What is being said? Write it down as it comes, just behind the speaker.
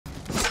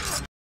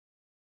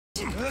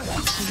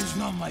It is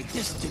not my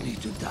destiny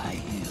to die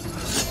here.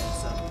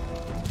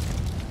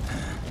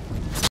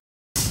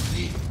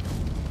 Leave,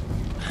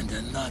 and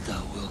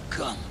another will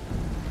come.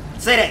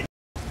 Say that.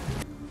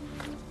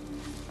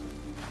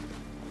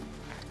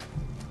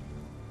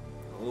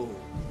 Oh.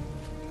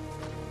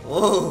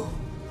 Oh.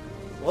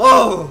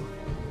 Oh.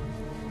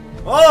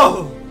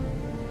 Oh.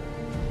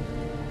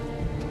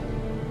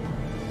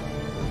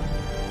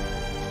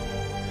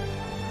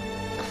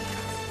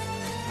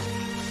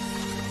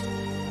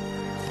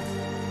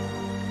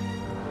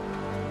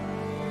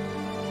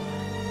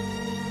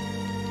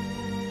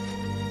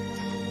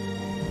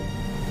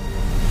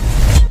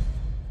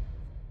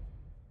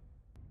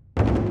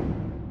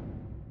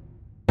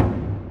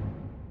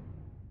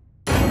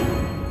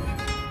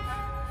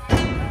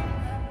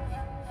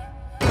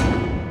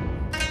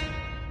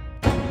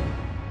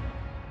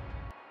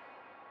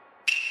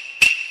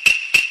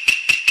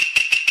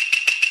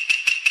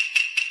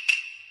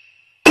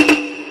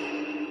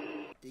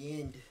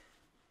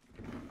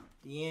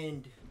 The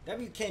end.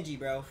 W. Kenji,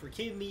 bro, for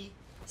keeping me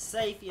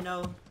safe, you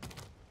know.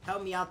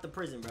 Help me out the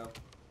prison, bro.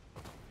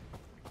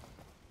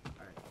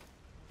 Alright.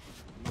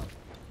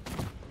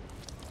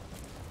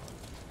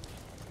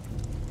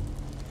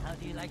 How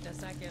do you like the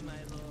sake, my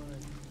lord?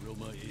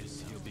 Rumor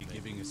is he'll be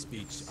giving a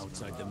speach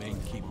outside the main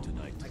keep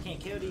tonight. I can't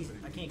kill these.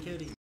 I can't kill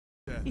these.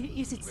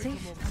 Is it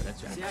safe?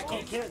 See, I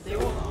can't kill. They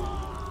won't.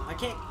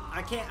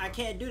 I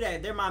can't do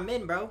that. They're my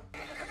men, bro.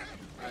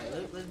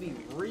 Alright, let's be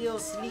real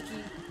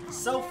sneaky.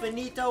 So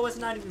finito, it's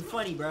not even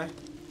funny, bro.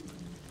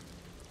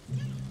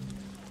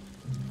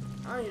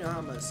 I don't even know how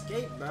I'm gonna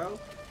escape, bro.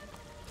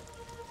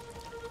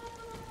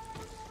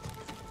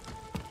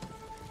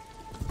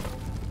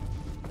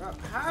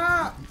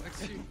 How?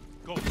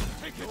 Go.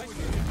 Take it.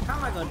 How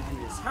am I gonna do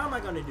this? How am I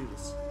gonna do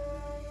this?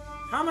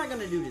 How am I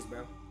gonna do this,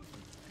 bro?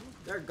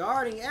 They're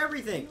guarding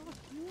everything.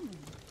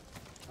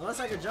 Unless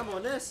I could jump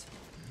on this.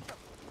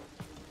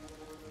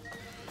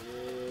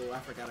 Oh, I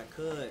forgot I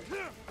could.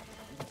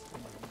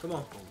 Come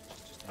on.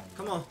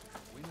 Come on.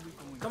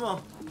 Come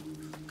on.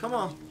 Come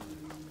on.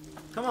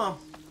 Come on.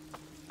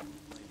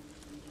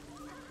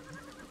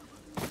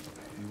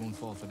 You won't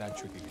fall for that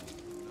trick again.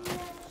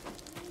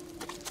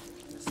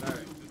 Yes,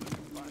 sir.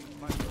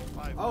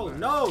 Oh,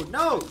 no,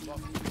 no!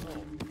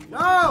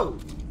 No!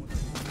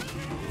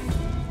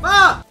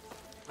 Ah!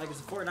 Like it's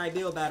a Fortnite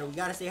build battle. We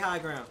gotta stay high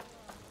ground.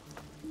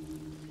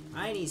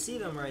 I ain't even see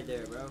them right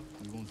there, bro.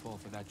 You won't fall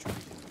for that trick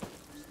again.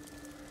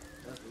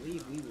 Best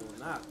believe we will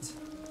not.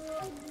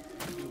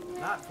 We will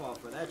not fall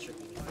for that trick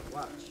again.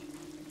 Watch.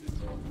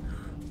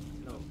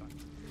 No.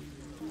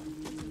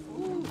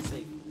 Ooh,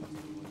 safe.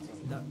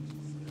 Duck.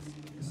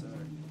 Yes, sir.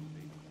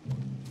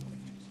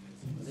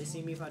 Will they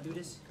see me if I do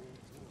this?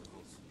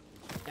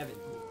 Evan.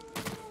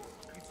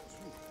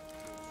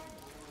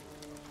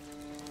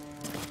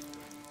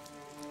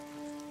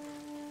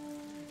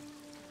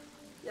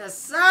 Yes,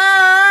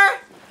 sir!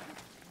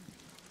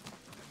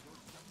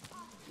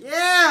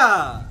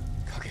 Yeah!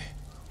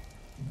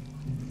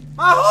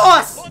 My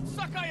horse! Lord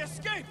Sakai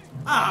escaped!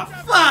 Ah,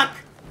 fuck!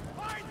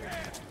 Find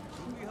him!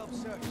 We help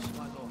search,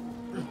 my lord.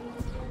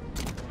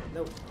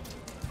 No.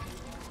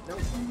 No,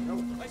 no,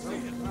 I see no.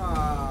 him.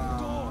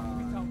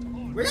 Ah.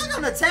 Were y'all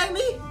gonna attack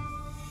me?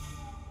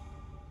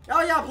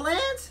 Y'all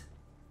plans?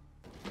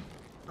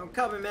 I'm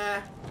coming,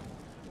 man.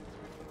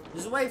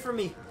 Just wait for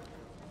me.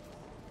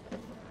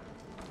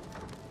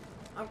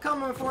 I'm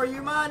coming for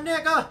you, my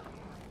nigga!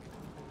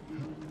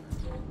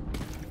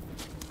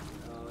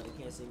 Oh, they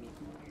can't see me.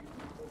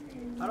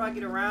 How do I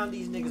get around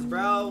these niggas,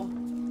 bro?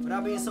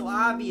 Without being so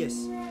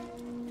obvious.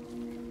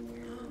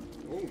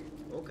 Oh,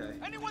 okay.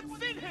 Anyone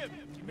seen him?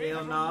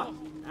 Hell nah.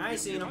 I ain't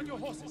seen On him. your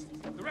horses.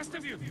 The rest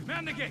of you,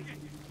 man the gate.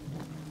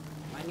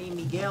 My name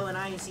Miguel and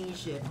I ain't seen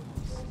shit.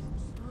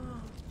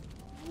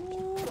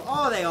 Ooh,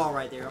 oh, they all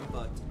right there. I'm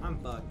fucked. I'm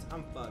fucked.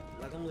 I'm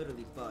fucked. Like, I'm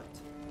literally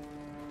fucked.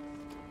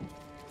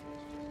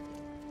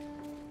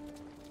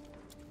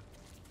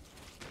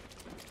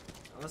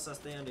 Unless I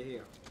stay under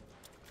here.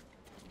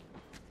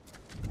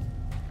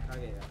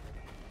 Kage.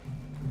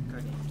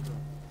 Kage.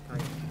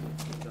 Kage.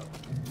 Go.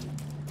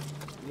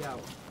 We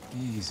out.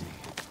 Easy.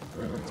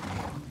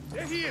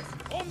 There he is,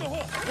 on the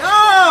horse.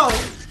 Yo!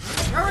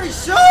 You already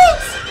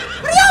shoots?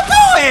 What are y'all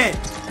doing?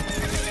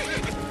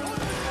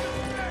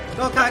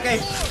 Go,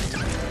 Kage.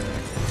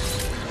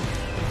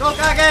 Go,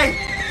 Kage.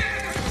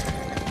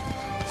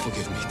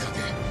 Forgive me,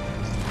 Kage.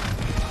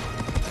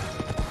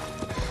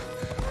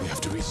 We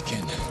have to reach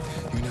Ken.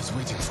 Yuna's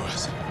waiting for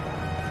us.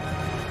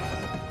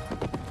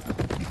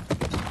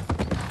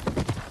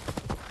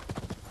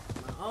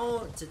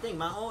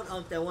 My own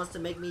uncle that wants to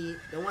make me,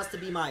 that wants to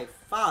be my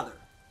father,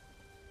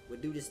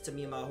 would do this to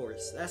me and my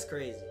horse. That's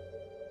crazy.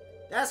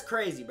 That's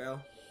crazy,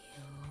 bro.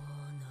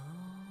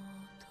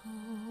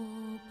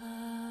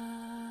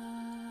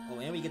 Oh,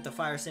 and we get the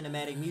fire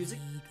cinematic music.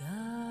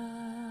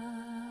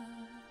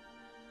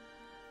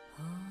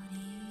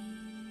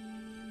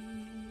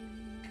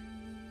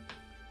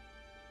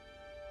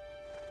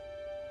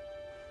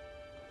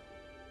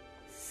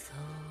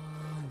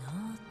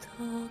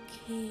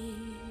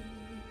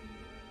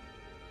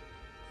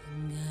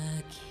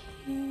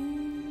 Come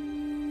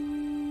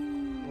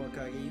on,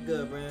 Kage, you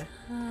good, bruh.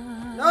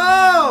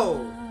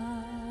 No!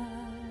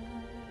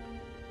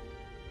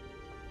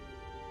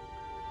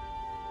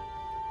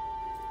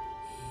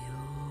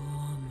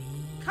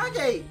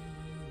 Kage!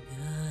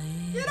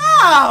 Get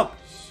up!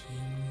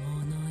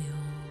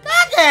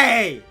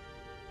 Kage!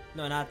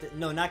 No,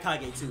 not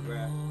Kage 2,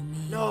 bruh.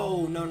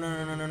 No.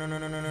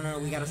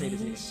 We gotta save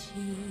this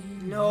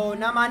nigga. No,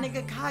 not my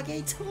nigga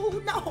Kage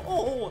 2.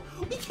 No!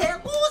 We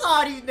can't lose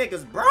all these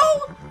niggas, bro!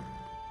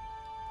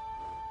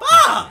 Fuck!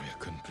 Sorry I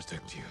couldn't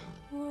protect you.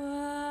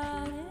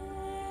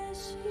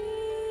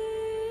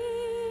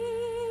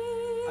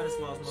 I just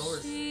lost my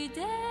horse.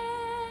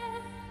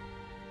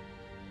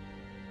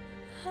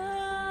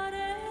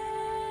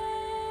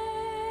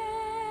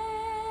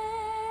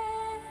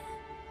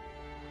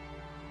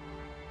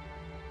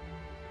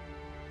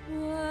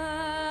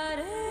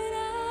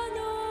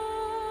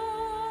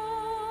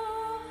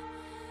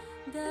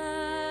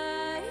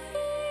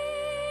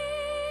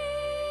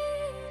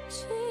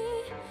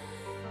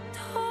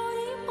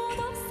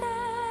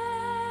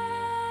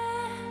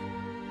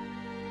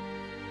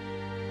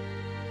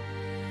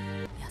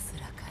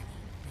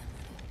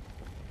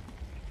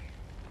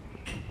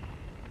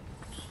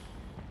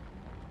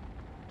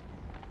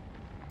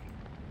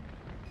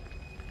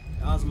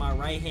 That was my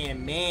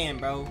right-hand man,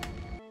 bro.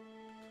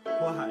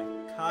 Why?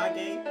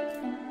 Kage?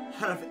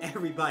 Out of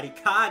everybody,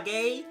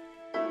 Kage?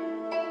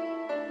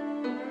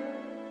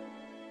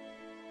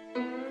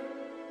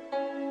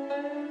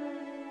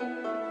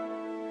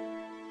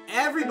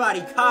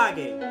 Everybody,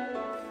 Kage!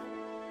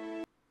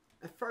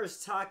 At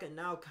first Taka,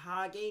 now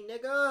Kage,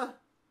 nigga!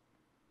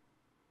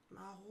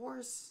 My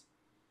horse.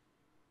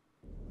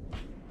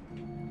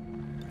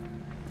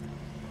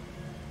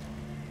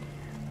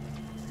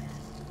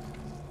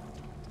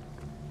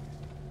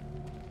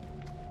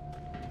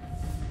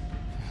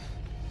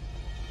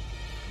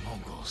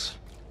 Mongols.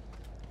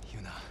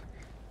 Yuna.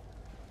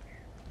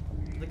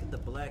 Look at the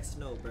black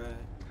snow, bruh.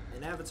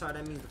 In Avatar,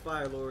 that means the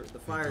Fire Lord, the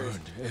burned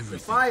everything.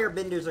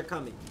 firebenders are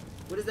coming.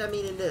 What does that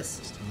mean in this?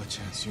 Still a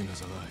chance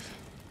Yuna's alive.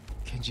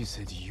 Kenji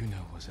said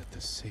Yuna was at the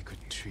sacred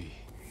tree.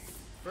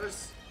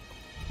 First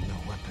No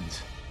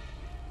weapons.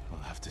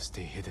 We'll have to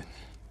stay hidden.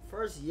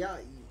 First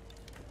Yamiko,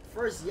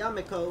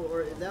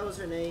 or that was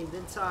her name,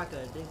 then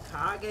Taka, then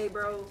Kage,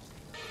 bro.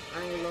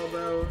 I ain't know,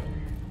 bro.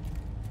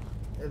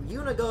 If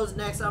Yuna goes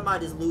next, I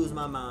might just lose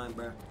my mind,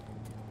 bro.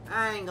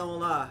 I ain't gonna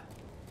lie.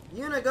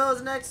 Yuna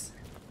goes next,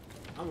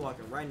 I'm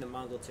walking right into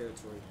Mongol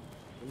territory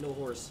with no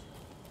horse.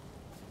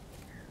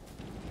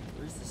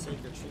 Reach the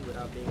sacred tree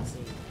without being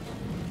seen.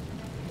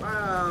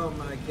 Wow,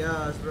 my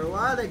gosh, bro.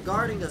 Why are they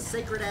guarding a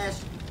sacred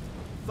ass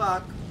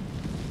fuck?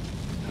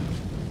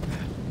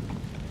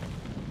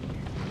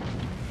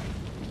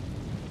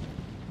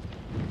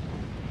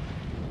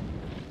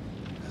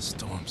 The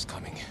storm's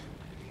coming.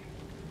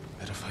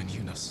 Better find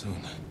Yuna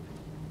soon.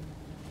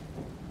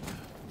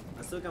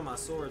 I still got my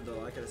sword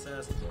though. I could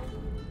assassinate.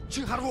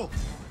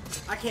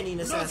 I can't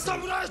even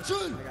assassinate. I got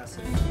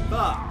saved.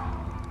 Fuck.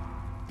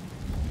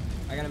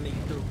 I gotta make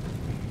it through.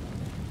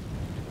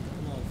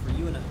 Come on, for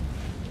Yuna.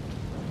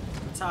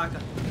 For Taka.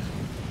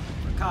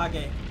 For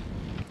Kage.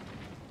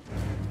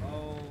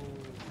 Oh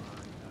my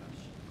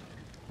gosh.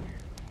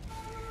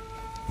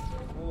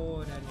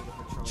 Oh, that nigga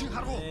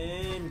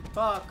patrolling.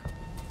 Fuck.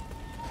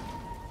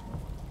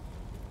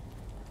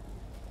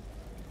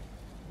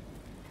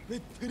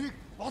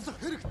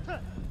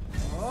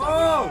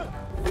 Oh!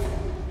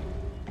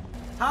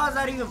 How is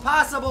that even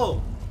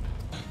possible?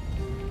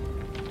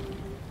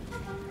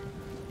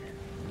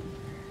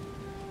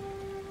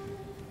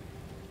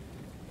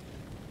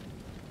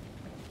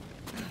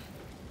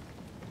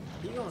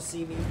 You don't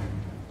see me.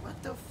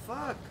 What the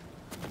fuck?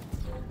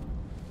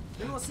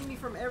 You don't see me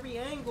from every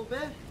angle,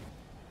 man.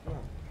 Come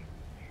on.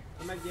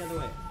 I'm back the other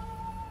way.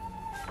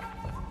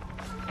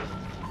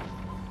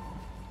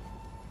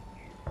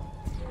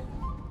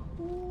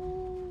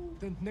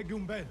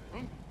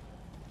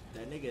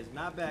 That nigga is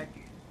not back.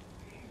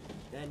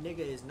 That nigga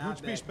is not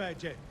back.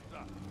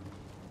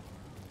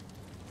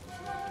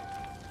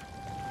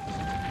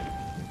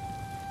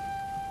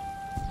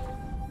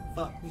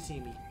 Fuck, you see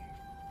me.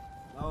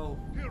 No.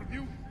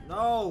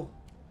 No.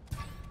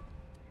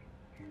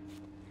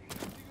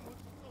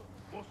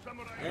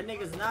 That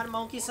nigga's not a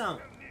monkey son.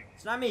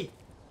 It's not me.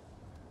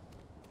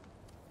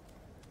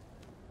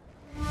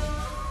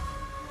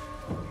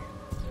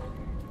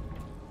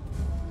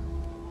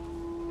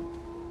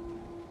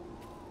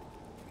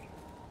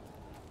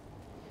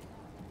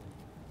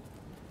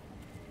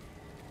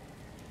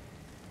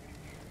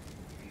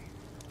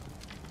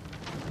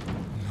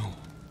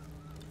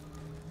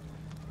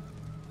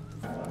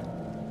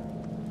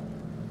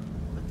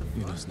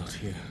 Yuna's not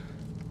here.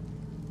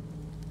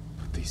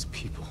 But these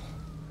people...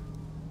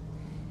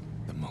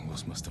 The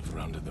Mongols must have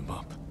rounded them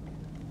up.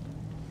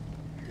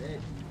 Dead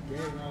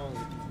wrong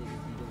what these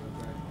niggas be doing,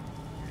 bro.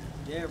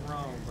 Dead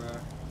wrong, bro.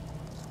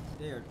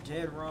 They're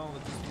dead wrong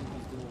what these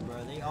niggas doing, bro.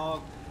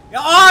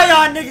 All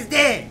y'all niggas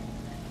dead!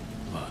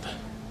 Blood.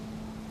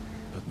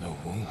 But No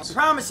I wounds.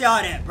 promise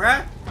y'all that,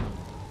 bruh.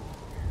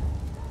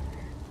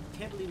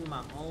 Can't believe what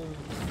my own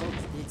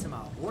folks did to my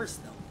horse,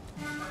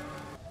 though.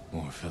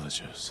 More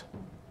villagers.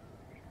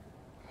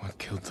 What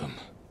killed them?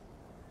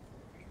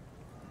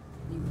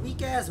 These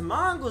weak-ass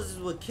Mongols is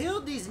what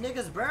killed these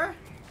niggas, bruh.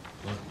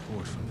 Blood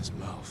poured from his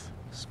mouth.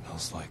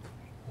 Smells like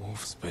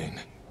wolf's bane.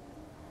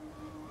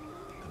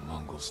 The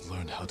Mongols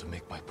learned how to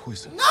make my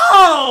poison.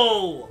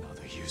 No! Now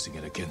they're using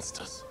it against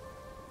us.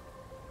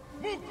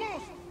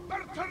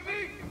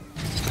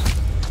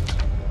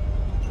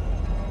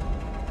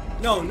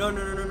 No, no,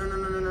 no, no, no, no, no,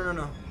 no, no, no,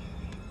 no.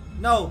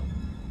 No!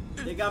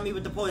 They got me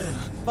with the poison.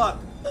 Fuck.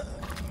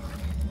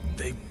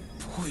 They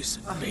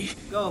poisoned me.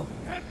 Go.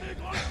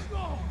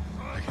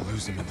 I can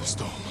lose them in the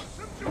storm.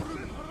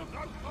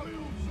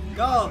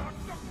 Go!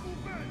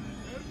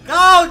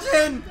 Go,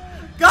 Jin!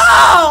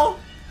 Go!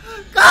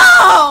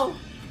 Go!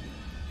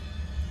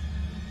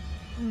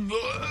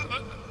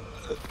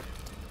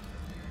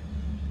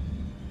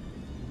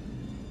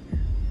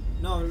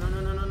 No, no, no,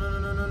 no, no, no, no,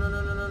 no, no, no,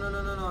 no, no, no,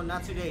 no, no, no,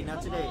 not today,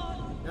 not today.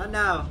 Not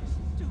now.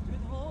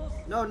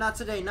 No, not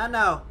today, not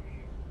now.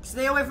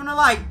 Stay away from the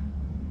light.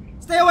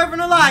 Stay away from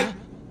the light.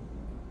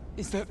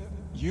 Is that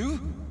you?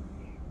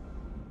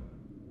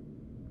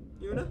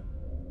 Yuna?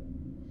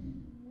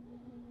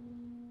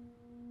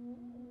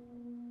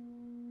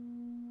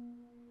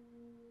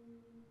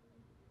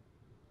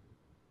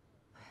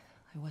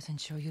 I wasn't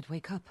sure you'd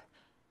wake up.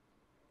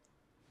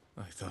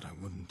 I thought I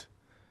wouldn't.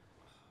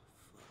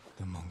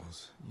 The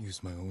Mongols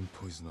used my own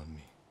poison on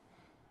me.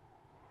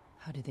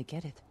 How did they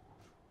get it?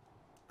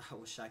 I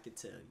wish I could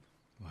tell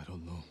you. I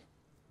don't know.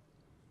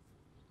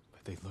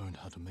 But they learned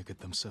how to make it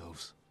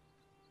themselves.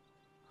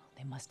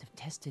 They must have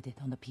tested it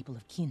on the people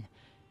of Qin.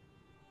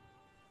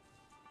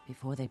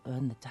 Before they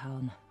burned the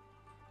town,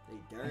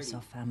 They I dirty. saw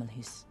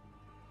families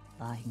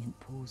lying in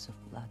pools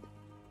of blood.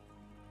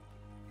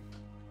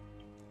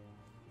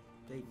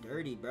 They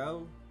dirty,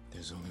 bro.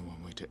 There's only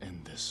one way to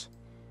end this.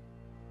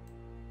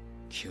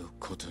 Kill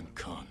Khotan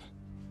Khan.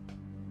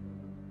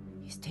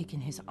 He's taken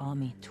his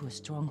army to a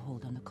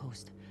stronghold on the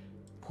coast,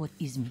 Port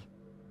Izmi.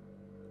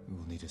 We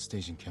will need a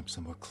staging camp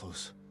somewhere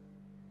close.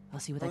 I'll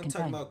see what I I'm can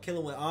talking find. about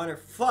killing with honor.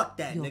 Fuck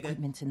that, Your nigga.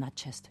 equipment's in that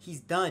chest. He's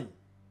done.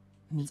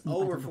 Meet me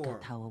over by the for lookout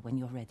him. tower when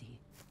you're ready.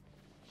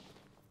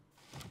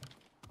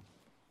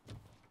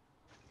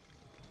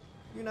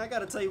 You know, I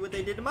gotta tell you what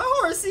they did to my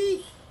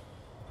horsey.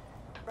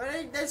 Bro,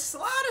 they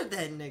slaughtered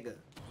that nigga.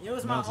 It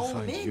was my Now to own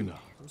find men. Yuna.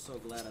 I'm so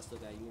glad I still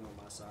got Yuna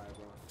on my side,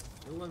 bro.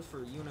 If it wasn't for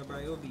Yuna, bro,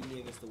 it would be me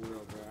against the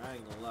world, bro. I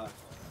ain't gonna lie.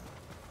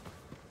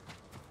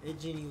 It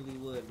genuinely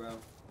would, bro.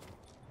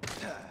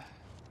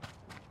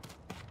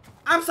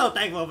 I'm so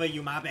thankful for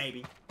you, my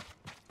baby.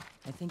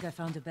 I think I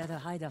found a better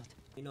hideout.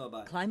 You know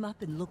about it. Climb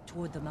up and look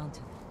toward the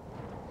mountain.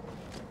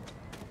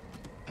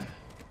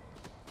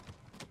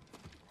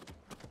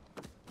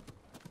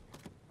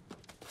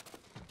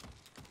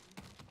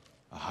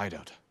 A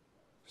hideout.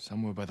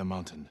 Somewhere by the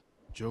mountain.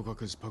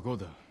 Jogoku's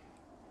pagoda.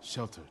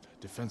 Sheltered,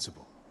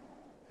 defensible.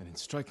 And in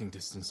striking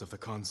distance of the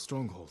Khan's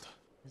stronghold.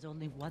 There's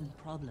only one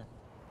problem.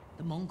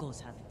 The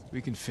Mongols have it.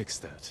 We can fix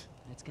that.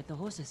 Let's get the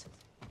horses.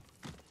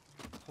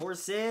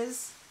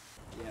 Horses?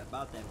 Yeah,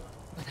 about that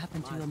one. What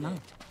happened to Mine's your dead.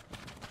 mount?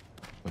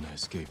 When I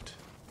escaped,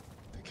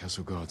 the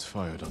castle guards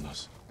fired on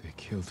us. They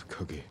killed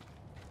Kage.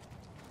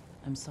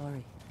 I'm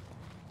sorry.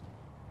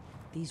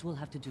 These will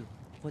have to do,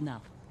 for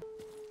now.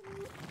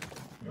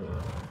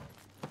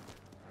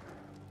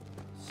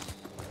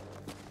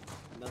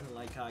 Nothing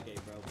like Kage,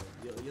 bro.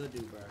 But you'll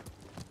do, bro.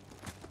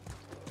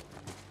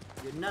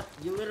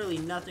 You're literally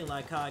nothing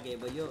like Kage,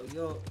 but you'll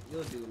do,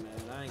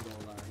 man. I ain't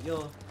gonna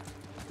lie.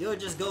 You'll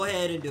just go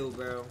ahead and do,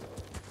 bro.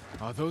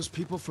 Are those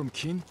people from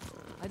Qin?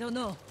 I don't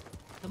know.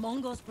 The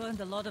Mongols burned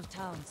a lot of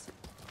towns.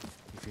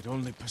 If you'd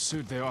only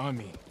pursued their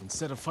army,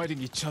 instead of fighting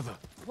each other.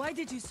 Why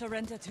did you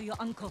surrender to your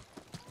uncle?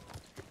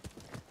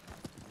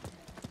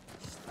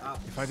 Stop.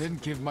 If I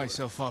didn't give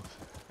myself up,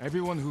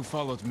 everyone who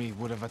followed me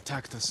would have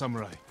attacked the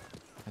samurai.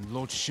 And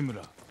Lord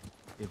Shimura.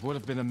 It would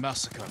have been a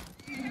massacre.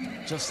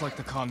 Just like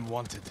the Khan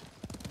wanted.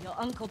 Your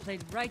uncle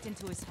played right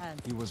into his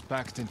hands. He was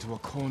backed into a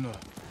corner.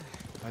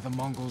 By the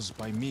Mongols,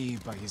 by me,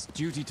 by his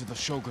duty to the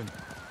Shogun.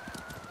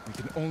 We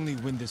can only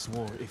win this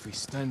war if we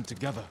stand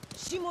together.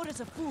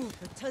 Shimura's a fool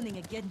for turning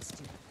against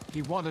you.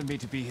 He wanted me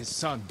to be his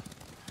son.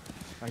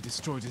 I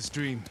destroyed his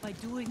dream. By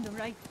doing the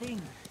right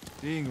thing.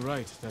 Being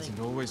right doesn't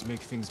always make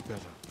things better.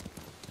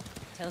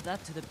 Tell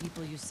that to the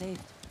people you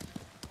saved.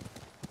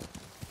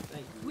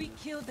 Thank you. We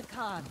kill the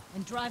Khan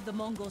and drive the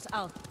Mongols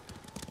out.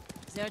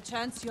 Is there a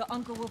chance your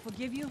uncle will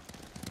forgive you?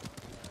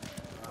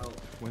 Oh,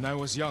 When I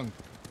was young,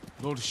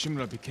 Lord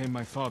Shimura became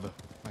my father,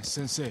 my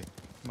sensei,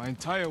 my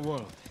entire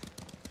world.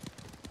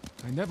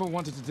 I never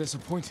wanted to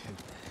disappoint him.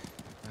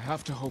 I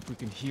have to hope we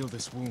can heal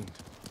this wound.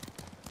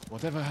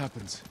 Whatever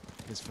happens,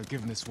 his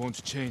forgiveness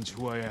won't change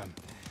who I am.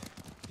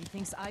 He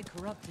thinks I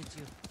corrupted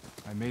you.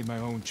 I made my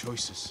own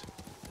choices.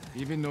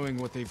 Even knowing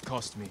what they've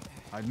cost me,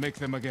 I'd make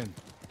them again.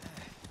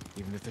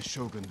 Even if the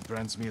Shogun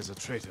brands me as a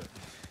traitor.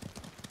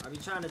 I be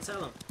trying to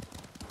tell him.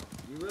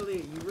 You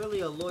really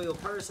a loyal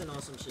person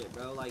on some shit,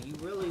 bro. Like,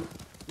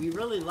 we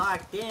really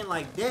locked in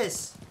like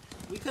this.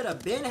 We could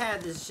have been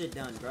had this shit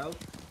done, bro.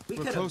 We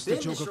could have been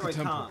destroyed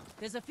Khan.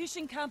 There's a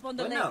fishing camp on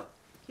the But lake. no,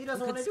 he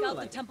doesn't want to do it scout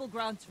like the temple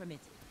grounds from it.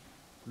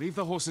 Leave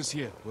the horses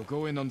here. We'll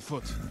go in on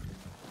foot.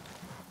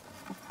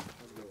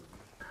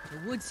 The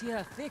woods here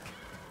are thick.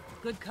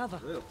 Good cover.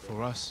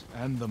 For us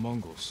and the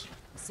Mongols.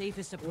 The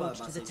safest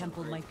approach to the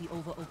temple might be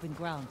over open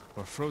ground.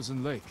 Or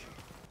frozen lake.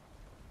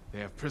 They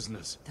have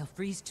prisoners. They'll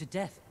freeze to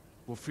death.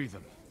 We'll free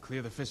them.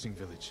 Clear the fishing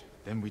village.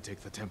 Then we take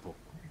the temple.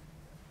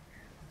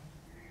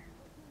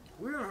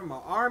 We went from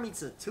an army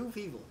to 2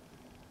 people.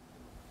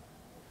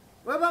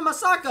 What about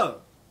Masako,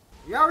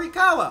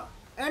 Yarikawa,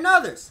 and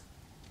others?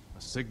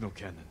 A signal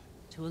cannon.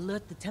 To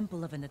alert the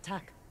temple of an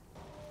attack.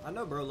 I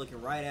know bro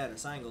looking right at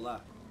us, I ain't gonna lie.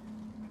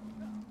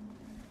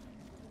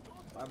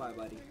 Bye-bye,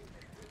 buddy.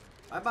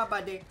 Bye-bye,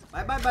 buddy.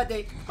 Bye-bye,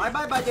 buddy.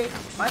 Bye-bye, buddy.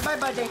 Bye-bye,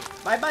 buddy.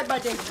 Bye-bye,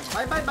 buddy.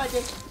 Bye-bye,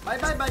 buddy.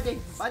 Bye-bye, buddy.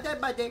 Bye-bye,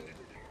 buddy.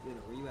 You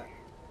know, where you at?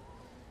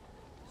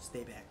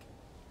 Stay back.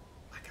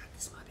 I got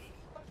this, my baby.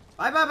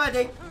 Bye-bye,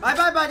 buddy.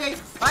 Bye-bye, buddy.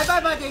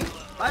 Bye-bye, buddy.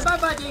 Bye-bye,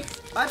 buddy.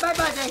 Bye-bye,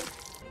 buddy.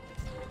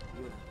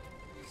 You know,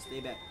 stay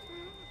back.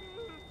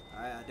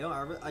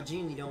 I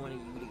genuinely don't want you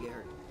to get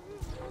hurt.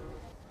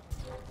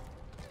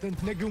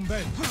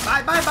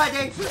 Bye-bye,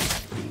 buddy.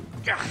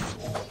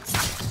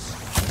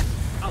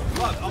 Oh,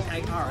 fuck.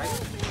 Okay, alright.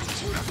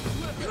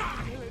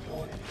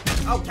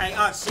 Okay,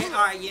 oh, shit.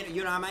 Alright,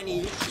 you know, I might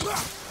need it.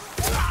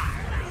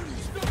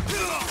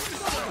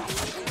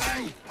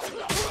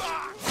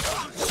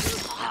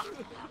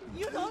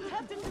 You don't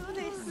have to do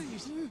this.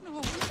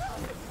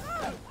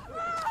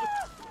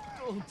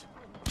 Don't.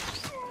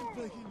 I'm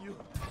begging you.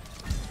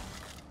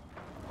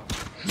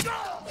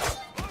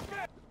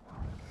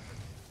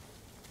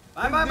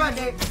 Bye-bye,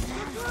 buddy.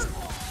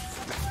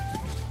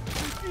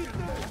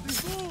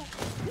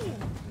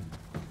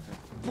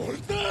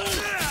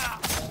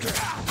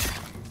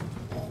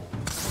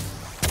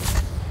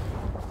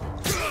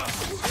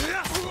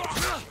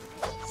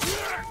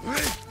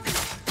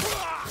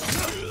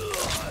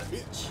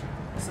 Bitch.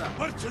 What's up?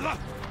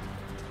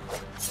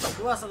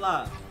 Who else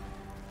alive?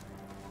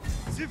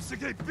 Yeah,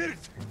 Ziggy.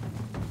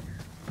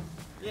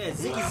 Yeah.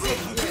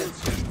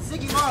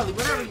 Ziggy Marley,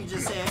 whatever you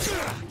just said.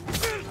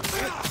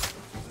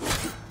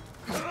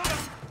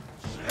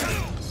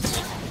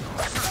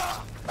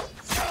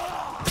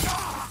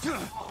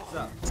 What's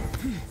up?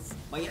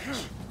 My itch.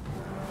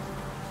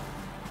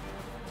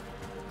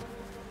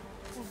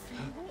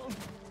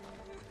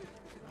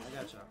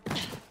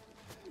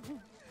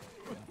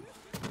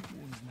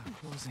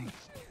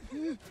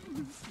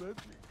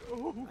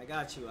 I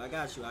got y'all.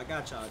 I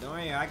got y'all. Don't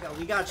worry,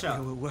 we got y'all.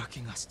 They were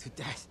working us to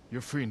death.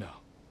 You're free now.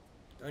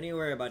 Don't even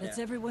worry about That's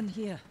that. everyone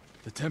here.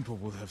 The temple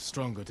will have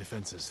stronger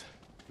defenses.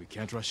 We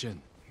can't rush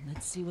in.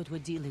 Let's see what we're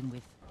dealing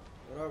with.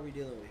 What are we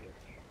dealing with here?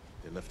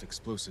 They left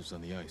explosives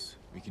on the ice.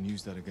 We can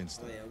use that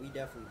against Oh them. yeah, we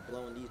definitely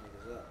blowing these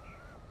niggas up.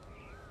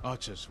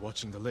 Archers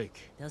watching the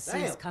lake. They'll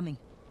see us Damn. coming.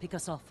 Pick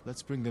us off.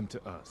 Let's bring them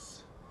to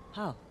us.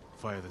 How?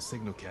 Fire the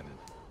signal cannon.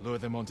 Lure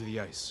them onto the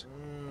ice.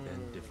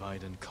 Then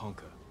divide and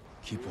conquer.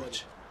 Keep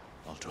watch.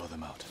 I'll draw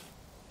them out.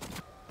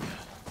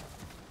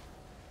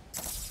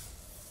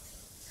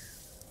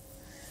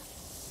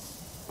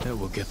 That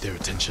will get their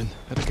attention.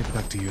 Better get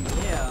back to you now.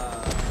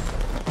 Yeah.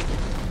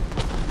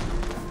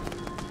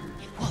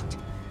 It worked.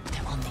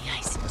 They're on the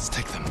ice. Let's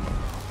take them.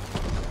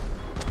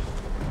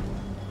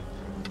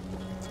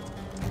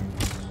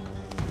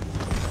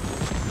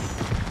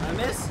 Did I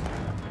miss?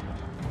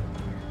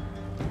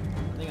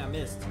 I think I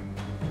missed.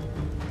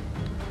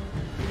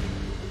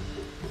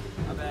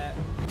 My bad.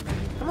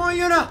 Come on,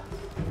 Yuna!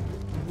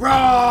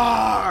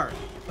 Roar!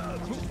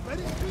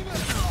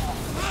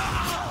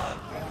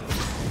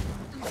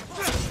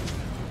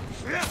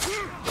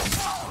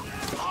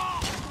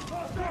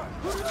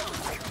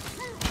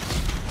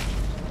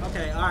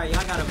 Okay, alright,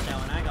 y'all got it with that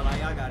one. I ain't gonna lie,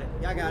 y'all got it.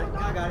 Y'all got it,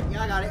 y'all got it,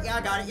 y'all got it,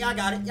 y'all got it, y'all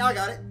got it, y'all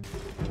got it.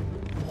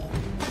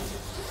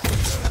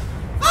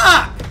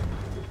 Fuck!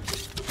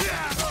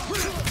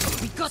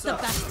 We got the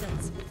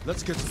bastards.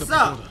 Let's get to the What's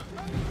up? pagoda.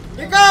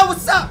 Here go,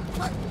 what's up?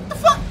 What the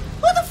fuck?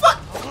 What the fuck?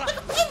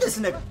 Look at this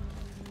nigga.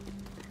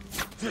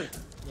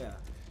 Yeah,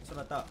 that's what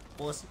I thought.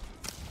 Pussy.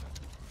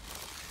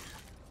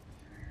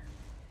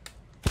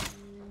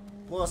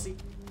 Pussy.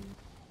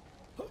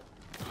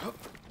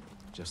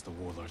 Just the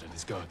warlord and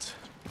his guards.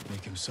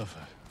 Make him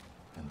suffer,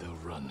 and they'll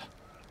run.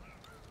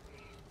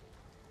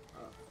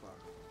 Oh, fuck.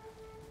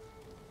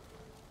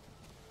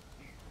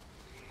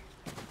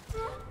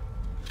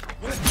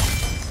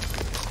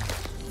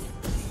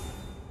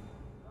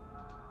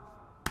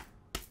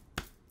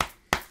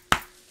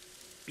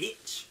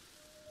 Bitch.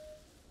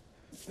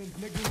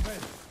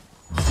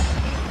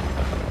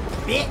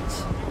 Bitch.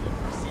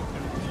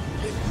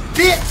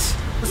 Bitch.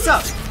 What's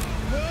up?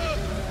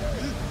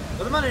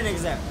 Where the money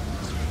niggas at?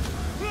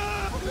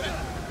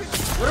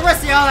 Where the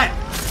rest of y'all at?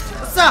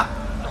 What's up?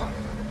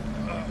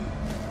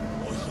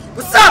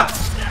 What's up?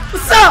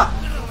 What's up?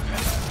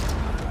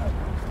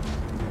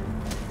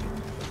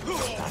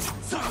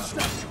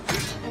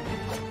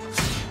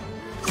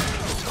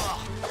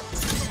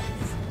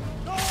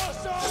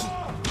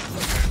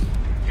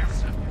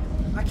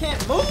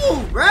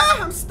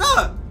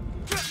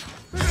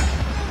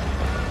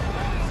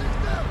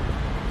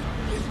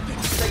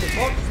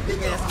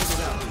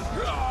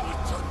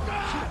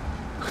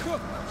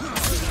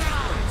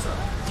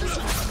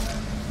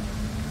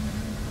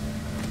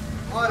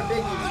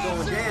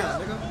 going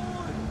down, nigga.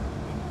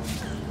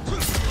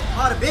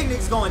 All the big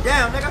niggas going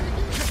down, nigga.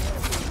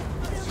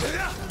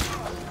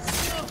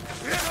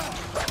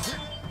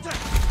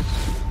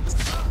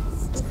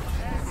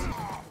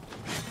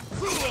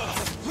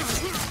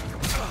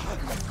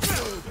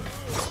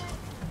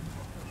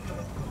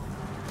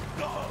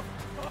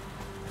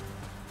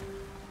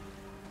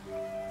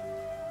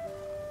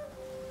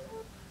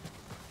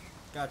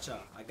 Gotcha.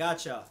 I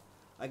gotcha.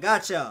 I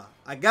gotcha.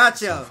 I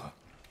gotcha.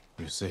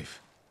 You're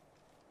safe.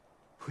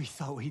 We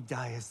thought we'd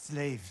die as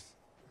slaves.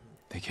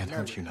 They can't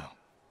hurt you now.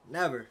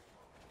 Never.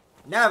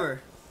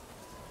 Never.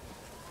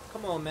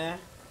 Come on, man.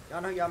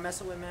 Y'all know who y'all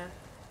messing with, man?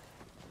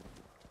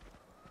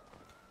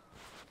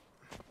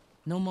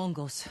 No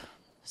Mongols.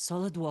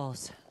 Solid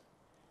walls.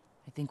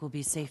 I think we'll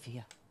be safe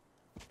here.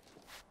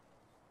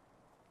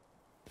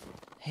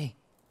 Hey.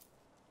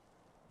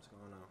 What's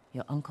going on?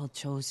 Your uncle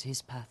chose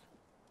his path.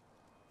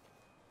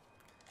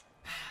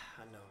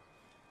 I know.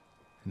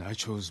 And I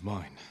chose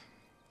mine.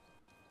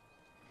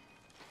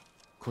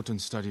 Khotun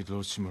studied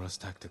Lord Shimura's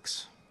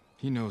tactics.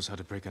 He knows how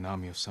to break an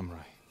army of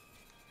samurai.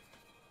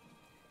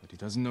 But he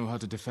doesn't know how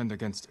to defend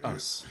against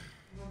us.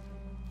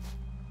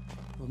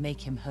 We'll make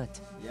him hurt.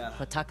 Yeah.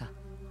 For Taka.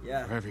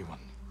 Yeah. For everyone.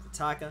 For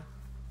Taka.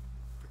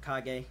 For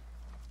Kage.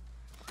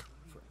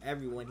 For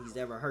everyone he's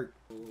ever hurt.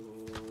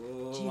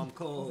 Oh, Jin, I'm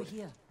cold. over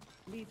here.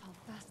 Leave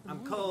how fast the I'm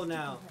Mongols cold take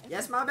now. over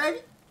Yes, my baby?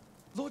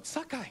 Lord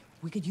Sakai.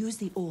 We could use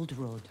the old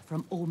road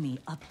from Omi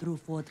up through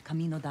Fort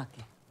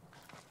Kaminodake.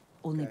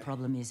 Only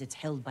problem is it's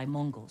held by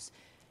Mongols.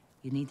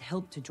 You need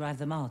help to drive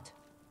them out.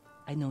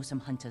 I know some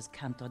hunters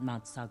camped on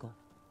Mount Sago.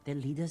 Their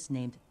leader's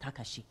named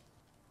Takashi.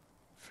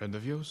 Friend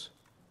of yours?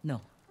 No,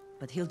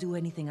 but he'll do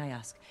anything I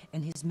ask,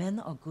 and his men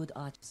are good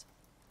archers.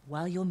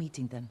 While you're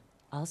meeting them,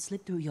 I'll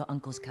slip through your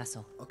uncle's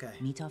castle. Okay.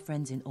 Meet our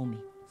friends in Omi.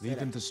 Lead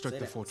them to Say strike the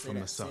that, fort say from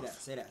that, the say south. that,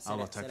 say that, say I'll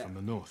that, attack say from that.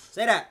 the north.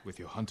 Say that. With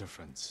your hunter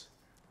friends.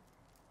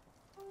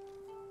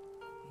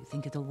 You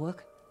think it'll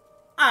work?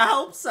 I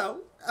hope so.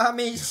 I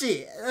mean,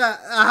 shit.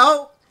 I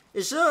hope.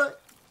 It should.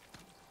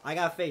 I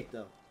got faith,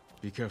 though.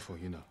 Be careful,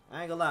 you know.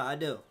 I ain't gonna lie. I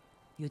do.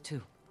 You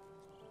too.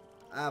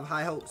 I have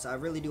high hopes. I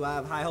really do. I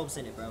have high hopes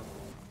in it, bro.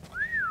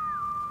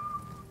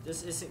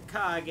 This isn't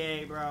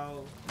Kage,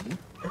 bro.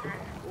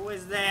 Who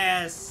is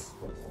this?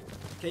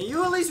 Can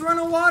you at least run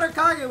on water?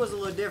 Kage was a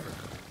little different.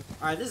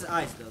 Alright, this is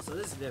ice, though, so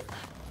this is different.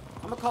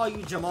 I'm gonna call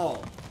you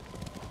Jamal.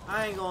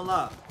 I ain't gonna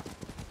lie.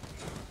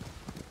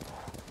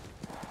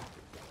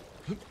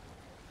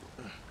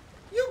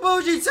 You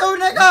bougie too,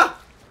 nigga!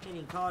 Can't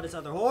even call this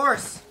other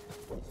horse.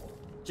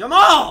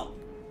 Jamal!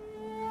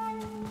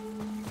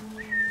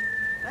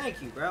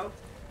 Thank you, bro.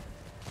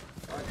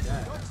 Fuck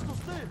that.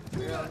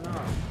 Hell no.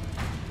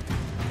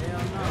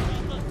 Hell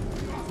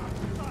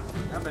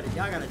no.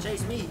 Y'all gotta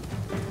chase me.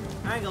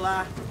 I ain't gonna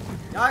lie.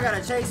 Y'all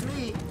gotta chase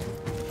me.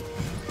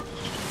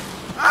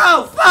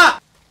 Oh,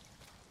 fuck!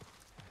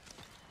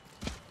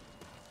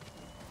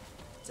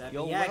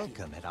 You're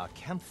welcome at our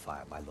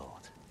campfire, my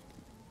lord.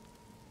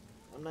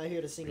 I'm not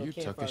here to sing Are no you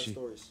campfire Takashi?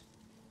 stories.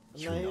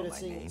 I'm You not here know to my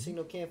sing name?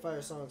 no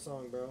campfire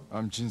song, bro.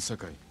 I'm Jin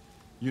Sakai.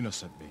 Yuna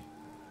sent me.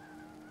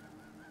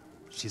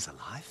 She's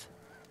alive?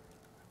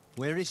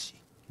 Where is she?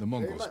 The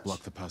Mongols much.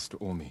 blocked the pass to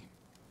Omi.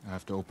 I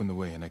have to open the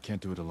way and I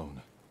can't do it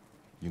alone.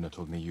 Yuna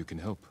told me you can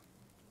help.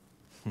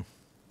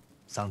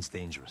 Sounds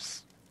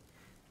dangerous.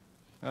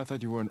 I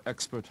thought you were an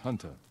expert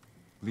hunter.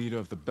 Leader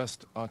of the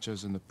best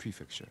archers in the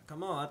prefecture.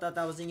 Come on, I thought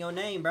that was in your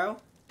name, bro.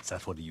 Is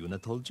that what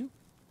Yuna told you?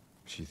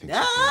 She thinks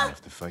she's Ah! good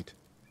enough to fight.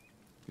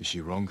 Is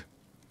she wrong?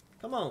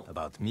 Come on.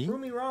 About me? Prove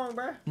me wrong,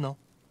 bro. No.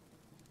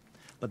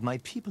 But my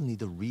people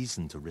need a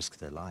reason to risk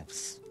their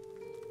lives.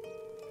 Oh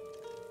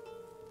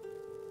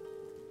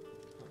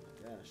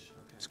my gosh.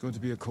 Okay. It's going to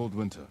be a cold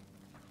winter.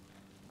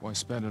 Why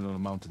spend it on a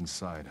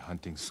mountainside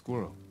hunting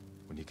squirrel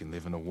when you can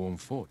live in a warm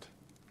fort?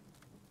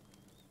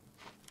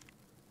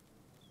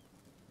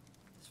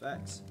 It's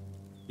facts.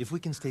 If we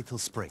can stay till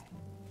spring,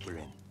 we're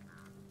in.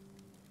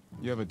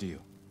 You have a deal.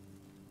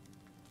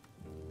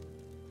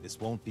 This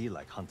won't be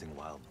like hunting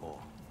wild boar.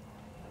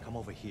 Come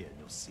over here and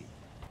you'll see.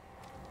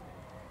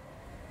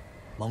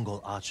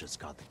 Mongol archers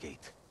guard the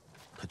gate.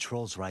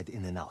 Patrols ride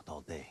in and out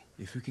all day.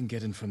 If we can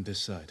get in from this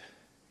side,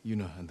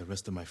 Yuna and the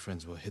rest of my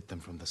friends will hit them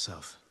from the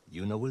south.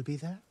 Yuna will be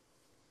there?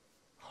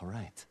 All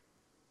right.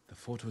 The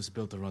fort was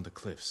built around the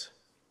cliffs.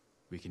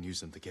 We can use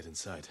them to get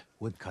inside.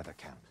 Woodcutter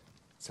camp.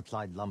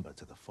 Supplied lumber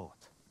to the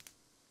fort.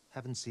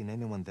 Haven't seen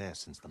anyone there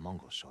since the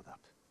Mongols showed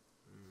up.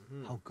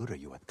 How good are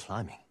you at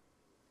climbing?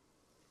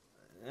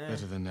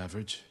 Better than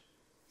average.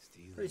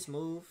 Pretty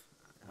smooth.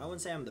 I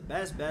wouldn't say I'm the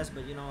best,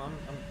 but you know,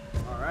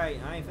 I'm alright.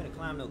 I ain't finna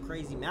climb no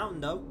crazy mountain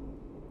though.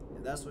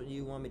 If that's what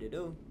you want me to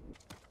do.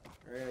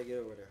 Alright, I get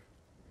over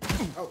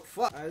there. Oh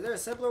fuck! Is there a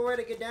simpler way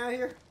to get down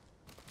here?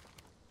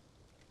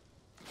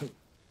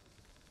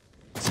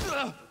 Okay,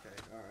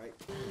 alright.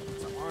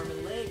 It's an arm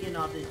and leg getting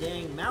off this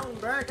dang mountain,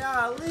 bro.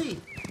 Golly!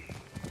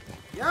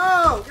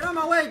 Yo! Get on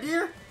my way,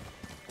 dear!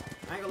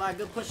 I ain't gonna lie,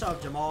 good push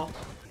off, Jamal.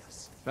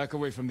 Back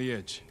away from the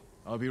edge.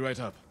 I'll be right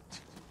up.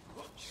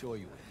 Sure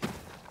you will.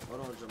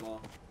 Hold on,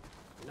 Jamal.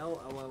 No,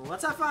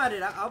 once I find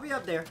it, I'll be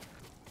up there.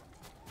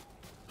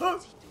 Huh.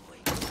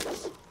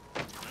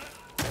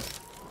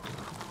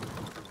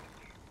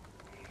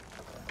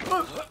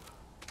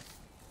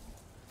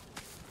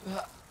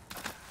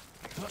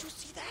 Did you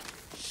see that?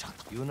 Shut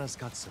up. Yuna's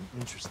got some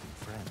interesting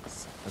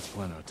friends. Let's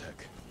plan our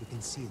attack. You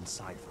can see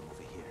inside from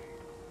over here.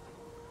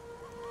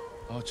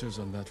 Archers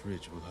on that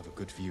ridge will have a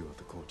good view of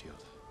the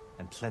courtyard.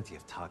 And plenty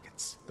of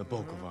targets. The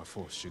bulk of our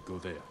force should go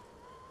there.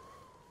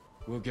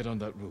 We'll get on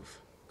that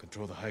roof,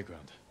 control the high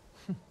ground.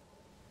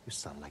 You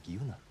sound like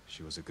Yuna.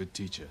 She was a good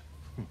teacher.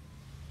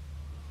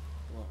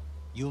 Well,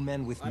 you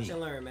men with watch me. and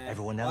learn, man.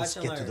 Everyone else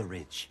get to the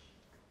ridge.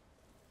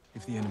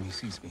 If the enemy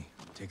sees me,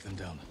 take them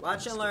down.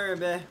 Watch and learn,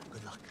 man.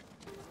 Good luck.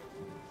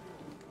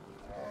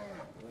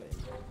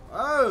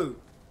 Oh!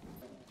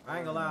 I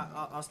ain't gonna lie,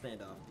 I'll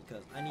stand off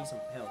because I need some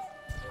help.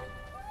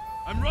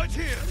 I'm right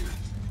here.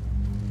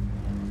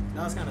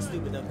 That was kind of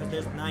stupid though, because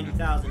there's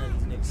 90,000 of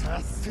these niggas.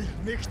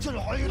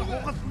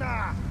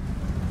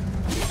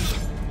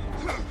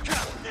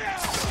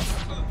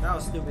 That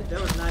was stupid.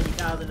 There was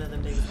 90,000 of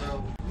them niggas,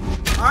 bro.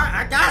 Alright,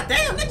 I got it.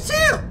 Damn, nigga,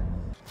 chill!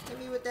 Hit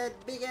me with that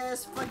big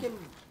ass fucking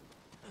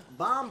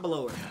bomb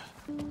blower.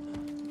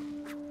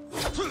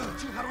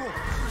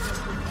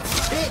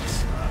 Bitch!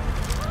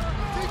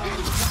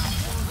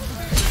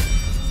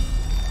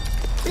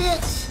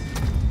 Bitch!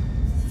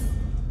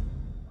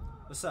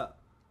 What's up?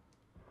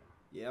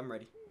 Yeah, I'm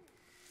ready.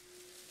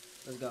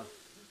 Let's go.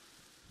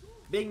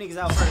 Big niggas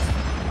out first.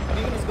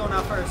 Big niggas going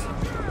out first.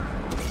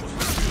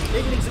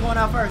 Big niggas going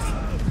out first.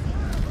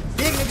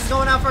 Big niggas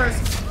going out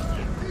first.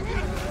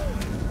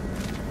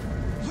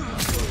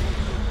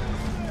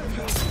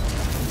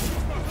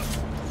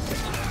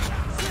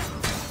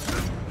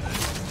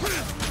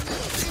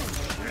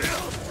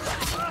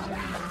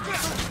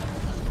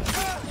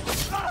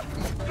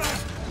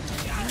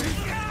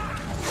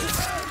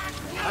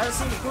 I haven't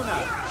seen the Kuna.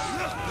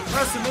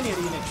 There's too many of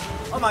these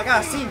niggas. Oh my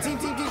god, team.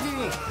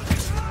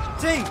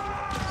 Team.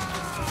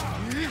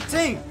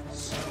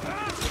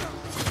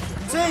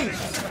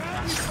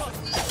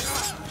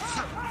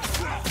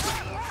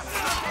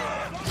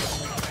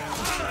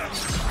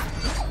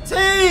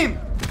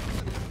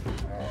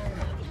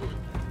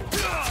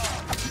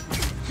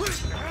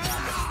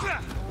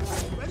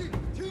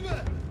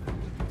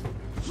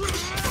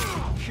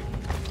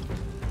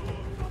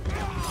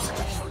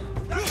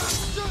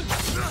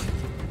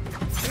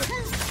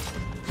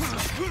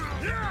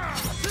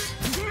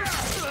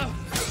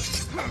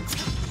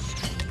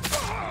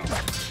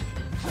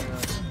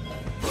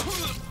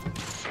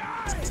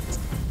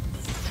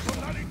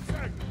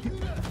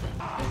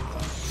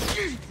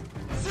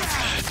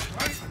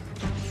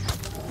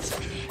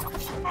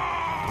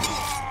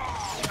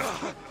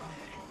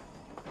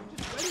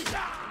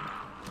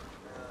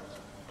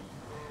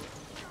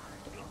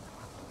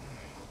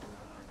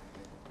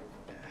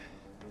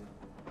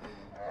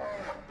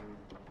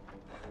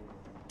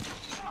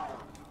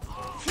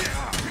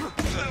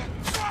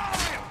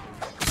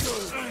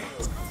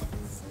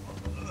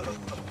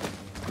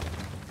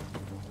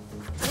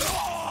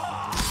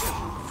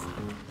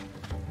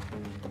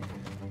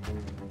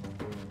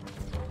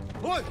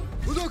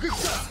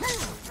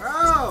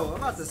 Oh,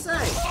 I'm about to say.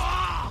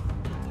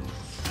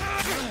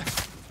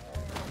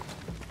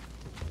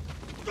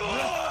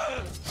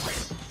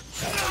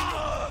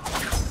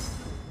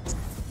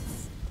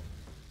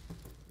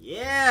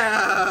 Yeah.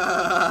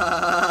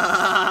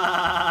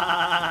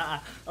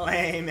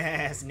 Lame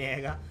ass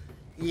nigga.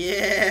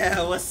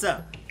 Yeah, what's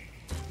up?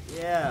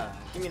 Yeah,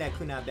 give me that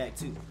kunai back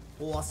too.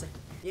 Awesome.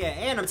 Yeah,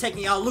 and I'm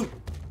taking y'all loot.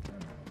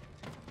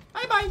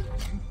 Bye bye.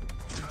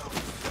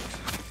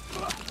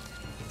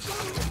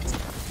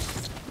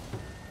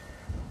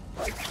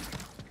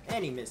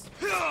 And he missed.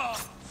 Oh,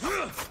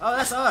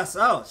 that's us.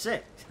 Oh,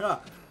 shit.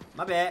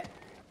 My bad.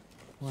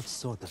 What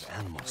sort of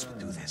animals would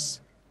do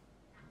this?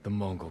 The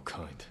Mongol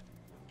kind.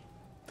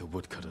 The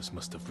woodcutters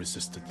must have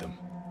resisted them.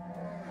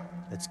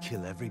 Let's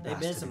kill every They've been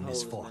bastard some in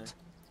this hoes, fort. man.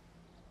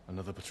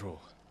 Another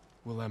patrol.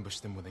 We'll ambush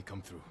them when they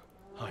come through.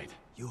 Hide.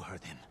 You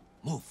heard him.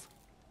 Move.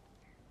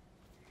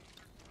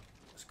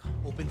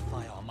 Open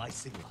fire on my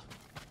signal.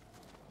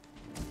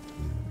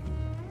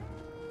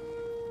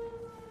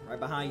 Right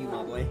behind you,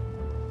 my boy.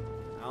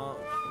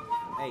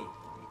 Hey,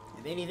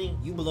 if anything,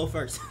 you below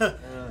first.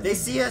 They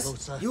see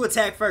us, you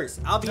attack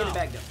first. I'll be in the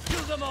back though.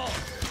 Kill them all.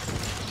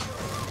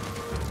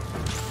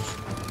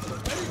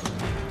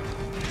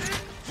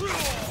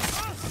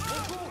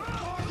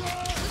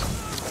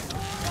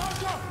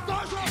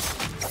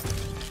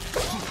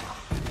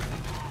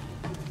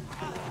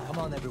 Come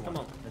on, everyone. Come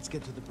on. Let's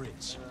get to the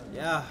bridge.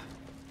 Yeah.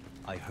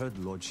 I heard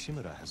Lord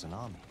Shimura has an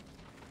army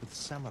with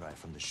samurai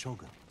from the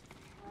Shogun.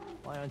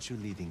 Why aren't you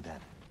leading them?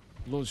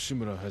 Lord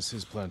Shimura has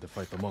his plan to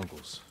fight the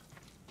Mongols.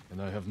 And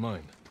I have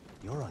mine.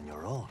 You're on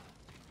your own.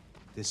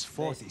 This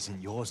fort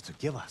isn't yours to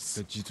give us.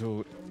 The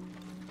Jito...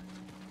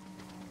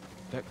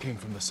 That came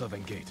from the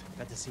southern gate.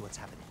 Got to see what's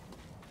happening.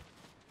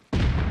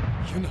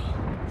 Yuna!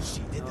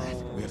 She did that.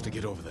 We have to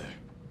get over there.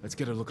 Let's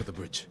get a look at the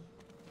bridge.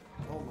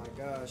 Oh my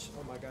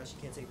gosh,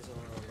 you can't take this on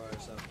by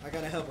herself. I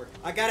gotta help her.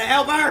 I gotta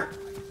help her!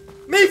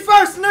 Me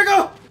first,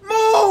 nigga!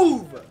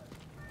 Move!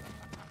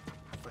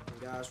 Fucking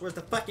gosh, where's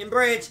the fucking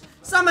bridge?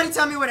 Somebody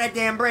tell me where that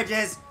damn bridge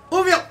is.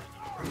 Move your...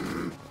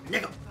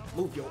 nigga,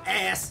 move your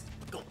ass.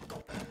 Go,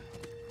 go.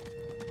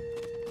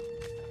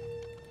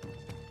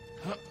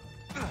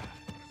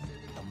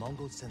 The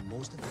Mongols sent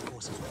most of the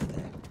forces over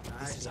there.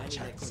 This is our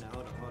chance.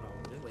 Hold on.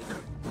 Just wait.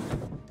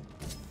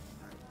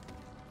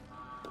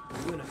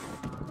 Alright.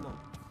 Come on.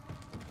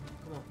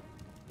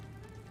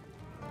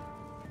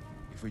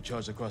 If we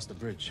charge across the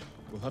bridge,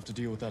 we'll have to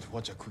deal with that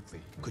Hwacha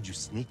quickly. Could you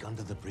sneak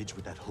under the bridge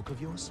with that hook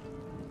of yours?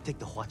 Take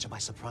the Hwacha by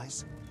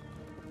surprise?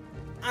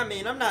 I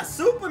mean, I'm not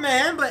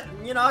Superman, but,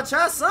 you know, I'll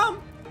try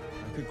some.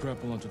 I could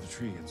grapple onto the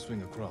tree and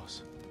swing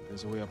across.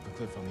 There's a way up the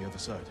cliff on the other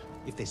side.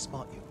 If they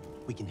spot you,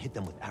 we can hit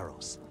them with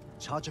arrows.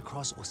 Charge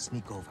across or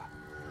sneak over.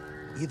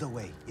 Either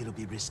way, it'll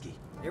be risky.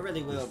 It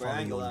really will, bro. Follow I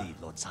ain't your gonna lie.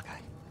 lead, Lord Sakai.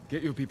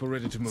 Get your people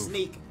ready to move.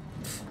 Sneak.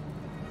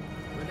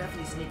 We're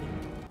definitely sneaking.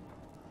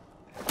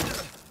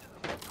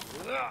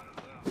 I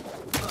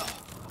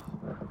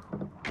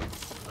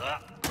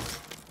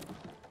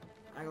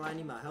ain't gonna lie, I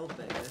need my health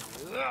back, man.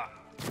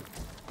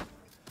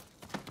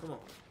 Come on.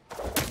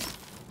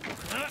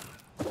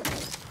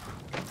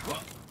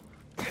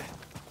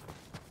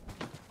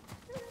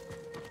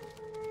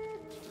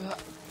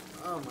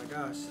 Oh my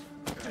gosh.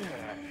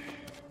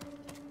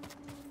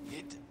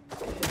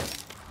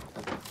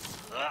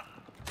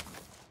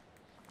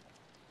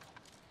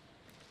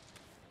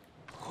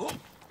 Oh.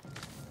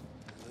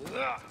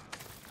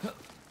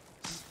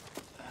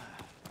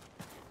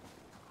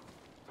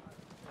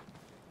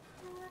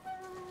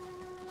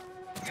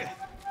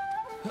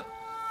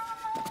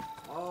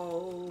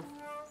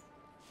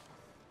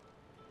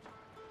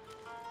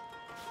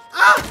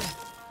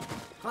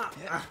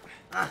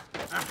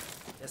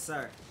 Yes,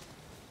 sir.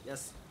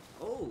 Yes.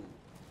 Oh.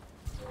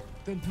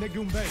 Then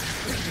Negumbe.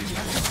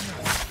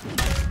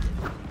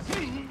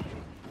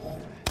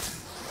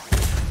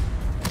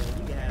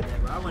 You can have that,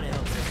 bro. I want to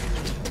help you.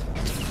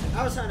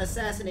 I was trying to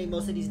assassinate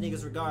most of these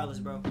niggas regardless,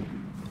 bro.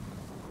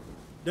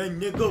 That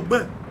nigga,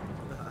 but.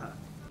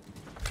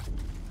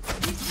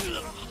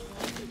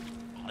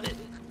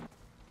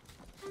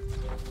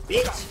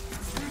 Bitch.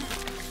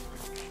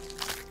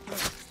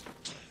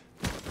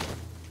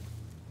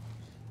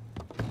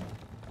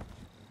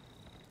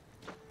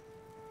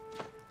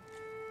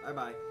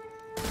 Bye-bye.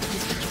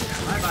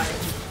 Bye-bye.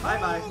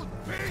 Bye-bye.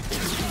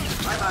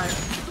 Bye-bye.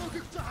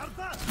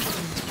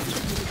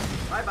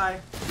 Bye-bye. Bye-bye. Bye-bye.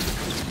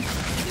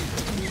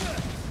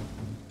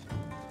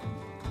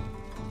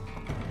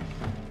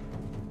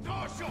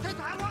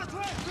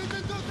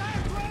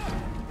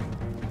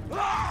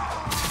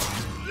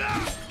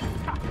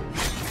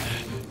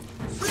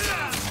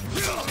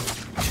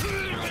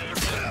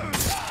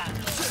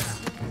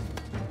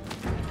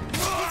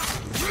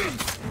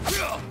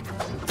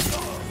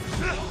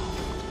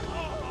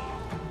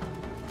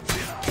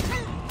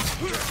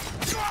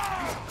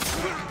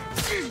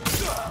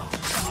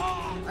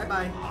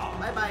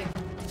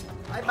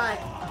 Bye-bye.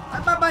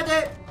 Bye-bye,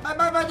 buddy.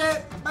 Bye-bye, buddy.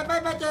 Bye-bye,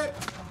 buddy.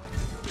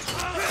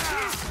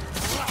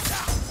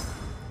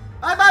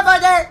 Bye-bye,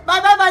 buddy.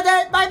 Bye-bye, buddy.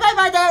 Bye-bye,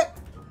 buddy.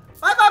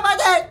 Bye-bye,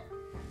 buddy.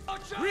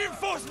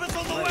 Reinforcements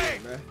on the way!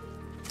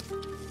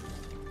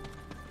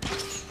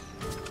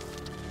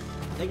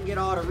 They can get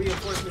all the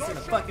reinforcements in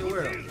the fucking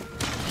world.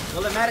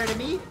 Will it matter to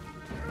me?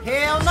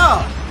 Hell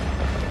no!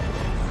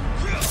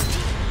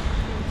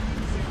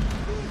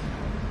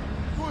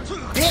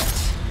 Bitch!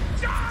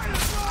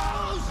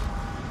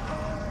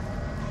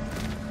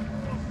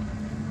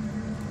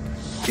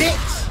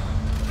 Bitch!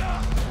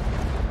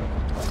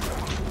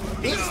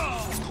 Bitch!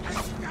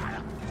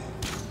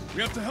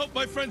 We have to help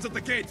my friends at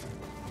the gate.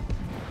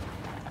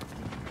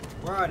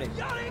 Where are they?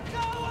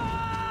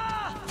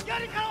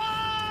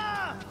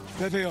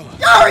 There they are.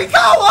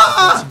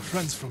 Yarikawa! Some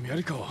friends from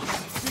Yarikawa.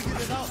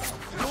 Figured it out.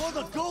 You're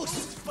the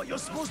ghost, but you're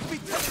supposed to be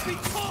 10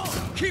 feet tall.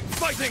 Keep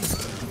fighting.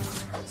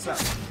 What's up?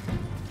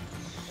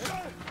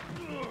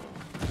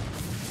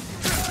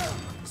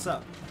 What's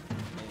up?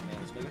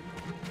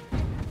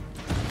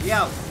 We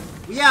out!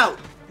 We out!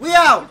 We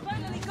out!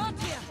 Finally got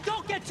here!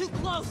 Don't get too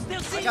close! They'll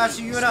see I got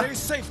you, Stay Yuna!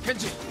 safe,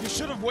 Kenji. You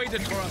should have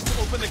waited for us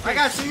to open the gate. I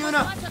got you,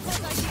 Yuna!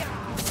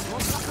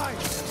 Lord Sakai,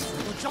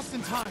 we're just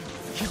in time.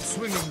 Keep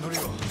swinging,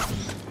 Norio.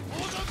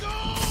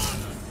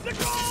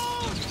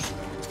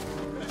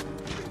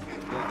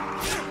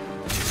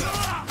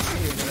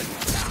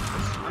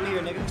 I'm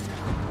here, nigga.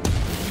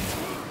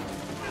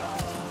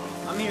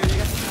 I'm here,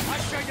 nigga.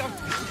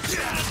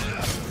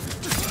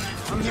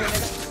 I'm here,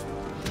 nigga.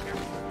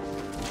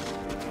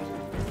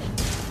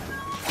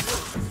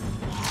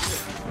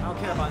 I don't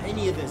care about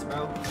any of this,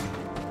 bro.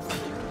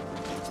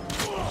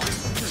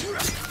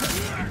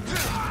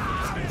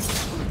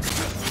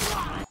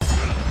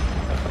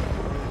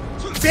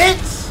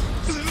 Bitch!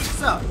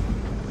 What's up?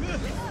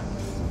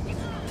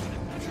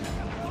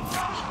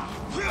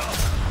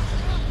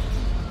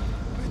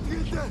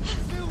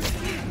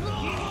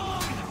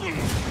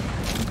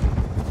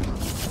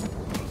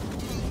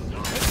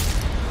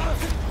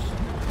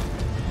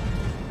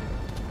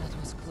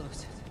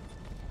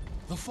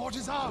 fort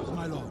is ours,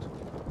 my lord.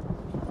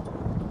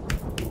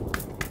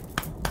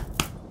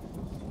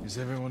 Is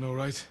everyone all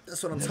right?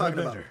 That's what I'm talking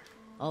about.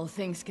 All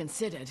things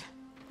considered.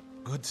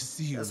 Good to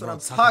see you. That's what I'm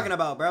talking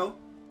about, bro.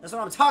 That's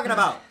what I'm talking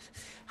about.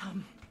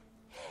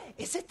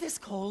 Is it this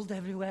cold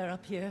everywhere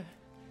up here?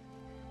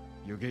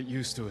 You'll get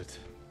used to it.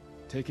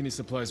 Take any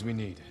supplies we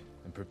need,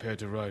 and prepare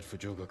to ride for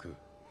Jogaku.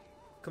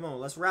 Come on,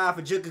 let's ride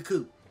for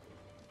Jogaku.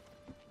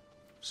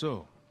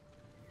 So,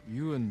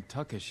 you and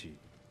Takeshi,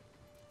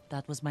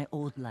 That was my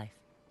old life.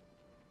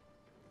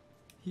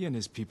 he and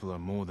his people are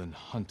more than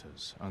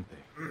hunters, aren't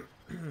they?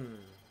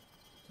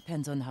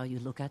 Depends on how you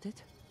look at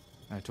it.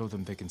 I told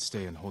them they can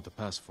stay and hold the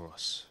pass for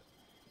us.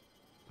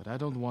 But I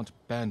don't want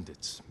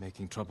bandits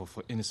making trouble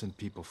for innocent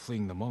people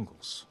fleeing the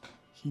Mongols.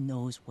 He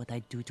knows what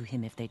I'd do to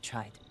him if they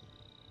tried.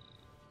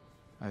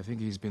 I think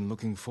he's been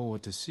looking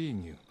forward to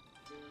seeing you.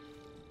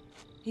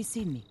 He's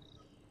seen me.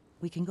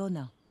 We can go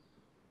now.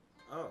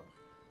 Oh.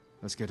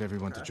 Let's get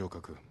everyone to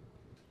Jogaku.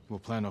 We'll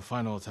plan our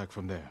final attack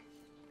from there.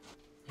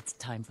 It's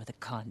time for the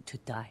Khan to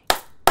die.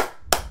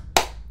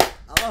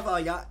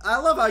 I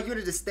love how you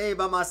just stayed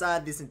by my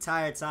side this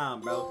entire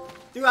time, bro.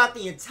 Throughout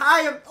the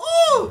entire...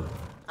 Ooh!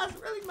 That's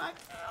really my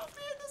girl,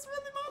 man. That's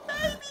really my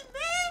baby,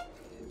 man.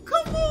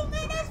 Come on,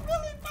 man. That's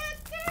really my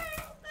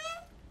girl,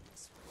 man.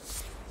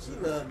 She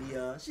love me,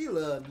 y'all. She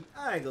love me. I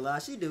ain't gonna lie.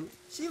 She do.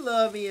 She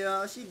love me,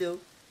 y'all. She do.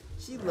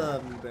 She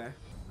love me, bro.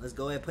 Let's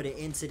go ahead and put it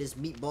into this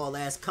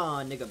meatball-ass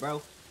con, nigga,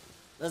 bro.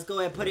 Let's go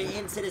ahead and put it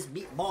into this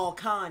meatball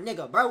con,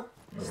 nigga, bro.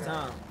 It's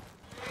time.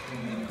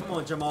 Come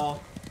on,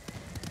 Jamal.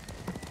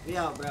 We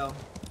out, bro.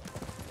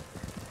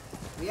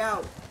 We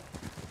out.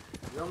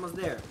 We're almost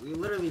there. We're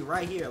literally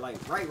right here, like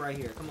right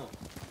here. Come on.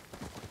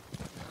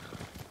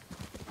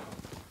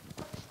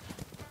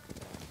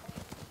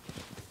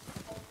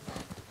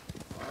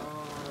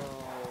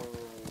 Oh.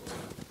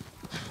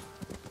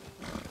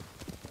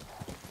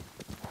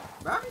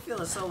 Bro, I be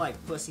feeling so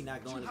like pussy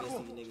not going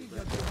against these niggas, bro.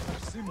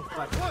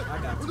 Fuck it,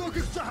 I got you.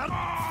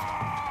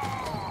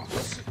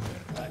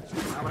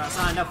 Not what I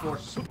signed up for.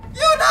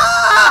 You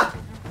know!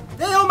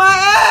 They on my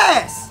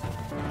ass!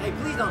 Hey,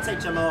 please don't take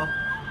Jamal.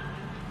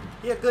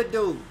 He a good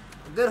dude.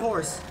 A good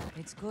horse.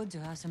 It's good to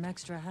have some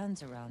extra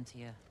hands around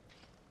here.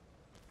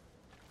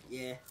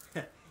 Yeah.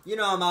 You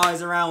know I'm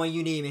always around when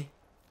you need me.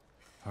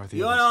 Are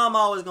You know I'm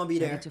always gonna be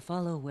there. Ready to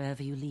follow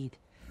wherever you lead.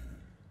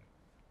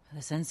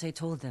 The sensei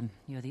told them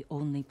you're the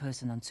only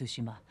person on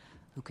Tsushima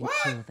who can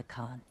kill the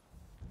Khan.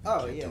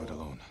 Oh, Can't yeah. do it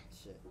alone.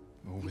 Shit.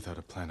 Or without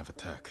a plan of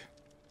attack.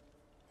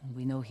 And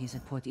we know he's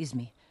at Port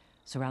Izmi,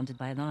 surrounded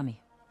by an army.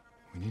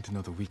 We need to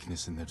know the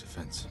weakness in their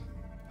defense.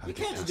 How You to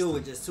get can't just past do it them,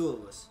 with just two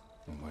of us.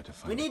 and where to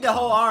find We the need the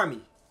whole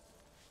army.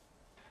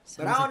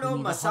 Sounds I don't like we know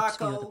need a hot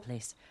steal Masako, the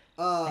place.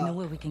 I know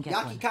where we can get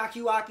Yaki one.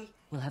 Kakiwaki,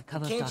 We'll have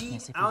cover of darkness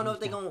Kenji. if I don't we know leave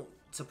if they now. gonna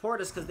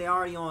support us because they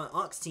already on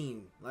Unk's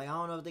team. Like, I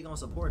don't know if they gonna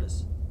support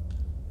us.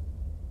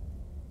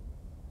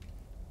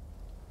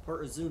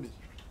 Port Izumi.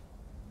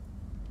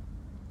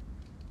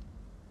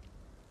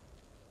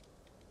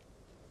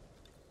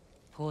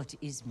 Port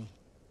Izmi.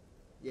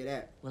 Yeah,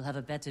 that. We'll have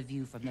a better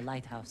view from the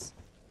lighthouse.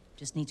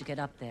 Just need to get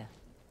up there.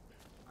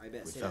 I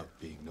bet. Say that. without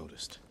being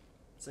noticed.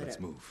 Say Let's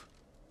that. move.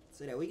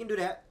 Say that. We can do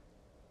that.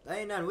 That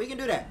ain't nothing. We can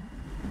do that.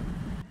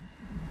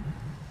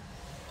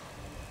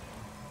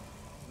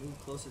 Move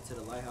closer to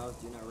the lighthouse.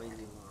 Do not raise the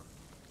alarm.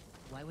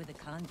 Why would the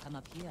Khan come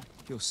up here?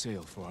 He'll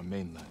sail for our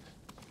mainland.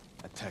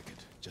 Attack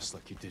it, just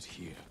like you did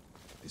here.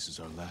 This is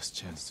our last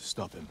chance to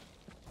stop him.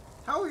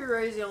 How we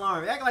raise the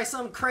alarm? Act like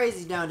something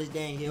crazy down this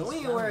dang hill. We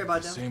ain't worry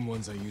about The them. same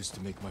ones I used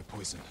to make my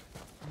poison.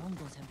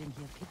 Mongols have been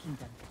here picking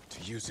them.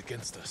 To use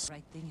against us.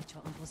 Right thing at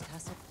your uncle's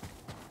castle?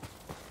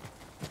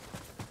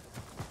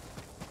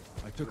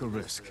 I took a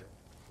risk,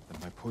 and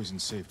my poison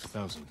saved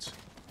thousands.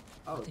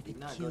 Oh, But if do it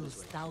not go kills this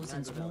way. Do not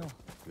thousands go that more, way.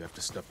 We have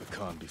to stop the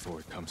Khan before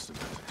it comes to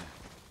that.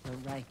 you're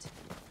right.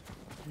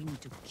 We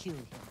need to kill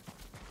him.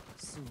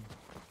 Soon.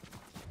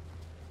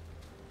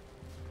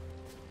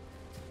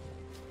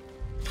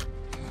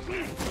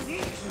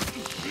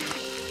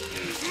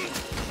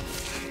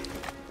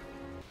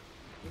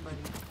 Hey, buddy.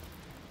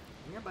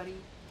 Come here, buddy.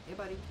 Hey,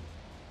 buddy.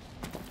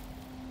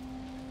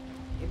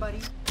 Hey, buddy.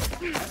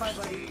 Bye-bye,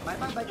 buddy.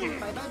 Bye-bye, buddy.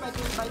 Bye-bye,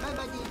 buddy. Bye-bye,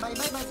 buddy.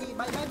 Bye-bye, buddy.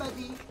 Bye-bye,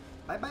 buddy.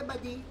 Bye-bye,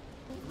 buddy.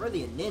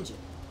 Really a ninja.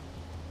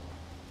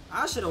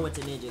 I should have went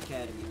to Ninja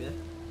Academy, man.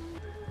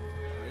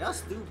 Oh, y'all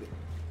stupid.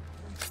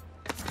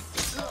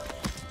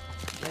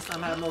 Next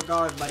time have more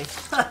guards, buddy.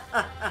 Yeah,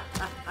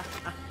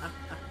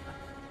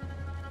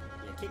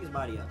 kick his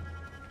body up.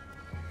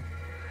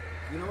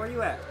 You know where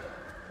you at?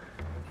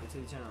 Get to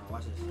the channel.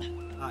 Watch this.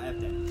 Ah, F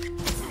that.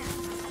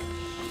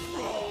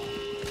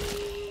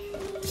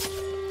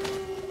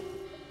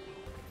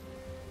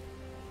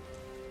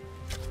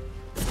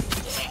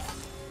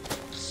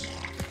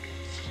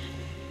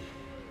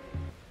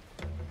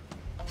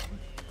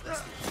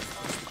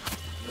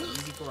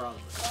 Easy for all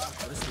of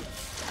us. Go to sleep.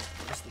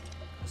 Go to sleep. Go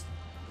to sleep.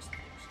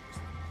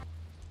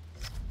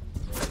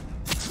 Go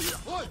to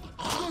sleep. Oi!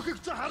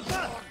 Look to her!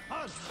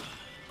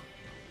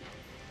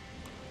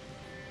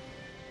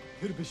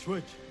 هرب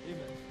شوي.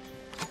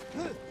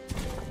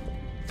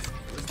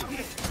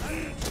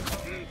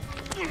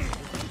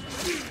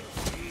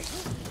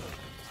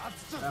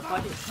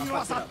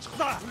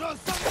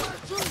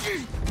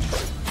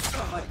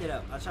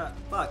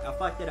 I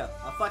fucked it up.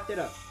 I fucked it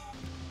up.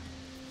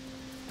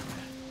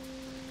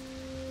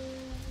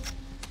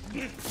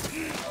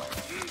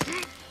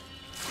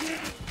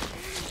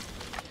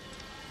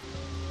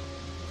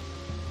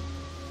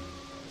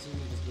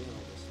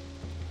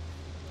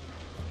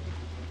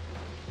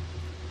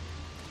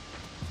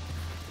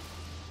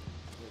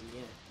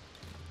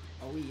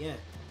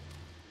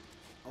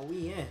 Oh,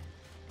 we in.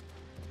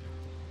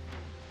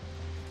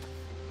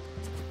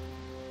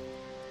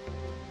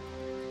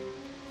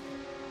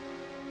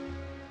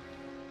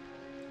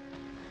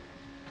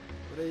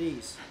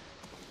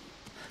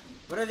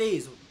 What are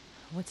these?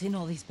 What's in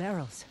all these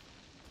barrels?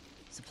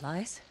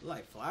 Supplies?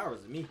 Like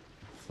flowers to me.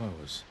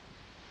 Flowers.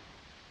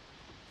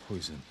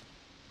 Poison.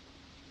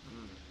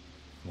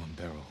 One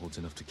barrel holds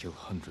enough to kill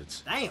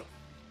hundreds. Damn.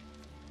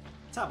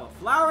 Top of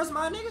flowers,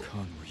 my nigga.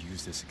 Khan will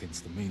use this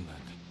against the mainland.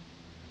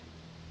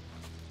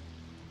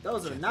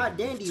 Those are not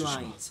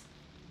dandelions.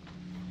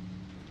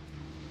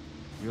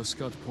 We'll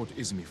scout Port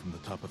Izumi from the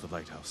top of the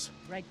lighthouse.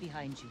 Right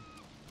behind you.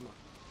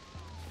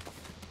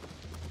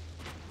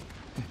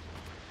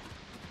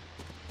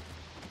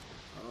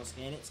 Hold on,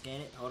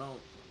 scan it. Hold on.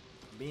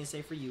 I'm being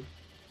safe for you.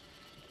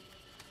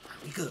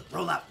 We good.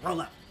 Roll out.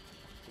 Oh,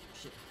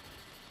 shit.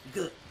 We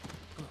good.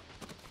 Come on.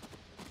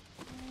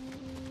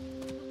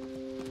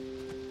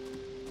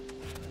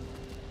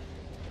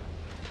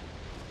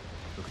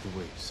 Look at the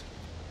waves.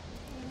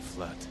 They're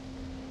flat.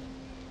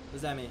 What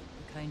does that mean?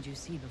 The kind you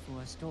see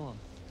before a storm.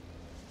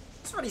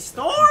 It's already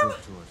storm?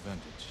 Work to our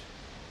advantage.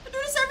 I do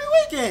this every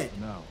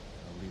weekend. Now,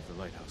 I'll leave the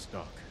lighthouse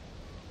dark.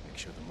 Make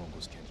sure the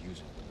Mongols can't use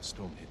it when the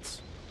storm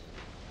hits.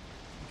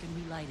 We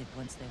can relight it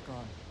once they're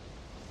gone.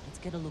 Let's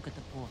get a look at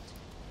the port.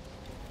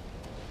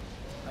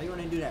 How you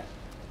want to do that?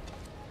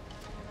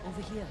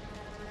 Over here.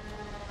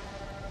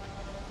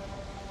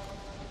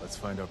 Let's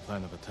find our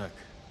plan of attack.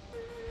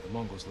 The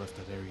Mongols left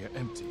that area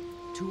empty.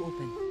 Too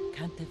open.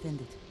 Can't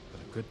defend it.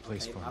 But a good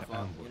place Hey, for my an fault.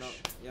 ambush. You know,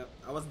 yep,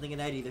 I wasn't thinking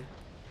that either.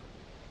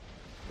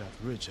 That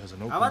ridge has an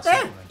How open about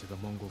that? sightline to the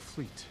Mongol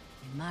fleet.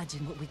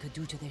 Imagine what we could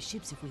do to their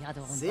ships if we had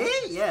our own See?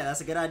 boats. Yeah,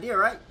 that's a good idea,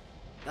 right?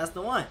 That's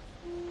the one.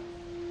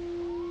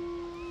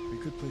 We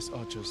could place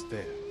archers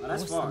there. Oh,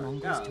 that's Force far. the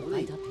Mongols to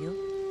Golly. fight uphill.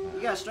 You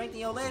got strength in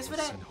your legs for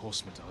that? Send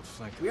horsemen to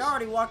outflank us. We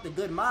already walked a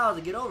good mile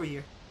to get over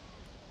here.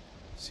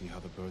 See how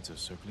the birds are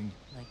circling?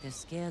 Like they're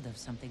scared of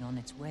something on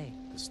its way.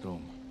 The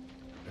storm.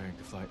 Preparing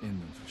to fly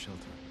inland for shelter.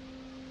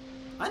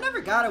 I never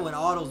got it when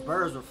all those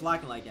birds were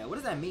flocking like that. What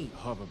does that mean? The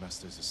harbor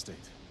master's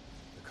estate.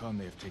 The Khan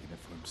may have taken it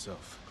for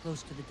himself.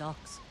 Close to the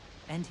docks.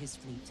 And his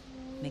fleet.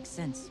 Makes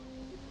sense.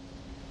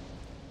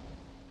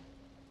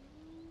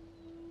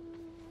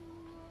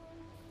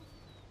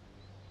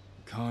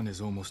 The Khan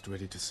is almost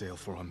ready to sail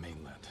for our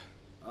mainland.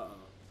 Uh-oh.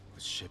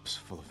 With ships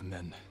full of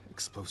men,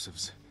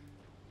 explosives,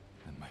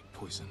 and my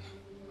poison.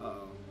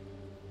 Uh-oh.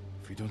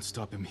 If we don't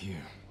stop him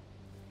here,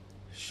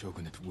 the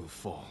shogunate will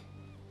fall.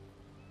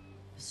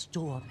 The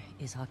storm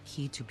is our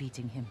key to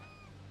beating him.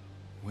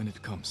 When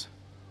it comes,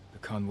 the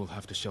Khan will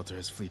have to shelter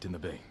his fleet in the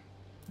bay.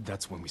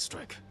 That's when we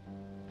strike.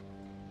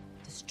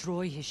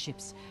 Destroy his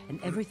ships and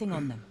everything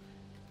on them.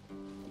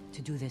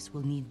 To do this,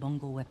 we'll need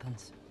Mongol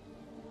weapons.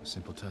 A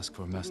simple task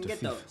for a We master can get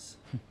thief. those.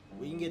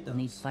 We can get We'll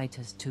need those.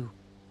 fighters too.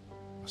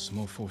 A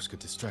small force could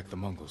distract the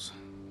Mongols,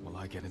 while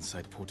I get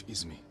inside Port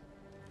Izumi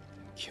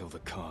and kill the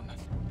Khan.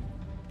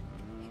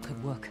 It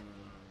could work.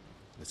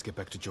 Let's get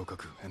back to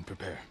Jokaku and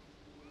prepare.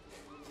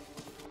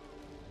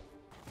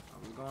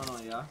 What's going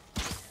on, y'all?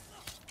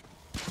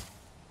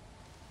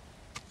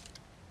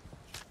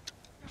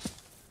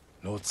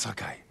 Lord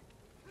Sakai,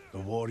 the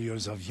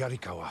warriors of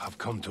Yarikawa have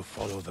come to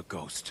follow the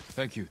ghost.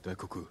 Thank you,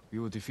 Daikoku. We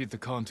will defeat the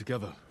Khan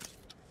together.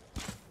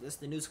 This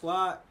the new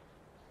squad?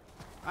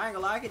 I ain't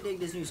gonna lie, I can dig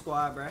this new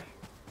squad, bruh.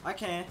 I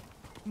can.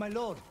 My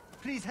lord,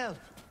 please help.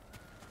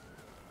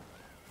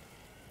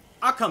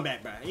 I'll come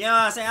back, bruh. You know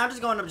what I'm saying? I'm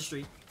just going up the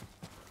street.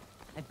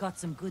 I've got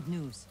some good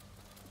news.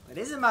 But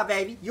this is my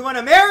baby. You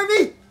wanna marry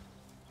me?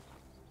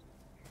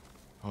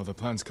 Are the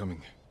plans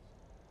coming?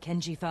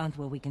 Kenji found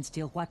where we can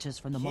steal watches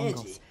from the Kenji?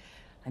 Mongols.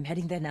 I'm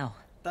heading there now.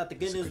 Thought the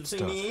good That's a news good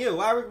between me start. and you.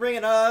 Why are we bringing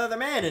another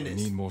man in We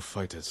this? need more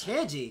fighters.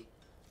 Kenji?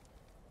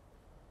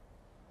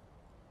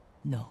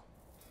 No.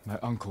 My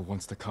uncle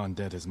wants the Khan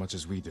dead as much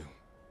as we do.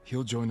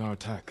 He'll join our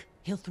attack.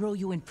 He'll throw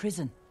you in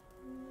prison.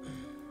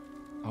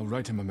 I'll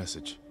write him a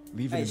message.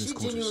 Leave it Hey, in his she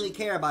quarters. genuinely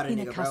care about a In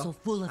a nigga, castle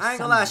bro. full of I ain't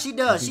gonna lie, samurai. she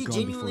does. I'll She be gone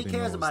genuinely before they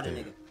cares know about I a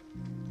was nigga.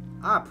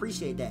 I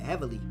appreciate that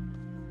heavily.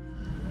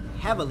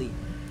 Heavily.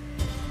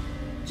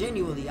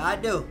 Genuinely, I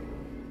do.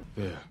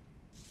 There.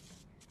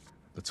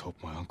 Let's hope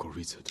my uncle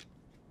reads it.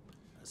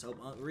 Let's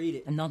hope Unc read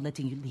it. I'm not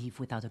letting you leave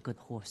without a good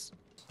horse.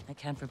 I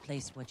can't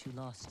replace what you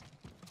lost.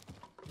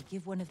 But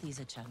give one of these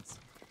a chance.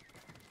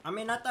 I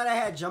mean, I thought I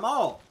had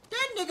Jamal.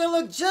 That nigga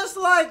look just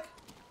like...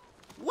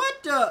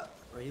 What the...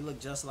 Bro, he look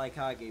just like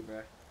Kage,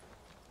 bro.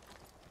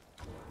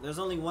 There's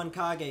only one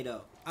Kage,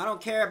 though. I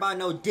don't care about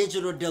no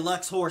digital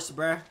deluxe horse,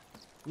 bruh.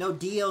 No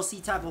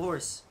DLC type of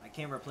horse. I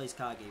can't replace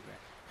Kage, bruh.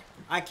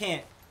 I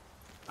can't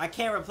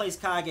replace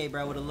Kage,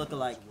 bruh, with a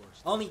lookalike.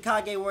 Only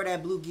Kage wore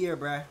that blue gear,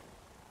 bruh.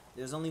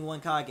 There's only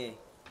one Kage.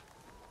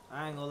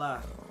 I ain't gonna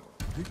lie.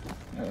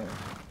 I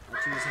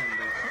choose him,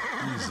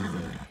 bruh. Easy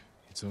there.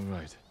 It's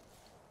alright.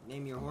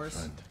 Name your horse.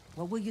 Friend.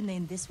 What will you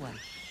name this one?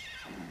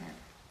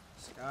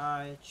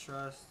 Sky,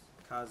 Trust,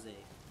 Kaze.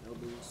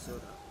 Nobu,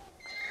 Soda.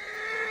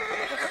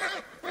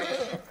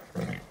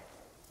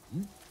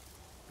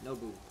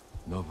 Nobu.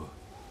 Nobu.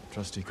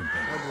 Trusty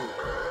companion. Nobu.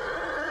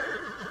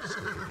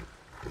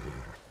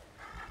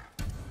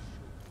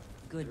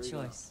 Good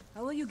choice.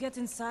 How will you get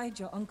inside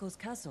your uncle's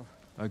castle?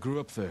 I grew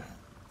up there.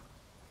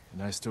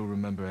 And I still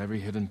remember every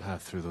hidden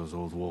path through those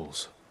old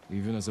walls.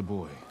 Even as a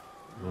boy,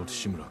 Lord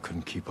Shimura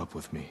couldn't keep up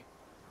with me.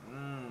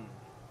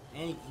 And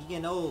he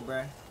getting old,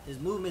 bruh. His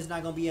movement's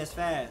not gonna be as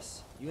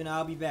fast. You and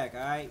I'll be back,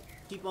 alright?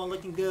 Keep on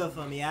looking good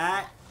for me,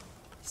 alright?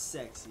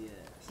 Sexy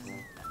ass.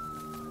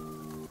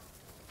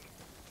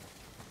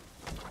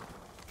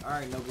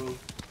 Alright, Nobu.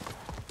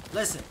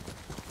 Listen.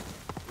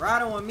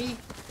 Riding with me,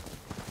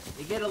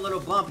 it get a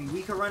little bumpy.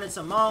 We could run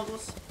into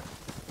Mongols.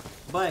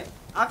 But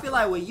I feel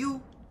like with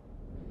you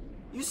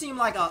seem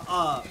like a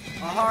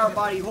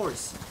hard-body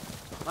horse.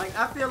 Like,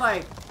 I feel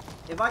like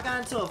if I got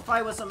into a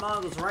fight with some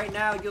Mongols right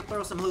now, you'll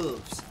throw some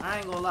hooves. I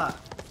ain't gonna lie.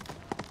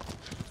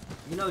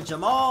 You know,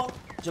 Jamal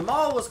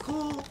was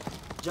cool.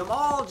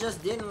 Jamal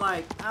just didn't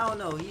like, I don't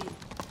know,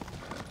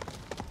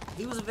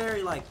 he was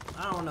very like,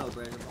 I don't know,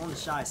 bro, on the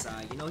shy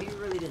side. You know, he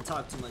really didn't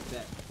talk too much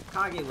back.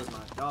 Kage was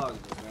my dog,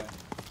 bro.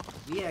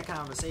 We had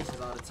conversations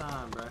all the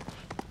time, bro.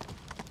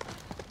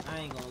 I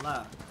ain't gonna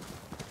lie.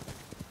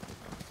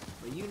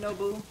 But you know,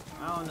 boo,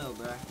 I don't know,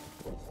 bro.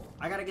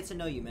 I gotta get to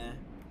know you, man.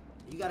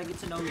 You gotta get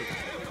to know me.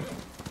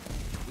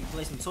 You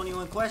play some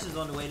 21 questions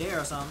on the way there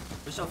or something.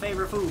 What's your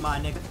favorite food, my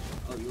nigga?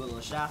 Oh, you a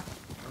little shy?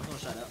 I'm gonna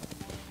shut up.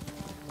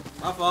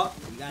 My fault.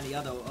 You got any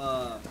other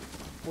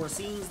four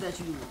scenes that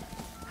you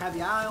have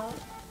your eye on?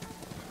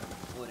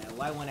 Oh, that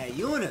white one at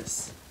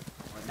Eunice.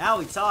 Well, now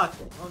we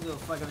talking. I don't give a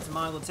fuck if it's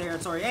Mongol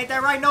territory. Ain't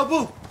that right,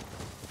 Nobu?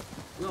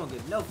 We don't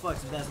give no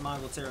fucks if that's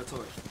Mongol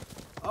territory.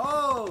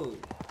 Oh!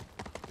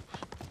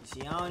 You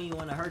see, I don't even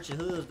want to hurt your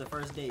hooves the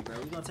first day, bro.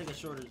 We gonna take a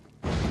shorter...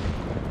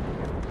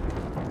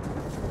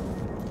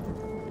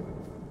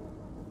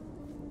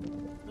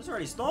 It's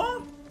already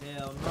storm?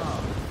 Hell no.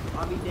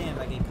 I'll be damned if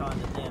I get caught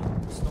in the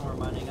damn storm,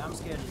 my nigga. I'm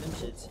scared of them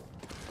shits.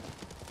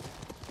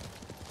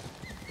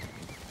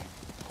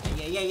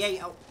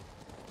 Yeah. Oh.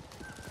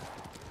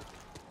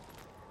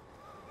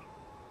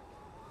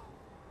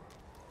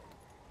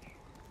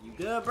 You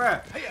good,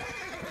 bruh?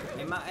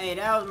 Hey,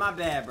 that was my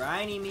bad, bruh.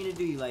 I ain't even mean to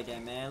do you like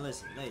that, man.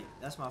 Listen, hey,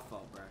 that's my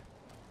fault, bruh.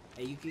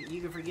 Hey, you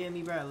can forgive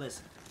me, bruh.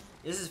 Listen.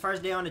 This is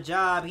first day on the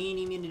job. He ain't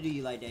even mean to do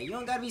you like that. You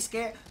don't gotta be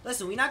scared.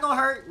 Listen, we not gonna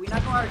hurt. We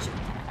not gonna hurt you.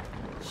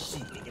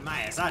 Shit, get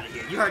my ass out of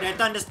here. You heard that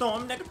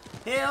thunderstorm, nigga?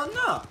 Hell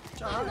no.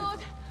 My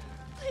lord,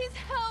 please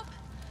help.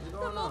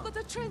 The Mongols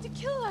are trying to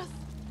kill us.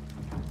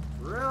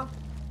 For real?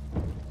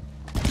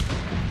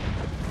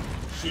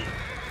 Shit.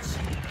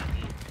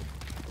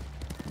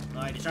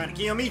 Alright, they're trying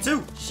to kill me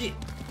too. Shit.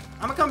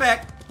 I'ma come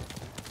back.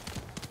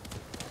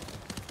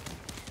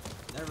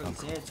 Never really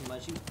said too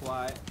much. He was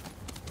quiet.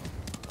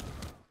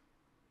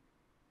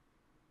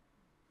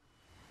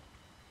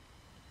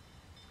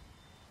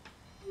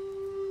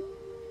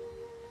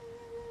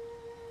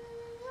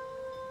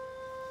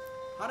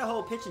 How the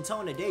whole pitch and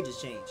tone of the day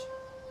just changed?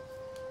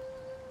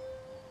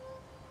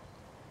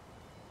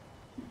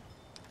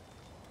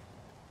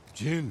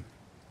 Jin,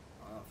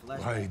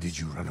 Flashbacks. why did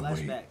you run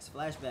away?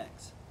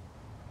 Flashbacks.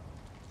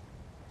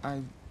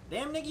 I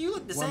Damn, nigga, you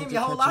look the wanted same to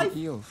your whole catch life. an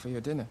eel for your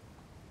dinner.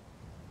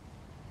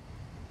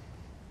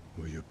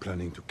 Were you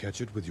planning to catch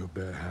it with your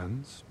bare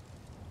hands?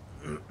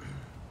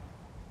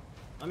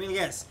 I mean,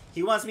 yes,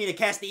 he wants me to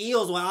catch the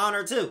eels with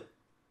honor too.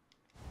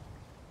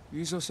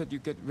 Yuzo said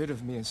you'd get rid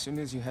of me as soon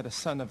as you had a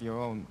son of your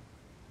own.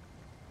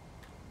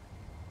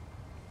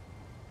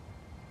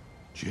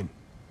 Jin,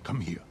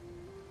 come here.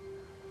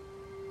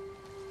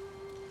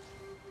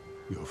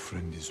 Your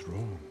friend is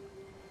wrong.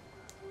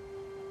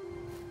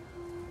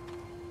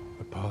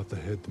 The path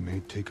ahead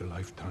may take a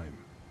lifetime.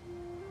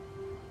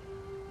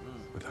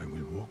 But I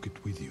will walk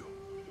it with you.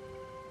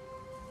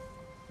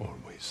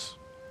 Always.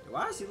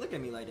 Why does he look at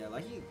me like that?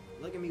 Like he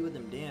look at me with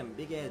them damn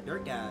big ass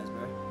dirt guys,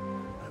 bro.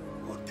 I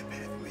will walk the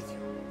path with you.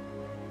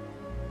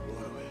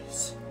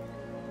 Always.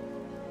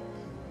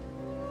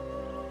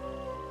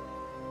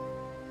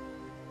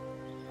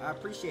 I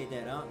appreciate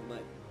that,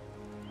 but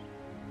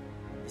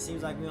it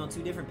seems like we're on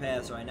two different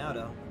paths right now,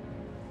 though.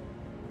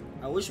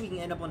 I wish we can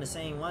end up on the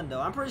same one,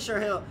 though. I'm pretty sure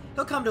he'll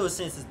come to his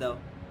senses, though.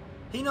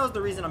 He knows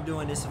the reason I'm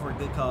doing this is for a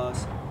good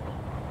cause.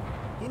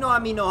 You know I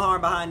mean no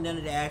harm behind none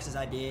of the actions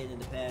I did in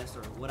the past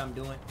or what I'm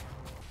doing.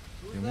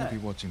 They won't be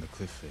watching the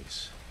cliff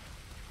face.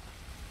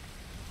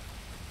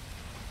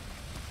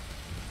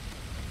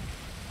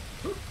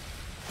 Colder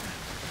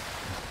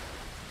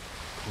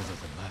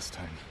than last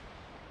time.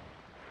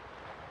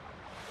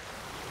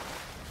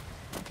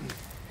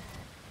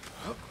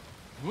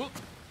 Yes,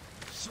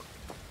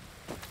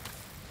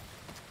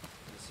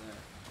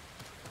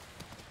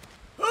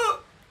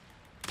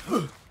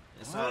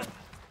 sir.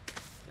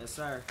 Yes,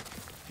 sir.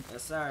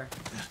 Yes, sir.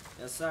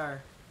 Yes,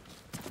 sir.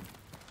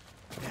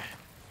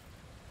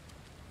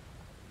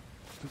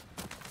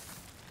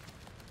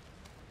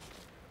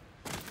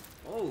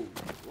 Oh.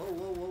 Whoa,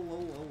 whoa, whoa, whoa,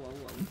 whoa, whoa,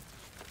 whoa.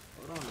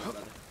 Hold on, my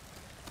brother.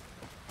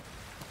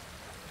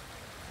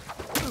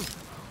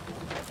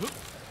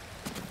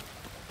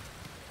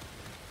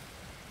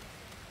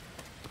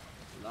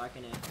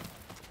 Locking in.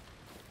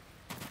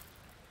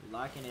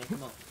 Locking in.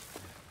 Come on.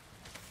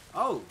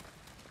 Oh.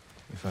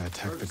 If I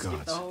attack the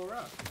gods,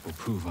 it will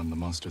prove I'm the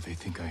monster they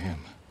think I am.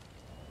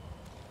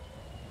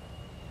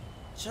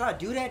 Should I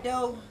do that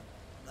though?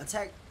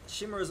 Attack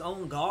Shimmer's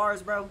own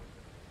guards, bro?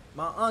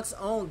 My unc's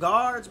own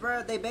guards,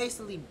 bro? They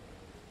basically...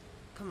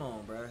 Come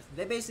on, bro.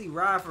 They basically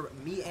ride for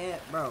me and...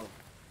 Bro.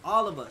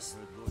 All of us.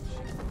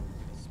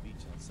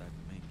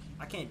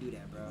 I can't do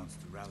that, bro.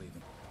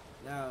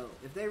 Now,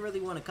 if they really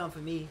want to come for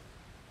me,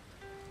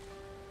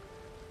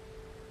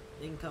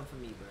 they can come for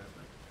me, bro.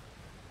 But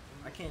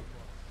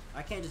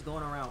I can't just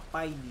going around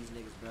fighting these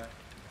niggas, bro.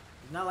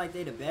 It's not like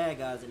they the bad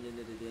guys at the end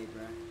of the day,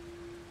 bro.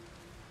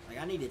 Like,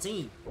 I need a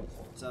team.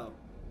 So,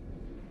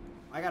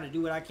 I gotta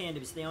do what I can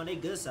to stay on their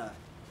good side.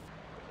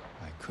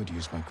 I could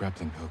use my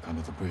grappling hook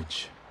under the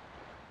bridge.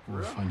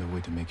 Or find a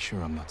way to make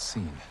sure I'm not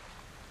seen.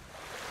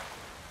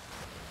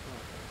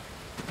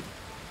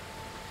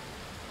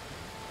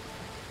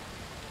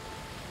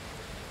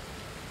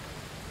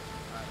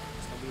 Alright,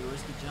 it's gonna be a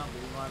risky jump,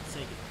 but we're gonna have to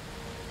take it.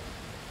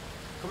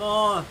 Come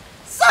on!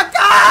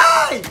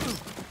 Sakai! Yes,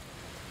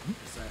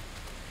 sir.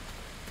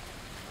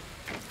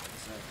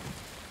 Yes, sir.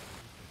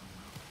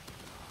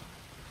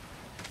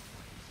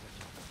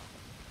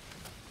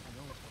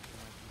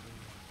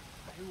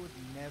 I would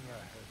never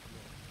hurt you.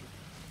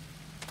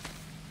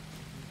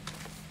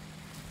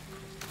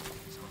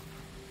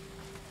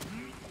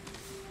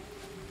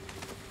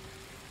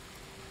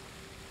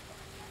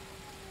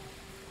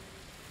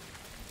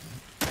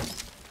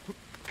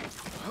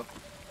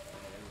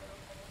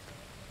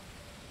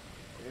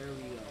 There we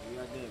go. We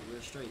are good.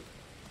 We're straight.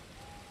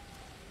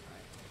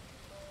 Right.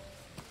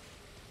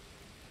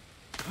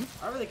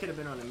 I really could have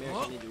been on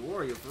American Ninja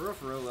Warrior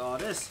for real with all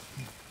this.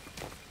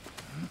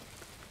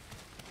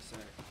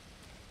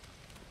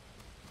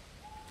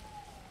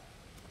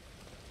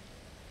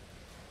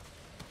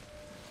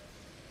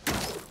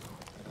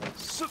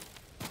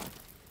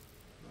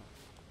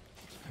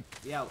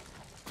 We out.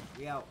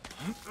 We out.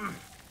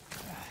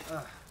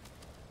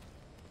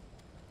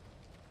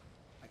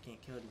 I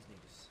can't kill these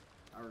niggas.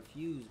 I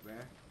refuse,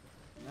 bruh.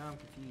 Now I'm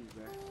confused,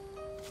 bruh.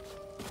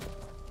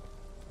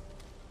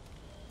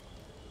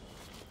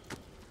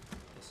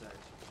 Yes, sir.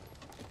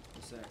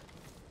 Yes, sir.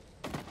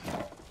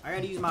 I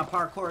gotta use my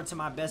parkour to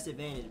my best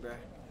advantage, bruh.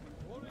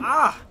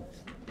 Ah!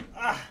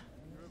 Ah!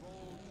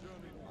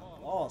 My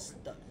wall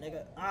stuck,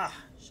 nigga. Ah!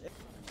 Shit.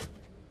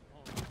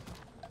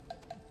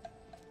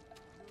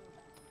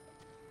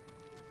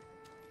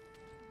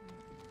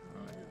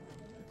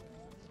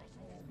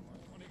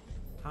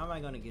 How am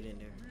I gonna get in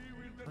there?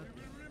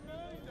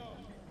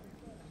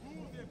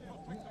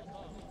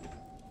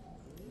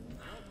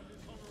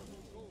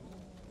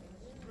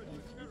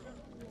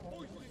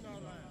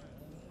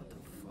 What the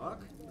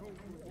fuck?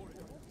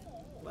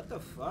 What the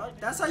fuck?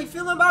 That's how you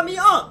feeling about me,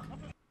 Unc?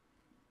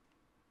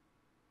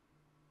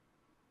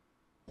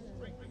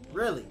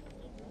 Really?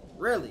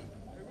 Really?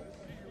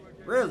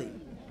 Really?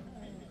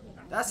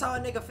 That's how a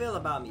nigga feel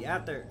about me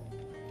after...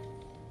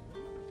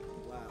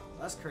 Wow,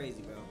 that's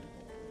crazy, bro.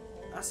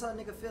 That's how a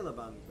nigga feel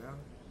about me, bro.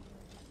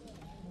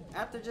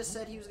 After just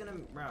said he was gonna...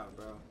 Bro.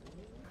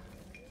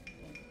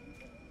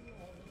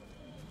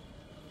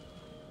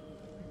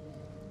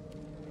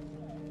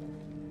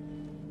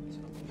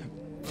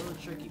 A little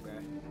tricky, bro.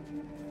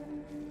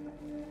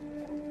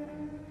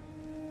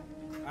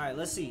 Alright,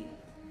 let's see.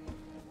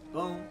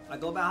 Boom. I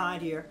go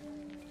behind here.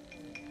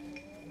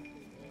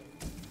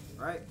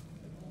 Right?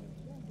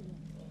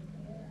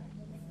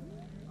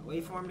 I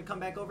wait for him to come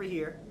back over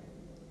here.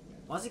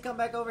 Once he come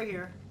back over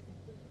here,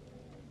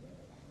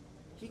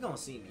 he gonna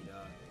see me,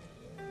 dog.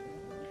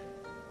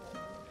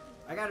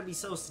 I gotta be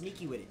so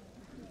sneaky with it.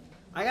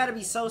 I gotta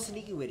be so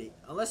sneaky with it.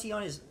 Unless he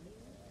on his...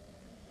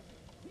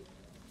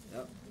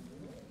 Yep.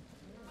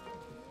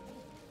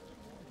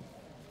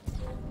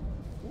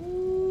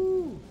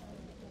 Ooh.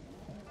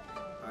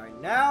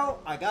 Alright, now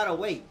I gotta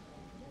wait.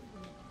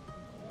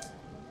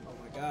 Oh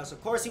my gosh,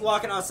 of course he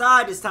walking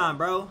outside this time,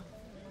 bro.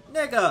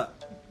 Nigga.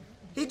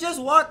 He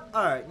just walked...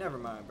 Alright, never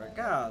mind, bro.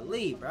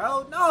 Golly,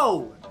 bro.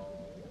 No!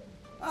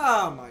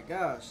 Oh my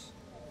gosh.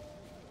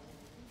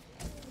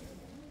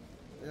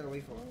 I gotta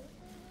wait for him.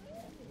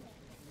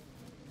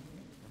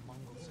 The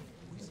Mongols are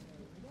poison.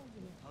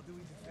 How do we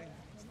defend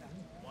against that?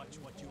 Watch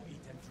what you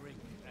eat and drink,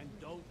 and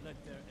don't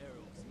let their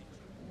arrows hit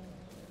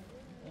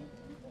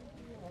you.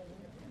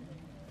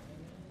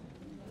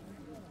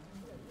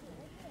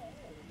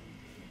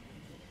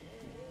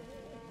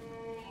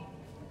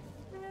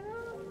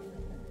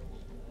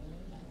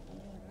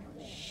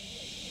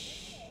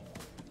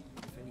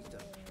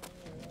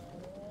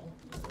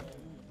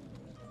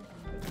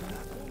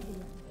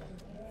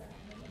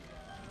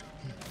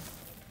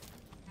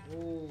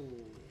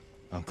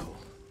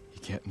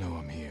 know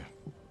I'm here.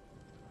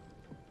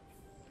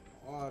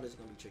 Oh, this is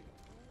gonna be tricky.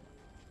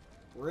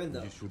 We're in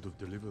though. We should have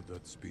delivered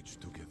that speech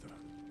together.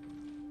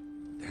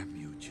 Damn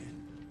you,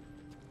 Jin.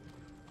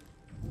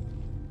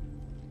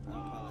 I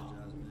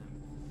apologize, man.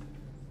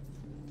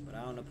 But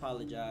I don't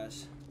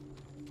apologize.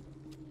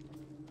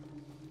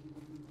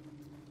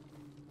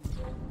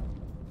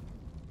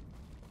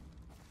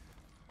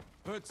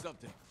 Heard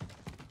something.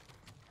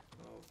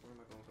 Oh, where am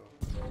I gonna go?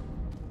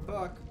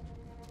 Fuck.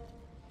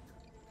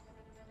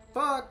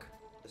 Fuck!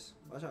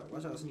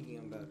 Watch out sneaking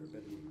him better. Where's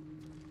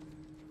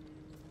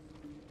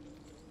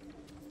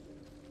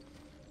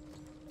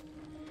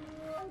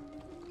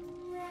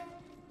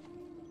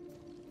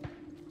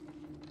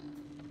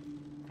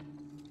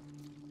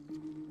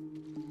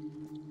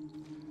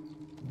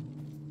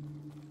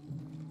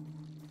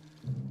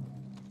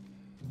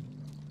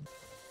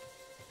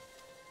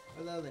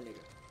the other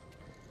nigga?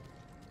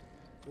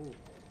 Ooh.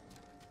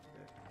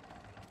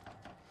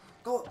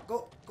 Okay.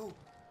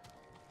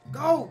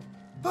 Go!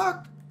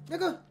 Fuck!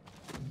 Nigga!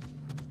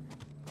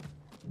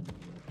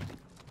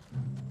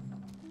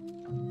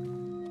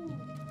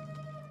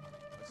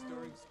 A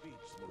stirring speech,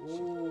 Oh,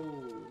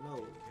 no.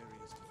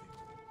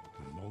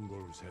 The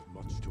Mongols had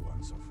much to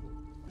answer for.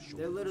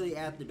 They're literally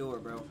at the door,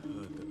 bro.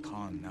 The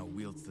Khan now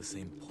wields the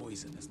same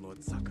poison as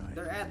Lord Sakai.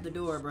 They're at the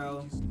door,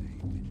 bro. His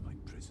name in my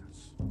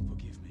presence.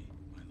 Forgive me,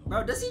 my lord.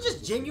 Bro, does he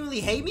just genuinely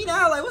hate me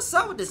now? Like, what's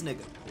up with this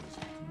nigga?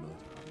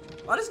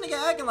 Why this nigga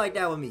acting like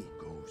that with me?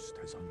 Ghost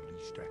has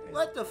unleashed a hell.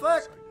 What the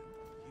fuck?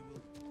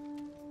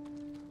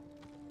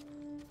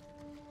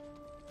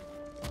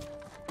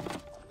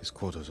 His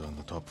quarters are on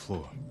the top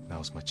floor.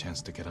 Now's my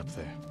chance to get up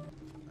there.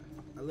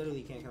 I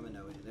literally can't come in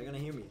that way. They're gonna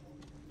hear me.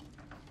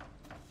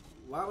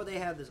 Why would they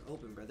have this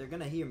open, bro? They're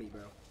gonna hear me,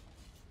 bro.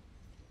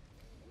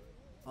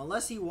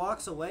 Unless he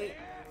walks away,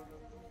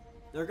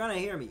 they're gonna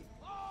hear me.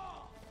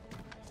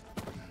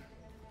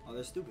 Oh,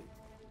 they're stupid.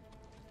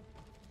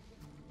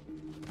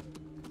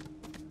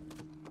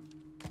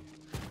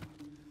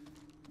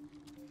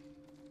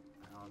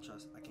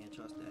 I can't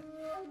trust that.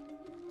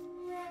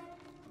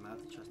 I'm gonna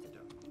have to trust it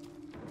though.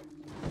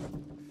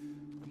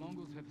 The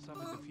Mongols have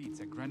suffered defeats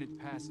at Granite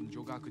Pass and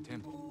Jogaku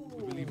Temple.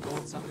 We believe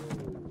Lord Sakai,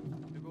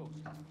 the ghost,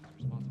 is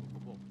responsible for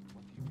both.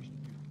 What do you wish to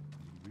do?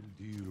 We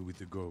will deal with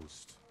the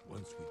ghost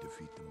once we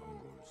defeat the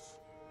Mongols.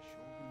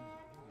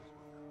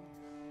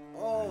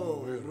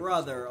 Oh,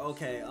 brother.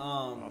 Okay.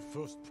 Our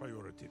first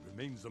priority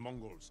remains the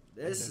Mongols.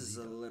 This is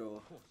a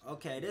little.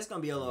 Okay, this is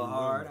gonna be a little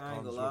hard. I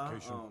ain't gonna lie. The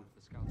scouts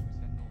we sent north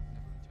never returned.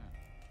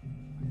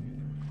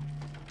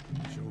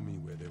 Show me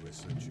where they were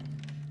searching.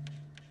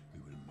 We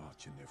will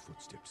march in their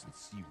footsteps and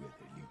see where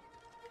they lead.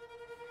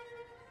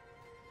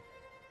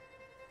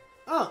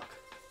 Unc,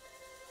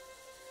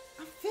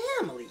 I'm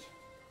family.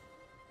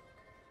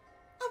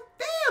 I'm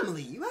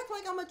family. You act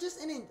like I'm just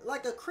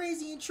like a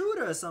crazy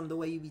intruder or something. The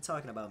way you be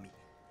talking about me.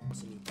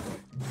 What's in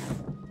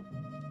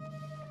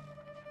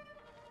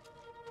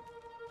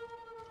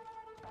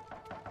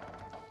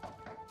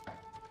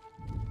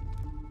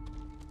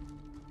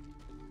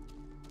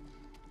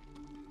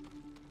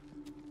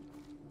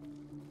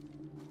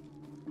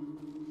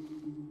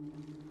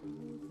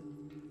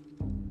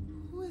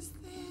Who is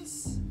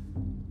this?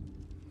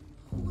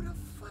 Who the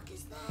fuck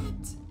is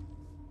that?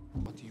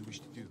 What do you wish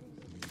to do? We will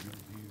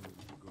deal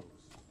with the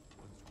ghost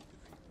once we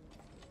defeat the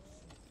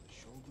Mongols. The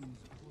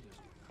Shogun's orders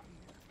will come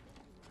here.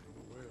 I am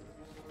aware of it.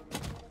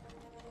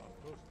 Our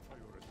first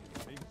priority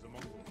remains the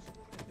Mongols.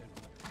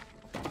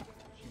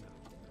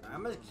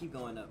 I'm gonna keep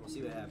going up. We'll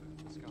see what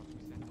happens. The scouts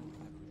we sent north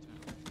never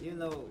returned. Even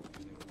though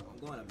I'm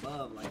going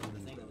above like the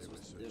thing I'm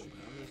supposed to do, I'm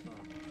just gonna.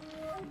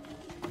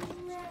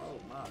 Oh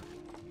my.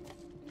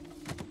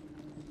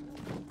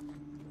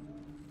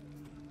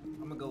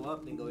 I'm gonna go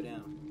up then go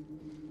down.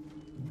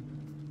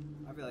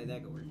 I feel like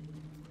that could work.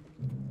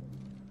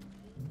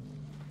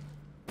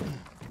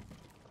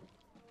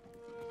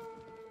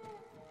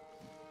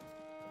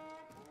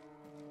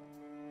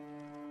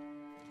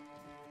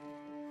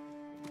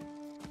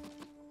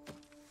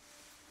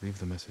 Leave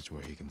the message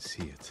where he can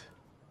see it.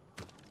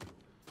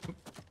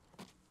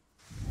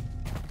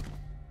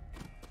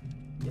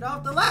 Get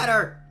off the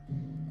ladder!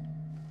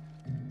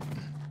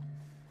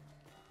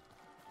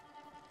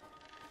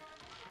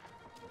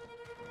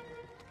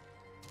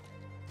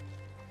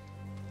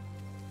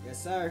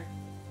 Yes, sir.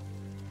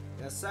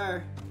 Yes,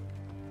 sir.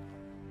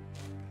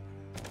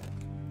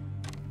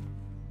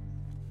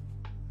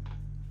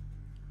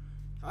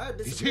 How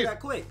did it disappear that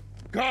quick?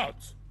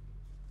 Guards!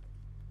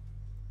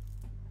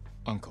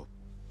 Uncle,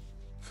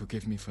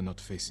 forgive me for not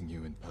facing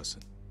you in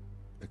person.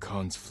 The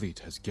Khan's fleet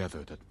has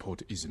gathered at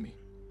Port Izumi.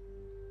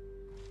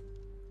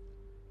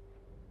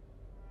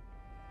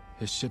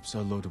 His ships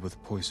are loaded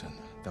with poison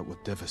that will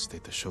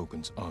devastate the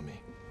Shogun's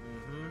army.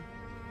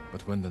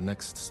 But when the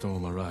next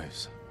storm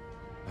arrives,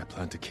 I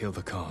plan to kill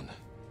the Khan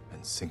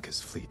and sink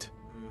his fleet.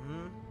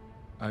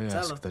 I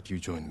ask that you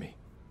join me.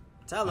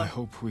 I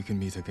hope we can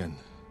meet again.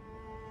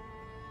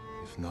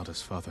 If not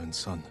as father and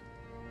son,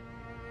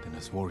 then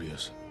as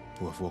warriors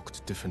who have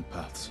walked different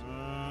paths.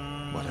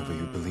 Whatever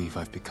you believe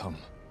I've become.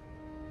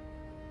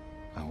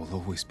 I will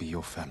always be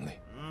your family.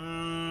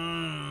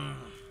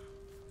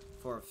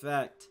 For a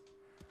fact.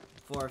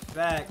 For a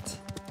fact.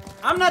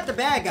 I'm not the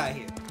bad guy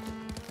here.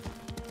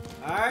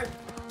 Alright?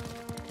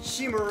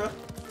 Shimura.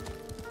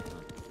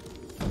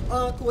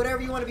 Unc,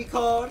 whatever you want to be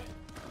called.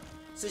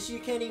 Since you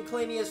can't even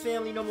claim me as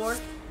family no more.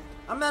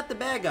 I'm not the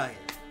bad guy here.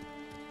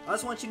 I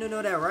just want you to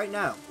know that right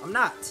now. I'm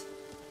not.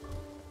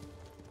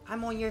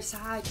 I'm on your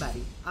side,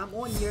 buddy. I'm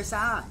on your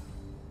side.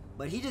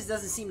 But he just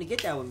doesn't seem to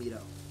get that with me,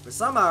 though. For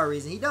some odd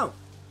reason, he don't.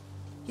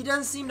 He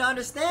doesn't seem to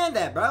understand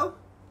that, bro.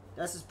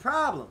 That's his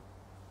problem.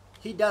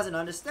 He doesn't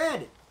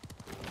understand it.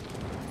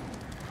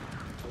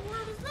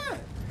 What is that?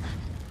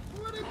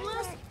 What is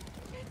blessed?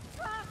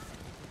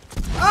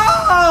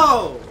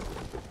 Oh!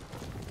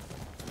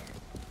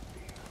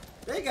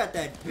 They got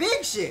that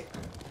big shit.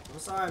 I'm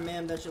sorry,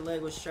 ma'am, that your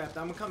leg was strapped.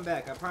 I'm gonna come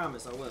back. I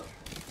promise I will.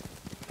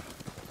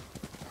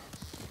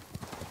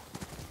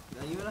 Is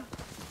that Yuna?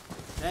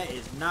 That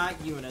is not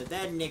Yuna.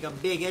 That nigga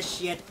big as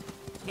shit.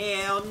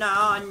 Hell no,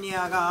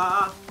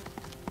 nigga.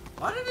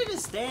 Why did they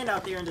just stand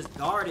out there and just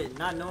guard it,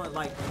 not knowing,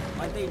 like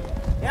they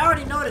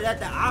already know that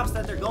the ops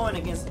that they're going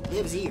against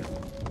lives here.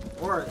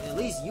 Or at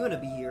least Yuna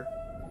be here.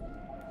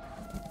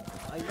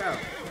 Like, bro,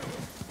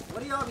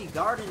 what do y'all be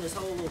guarding this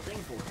whole little thing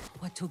for?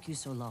 What took you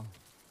so long?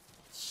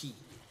 Shit.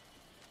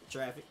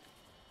 Traffic.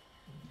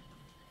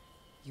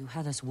 You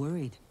had us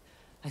worried.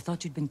 I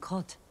thought you'd been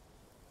caught.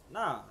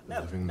 Nah,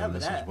 never, Delivering never the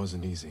message that.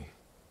 wasn't easy.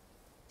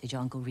 Did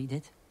your uncle read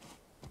it?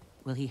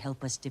 Will he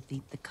help us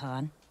defeat the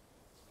Khan?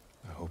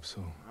 I hope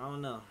so. I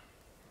don't know.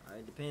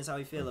 It depends how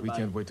you feel But about we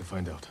can't it. wait to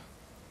find out.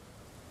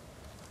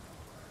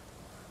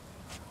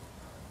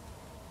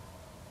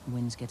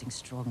 Wind's getting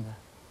stronger.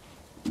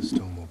 The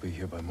storm will be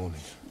here by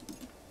morning.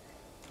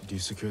 Did you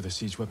secure the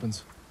siege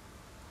weapons?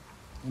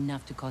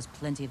 Enough to cause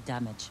plenty of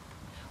damage.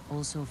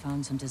 Also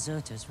found some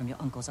deserters from your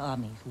uncle's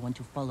army who want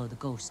to follow the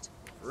ghost.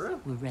 For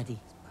real? We're ready.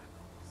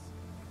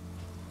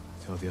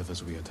 Tell the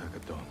others we attack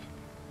at dawn.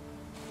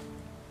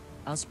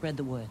 I'll spread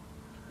the word,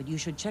 but you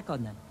should check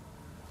on them.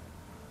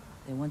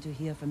 They want to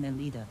hear from their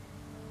leader.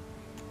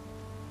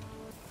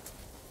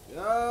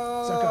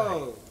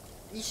 Yo!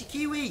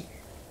 Ishikiwi!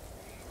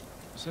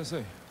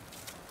 Sensei,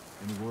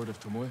 any word of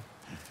Tomoe?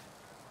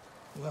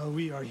 Well,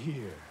 we are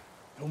here.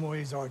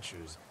 Tomoe's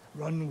archers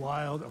run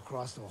wild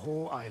across the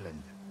whole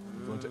island.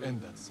 We're going to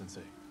end that,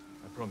 Sensei.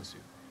 I promise you.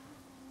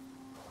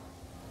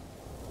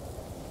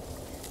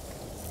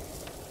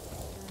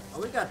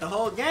 Oh, we got the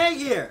whole gang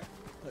here!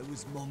 I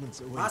was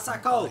moments away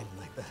Masako! from dying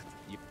like that.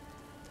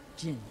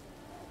 Jin,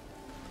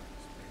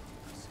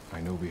 I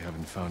know we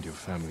haven't found your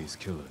family's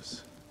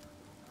killers,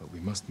 but we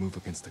must move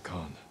against the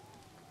Khan.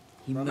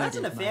 he Bro,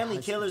 imagine murdered if my Family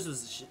husband. Killers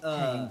was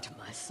Hanged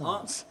my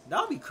sons.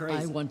 that would be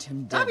crazy. I want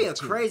him That'd be a dead,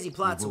 too. crazy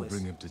plot We will twist.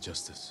 bring him to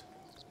justice,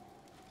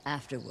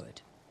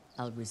 Afterward,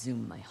 I'll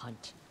resume my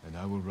hunt. and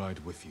I will ride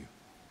with you.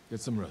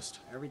 Get some rest.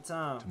 Every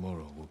time.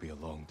 Tomorrow will be a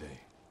long day.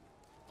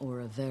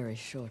 Or a very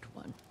short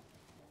one.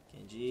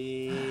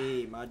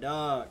 Kenji, my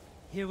dog.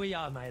 Here we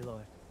are, my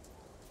lord.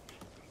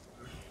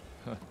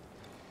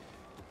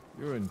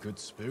 You're in good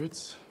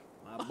spirits.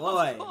 My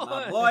boy,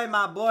 my boy,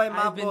 my boy,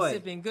 my I've been boy.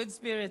 sipping good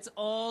spirits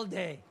all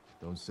day.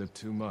 Don't sip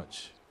too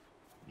much.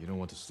 You don't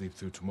want to sleep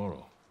through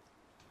tomorrow.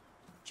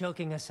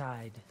 Joking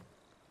aside,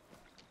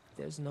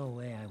 there's no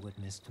way I would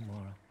miss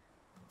tomorrow.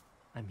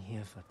 I'm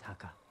here for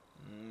Taka.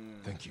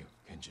 Thank you,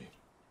 Kenji.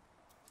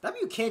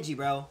 W Kenji,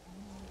 bro.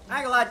 I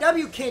ain't gonna lie,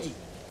 W Kenji.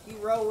 He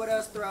rode with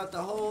us throughout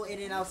the whole in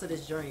and outs of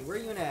this journey. Where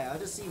you at? I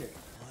just seen her.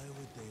 Why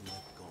would they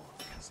let go of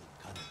Cousin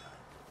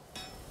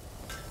Kaneda?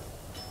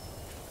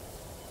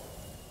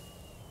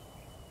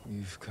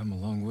 We've come a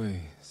long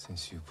way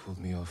since you pulled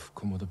me off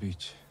Komoda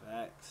Beach.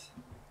 Facts.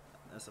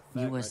 That's a fact.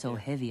 You were right so there.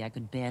 heavy I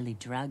could barely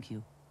drag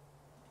you.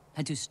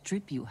 Had to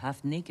strip you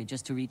half naked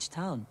just to reach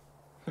town.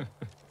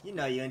 You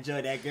know you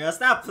enjoyed that, girl.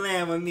 Stop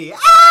playing with me.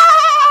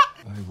 Ah!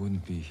 I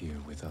wouldn't be here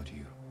without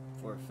you.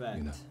 For a fact.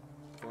 You know.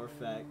 For a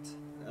fact.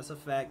 That's a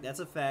fact. That's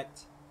a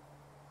fact.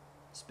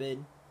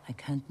 Spin. I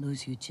can't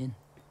lose you, Jin.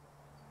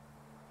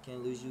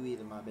 Can't lose you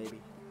either, my baby.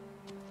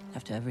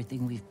 After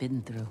everything we've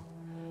been through.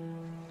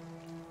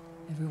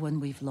 Everyone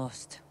we've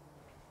lost.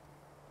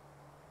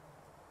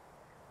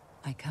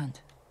 I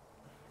can't.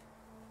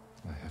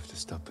 I have to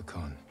stop the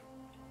Khan.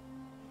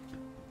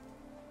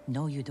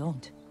 No, you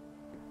don't.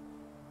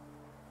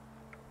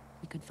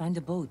 We could find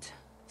a boat,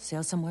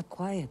 sail somewhere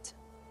quiet,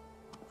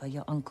 while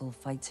your uncle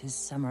fights his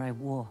samurai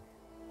war.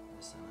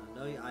 Listen,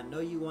 I know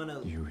you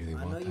wanna. You really I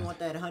know want you that? want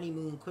that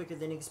honeymoon quicker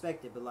than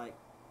expected, but like,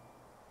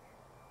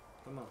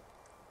 come on.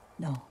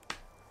 No.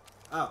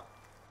 Oh,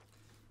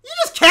 you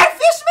just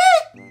catfish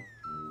me?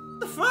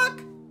 The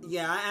fuck?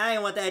 Yeah, I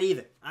ain't want that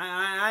either.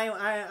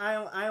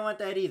 I ain't want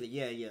that either.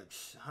 Yeah.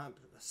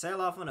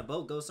 Sail off on a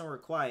boat, go somewhere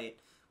quiet,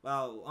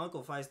 while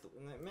Uncle fights the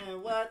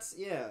man. What?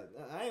 Yeah,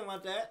 I ain't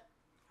want that.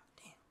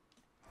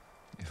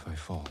 If I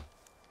fall,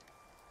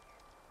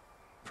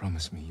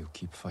 promise me you'll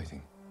keep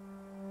fighting.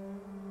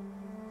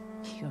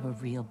 You're a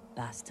real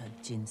bastard,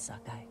 Jin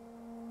Sakai.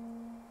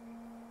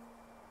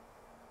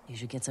 You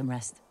should get some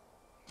rest.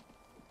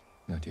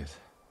 Not yet.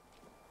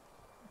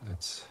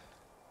 Let's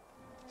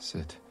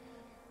sit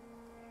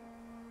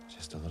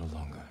just a little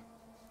longer.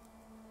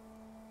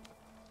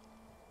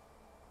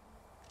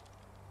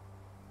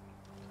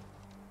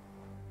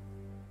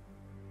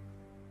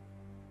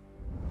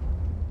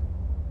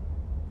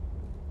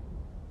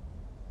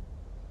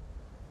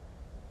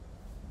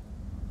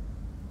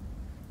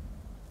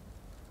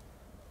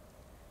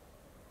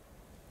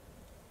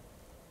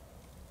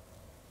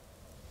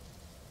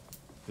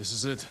 This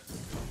is it.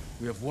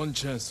 We have one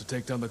chance to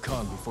take down the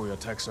Khan before he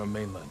attacks our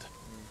mainland.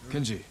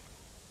 Kenji,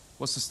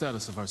 what's the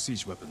status of our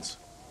siege weapons?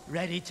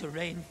 Ready to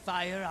rain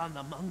fire on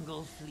the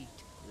Mongol fleet.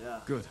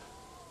 Yeah. Good.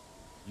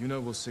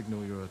 Yuna will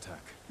signal your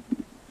attack.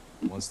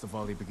 Once the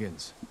volley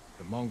begins,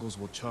 the Mongols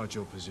will charge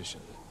your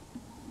position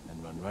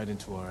and run right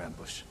into our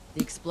ambush.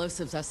 The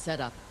explosives are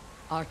set up.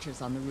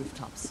 Archers on the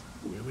rooftops.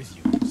 We're with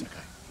you,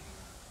 Sakai.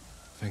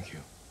 Thank you.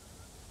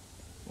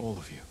 All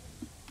of you.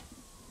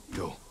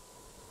 Go.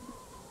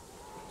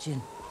 Jin.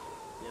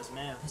 Yes,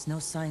 ma'am. There's no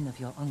sign of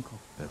your uncle.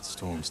 That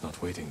storm's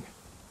not waiting.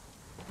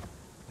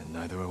 And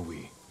neither are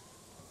we.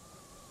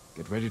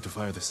 Get ready to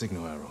fire the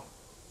signal arrow.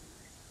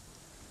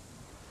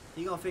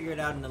 You gonna figure it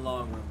out in the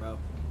long run, bro.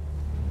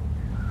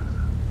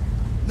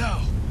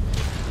 Now!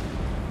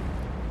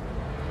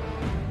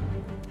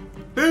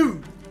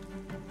 Boom!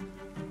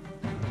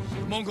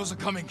 The Mongols are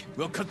coming.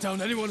 We'll cut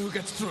down anyone who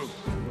gets through.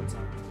 One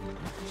time.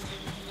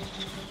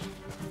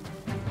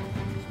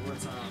 One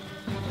time.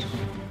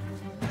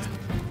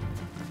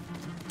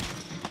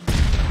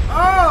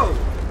 Oh!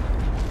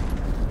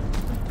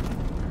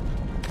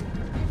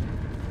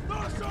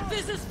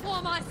 This is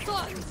for my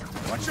sons!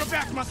 Watch your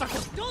back,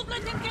 Masako! Don't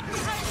let them get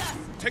behind us!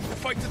 Take the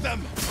fight to them!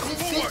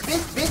 Forward!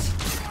 Bitch!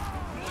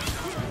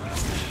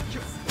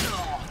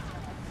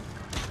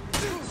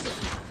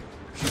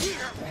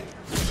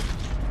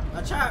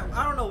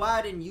 I don't know why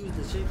I didn't use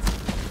the shit.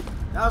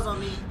 That was on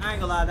me. I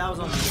ain't gonna lie, that was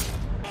on me.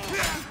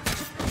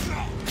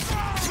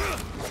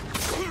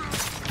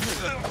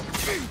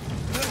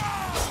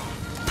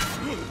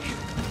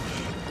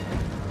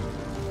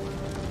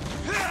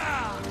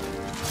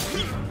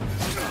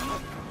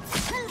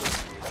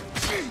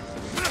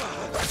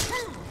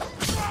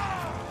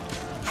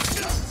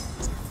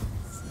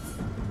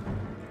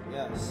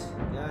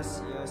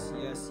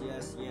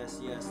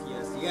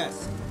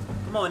 Yes.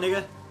 Come on,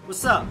 nigga.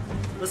 What's up?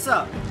 What's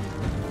up?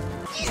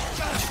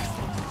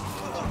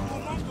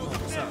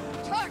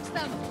 Charge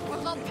them, or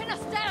they'll pin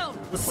us down!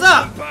 What's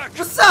up?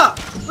 What's up?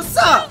 What's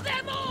up? Kill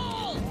them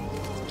all!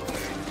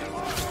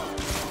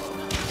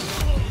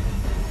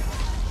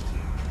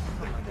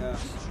 Oh my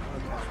gosh.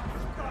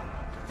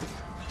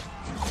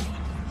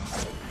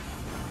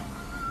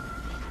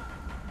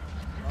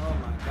 Oh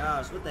my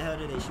gosh. What the hell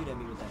did they shoot at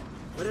me with that?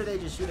 What did they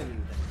just shoot at me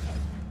with that?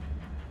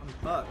 I'm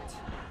fucked.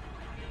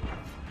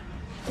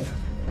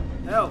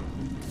 Help!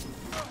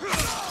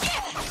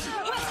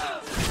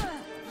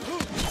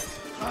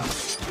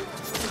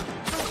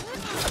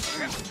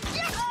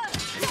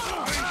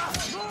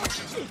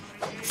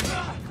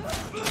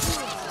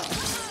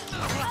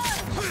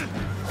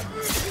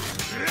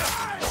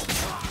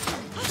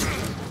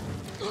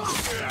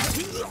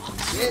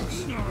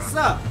 What's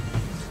up?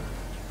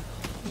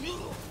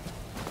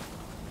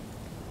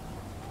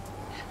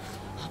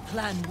 Our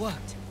plan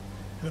worked.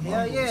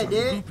 Hell yeah,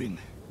 dude.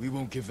 We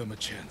won't give them a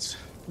chance.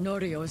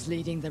 Norio is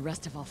leading the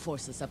rest of our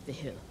forces up the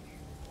hill.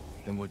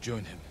 Then we'll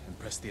join him and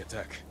press the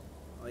attack.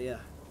 Oh yeah.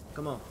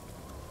 Come on.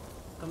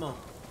 Come on.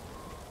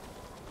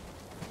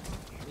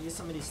 Let me get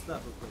some of these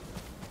stuff real quick.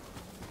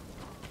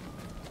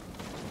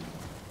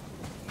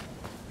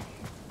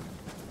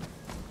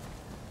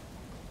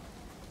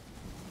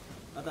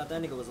 I thought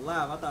that nigga was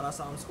alive. I thought I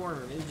saw him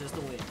squirming. It was just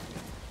the wind.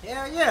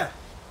 Hell yeah!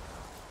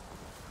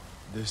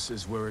 This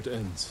is where it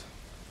ends.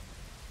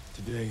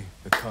 Today,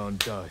 the Khan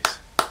dies.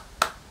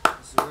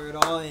 This is where it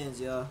all ends,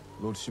 y'all.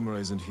 Lord Shimura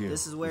isn't here.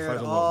 This is where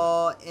it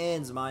all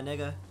ends, my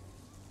nigga.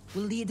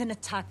 We'll lead an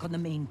attack on the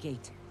main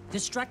gate.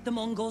 Distract the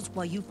Mongols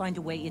while you find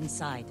a way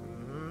inside.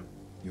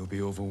 You'll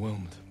be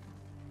overwhelmed.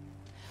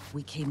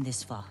 We came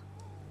this far.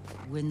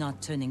 We're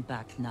not turning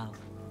back now.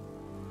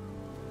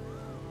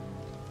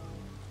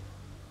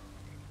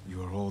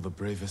 You are all the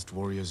bravest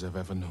warriors I've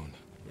ever known.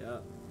 Yeah.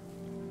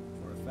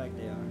 For a fact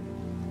they are.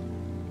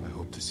 I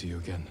hope to see you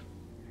again.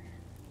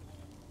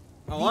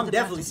 Oh, I'm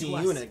definitely seeing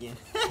Yuna again.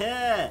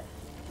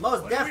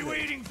 Most definitely. What are we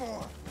waiting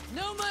for?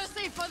 No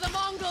mercy for the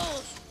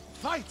Mongols!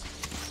 Fight!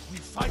 We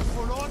fight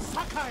for Lord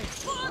Sakai!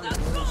 For the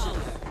gold!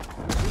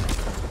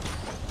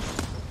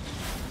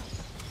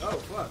 Oh,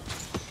 fuck.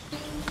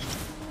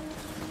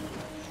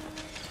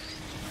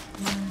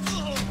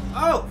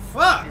 Oh,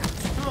 fuck!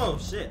 Oh,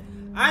 shit.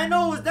 I didn't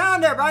know it was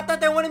down there, bro. I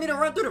thought they wanted me to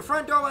run through the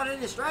front door while they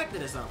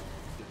distracted or something.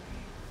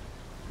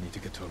 Need to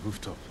get to a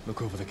rooftop.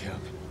 Look over the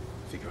camp.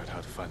 Figure out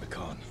how to find the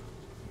Khan.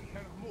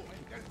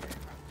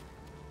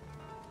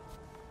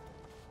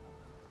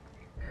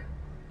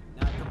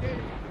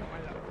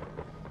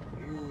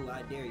 Ooh,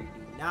 I dare you.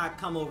 Do not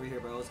come over here,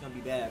 bro. It's gonna be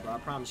bad, bro. I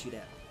promise you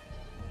that.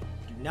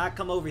 Do not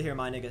come over here,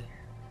 my nigga.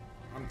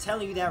 I'm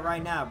telling you that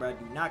right now, bro.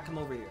 Do not come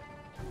over here.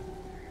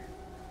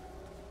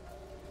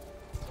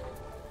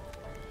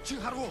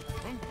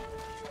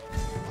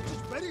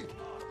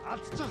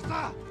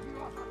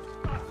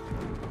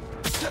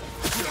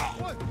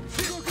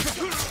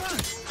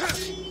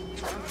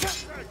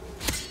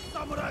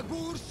 Samurai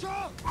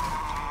Bursha!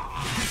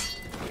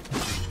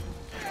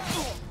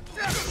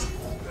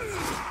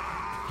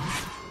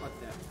 Fuck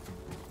that.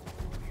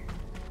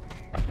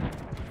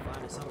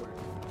 Find it somewhere.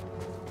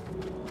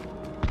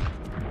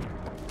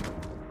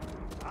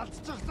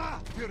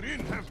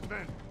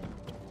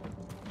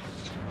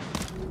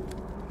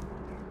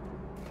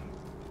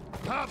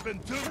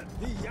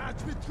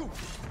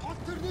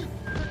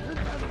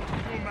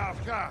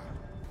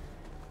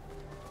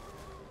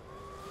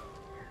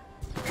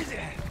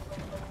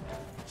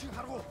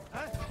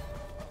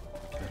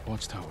 That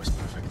watchtower is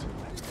perfect. You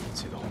can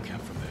see the whole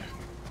camp from there.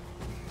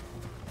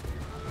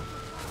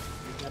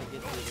 We gotta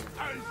get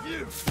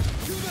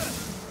through there.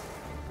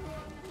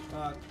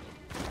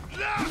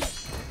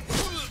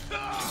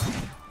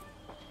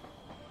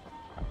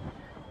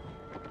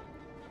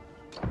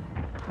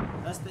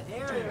 That's the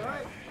area,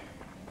 right?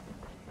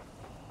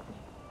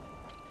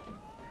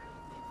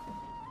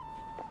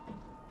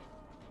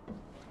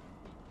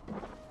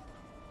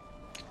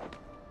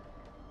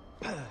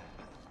 Oh,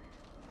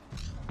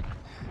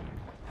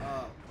 of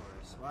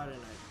course. Why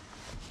didn't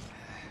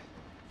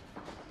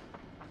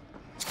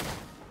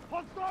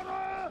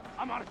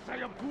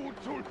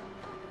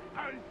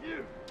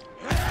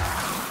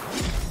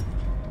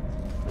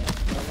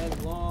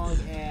that long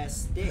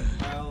ass stick,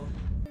 bro.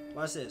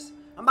 Watch this.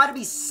 I'm about to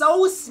be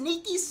so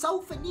sneaky,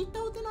 so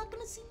finito, they're not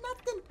gonna see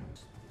nothing.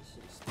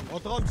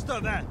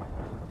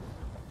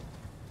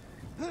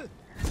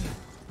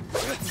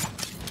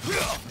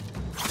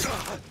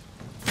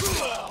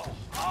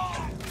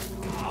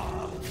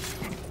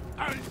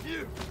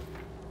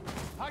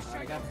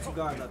 I got the 2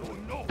 guards up there.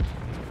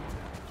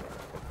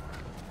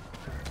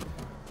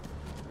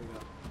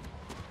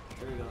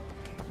 There we go.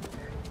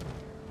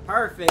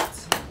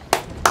 Perfect.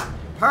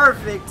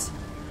 Perfect.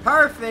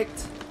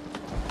 Perfect.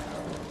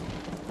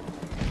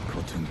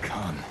 Khotun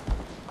Khan.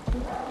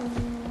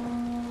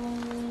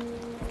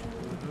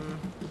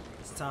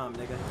 It's time,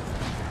 nigga.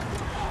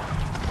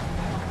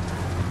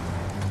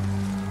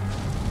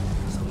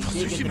 So you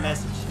did get the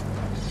message.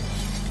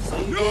 So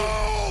you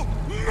did.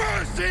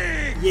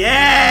 Mercy!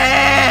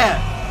 Yeah!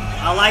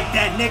 I like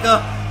that,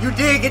 nigga. You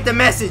did get the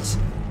message.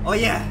 Oh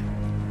yeah.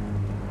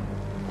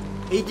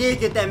 He did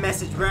get that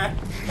message, bruh.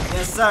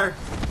 Yes, sir.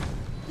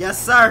 Yes,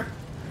 sir.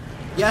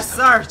 Yes,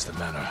 sir. It's the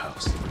manor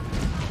house.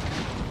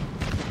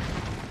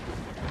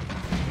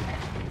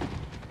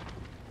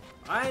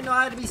 I didn't know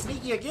how to be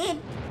sneaky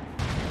again.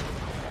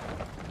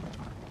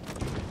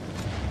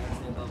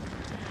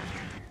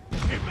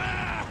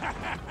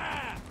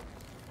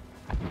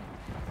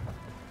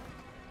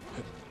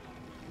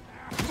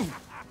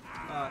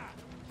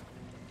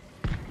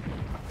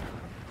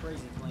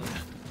 Crazy plan.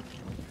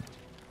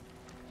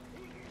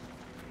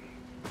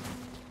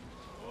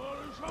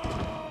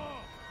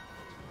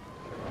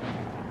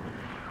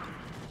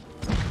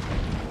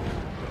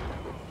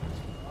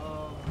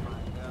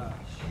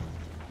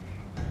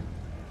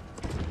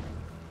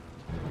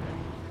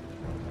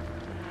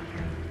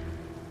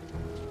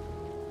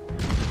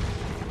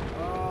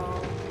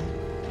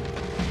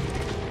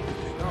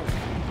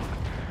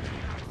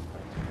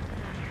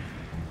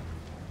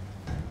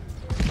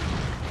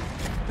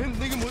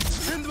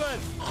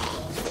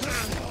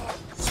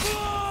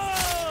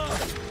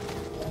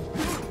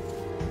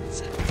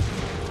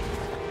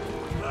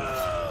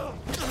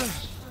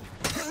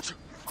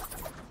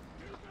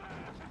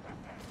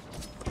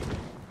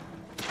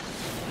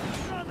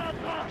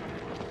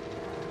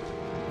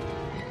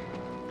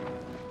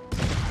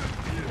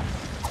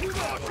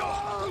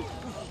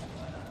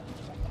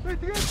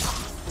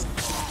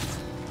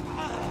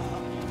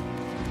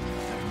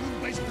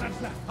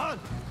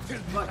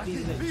 Fuck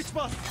these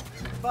niggas.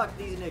 Fuck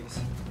these niggas.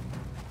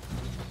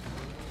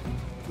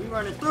 We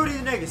running through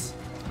these niggas.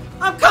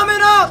 I'm coming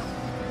up!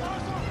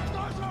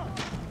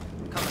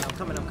 I'm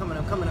coming. I've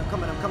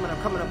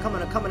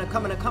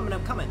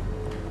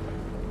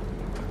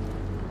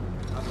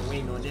been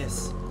waiting on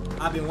this.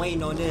 I've been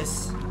waiting on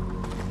this.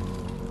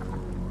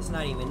 It's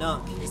not even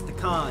Unk. It's the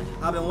Khan.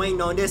 I've been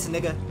waiting on this,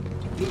 nigga.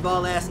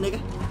 Meatball ass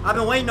nigga. I've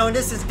been waiting on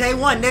this since day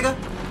one, nigga.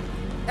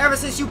 Ever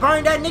since you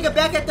burned that nigga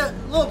back at the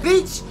little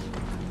beach.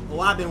 Oh,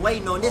 I've been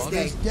waiting on this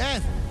day. This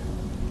death.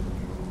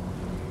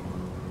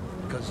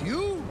 Because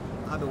you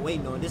I've been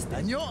waiting on this day.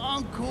 and your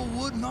uncle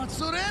would not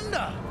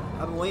surrender.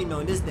 I've been waiting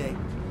on this day.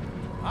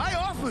 I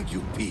offered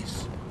you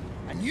peace,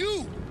 and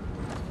you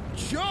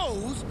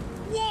chose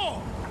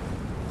war.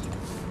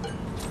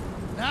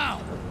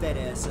 Now, Put that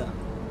ass up.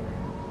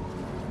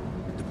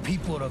 the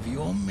people of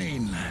your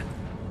mainland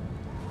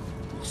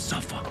will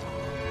suffer.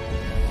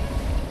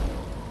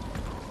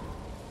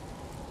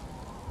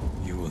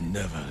 You will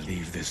never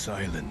leave this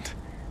island.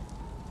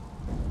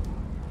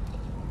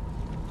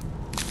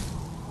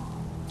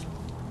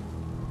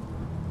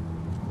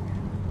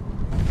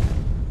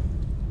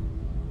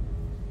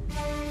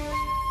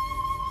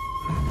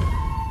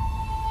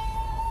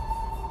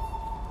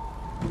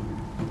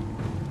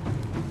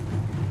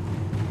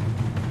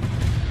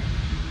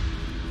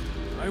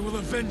 will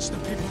avenge the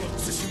people of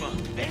Tsushima.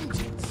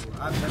 Vengeance.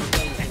 I've never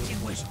played this game.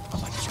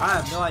 I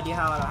have no idea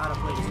how to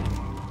play this game.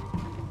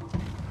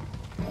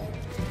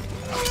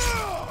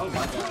 Oh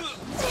my gosh.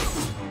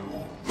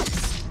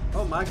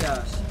 Oh my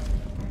gosh.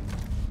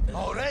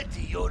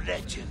 Already your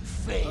legend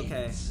fades.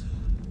 Okay.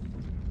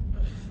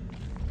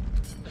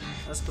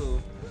 That's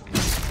cool.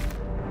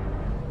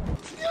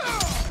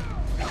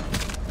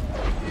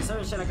 There's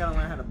certain shit I gotta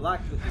learn how to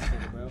block with this thing,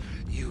 bro.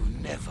 You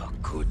never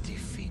could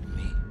defeat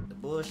me. The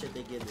bullshit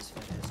they give this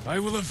fat ass. I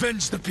will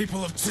avenge the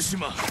people of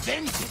Tsushima.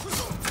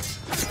 Vengeance.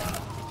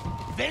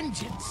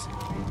 Vengeance.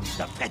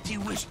 The petty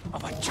wish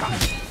of a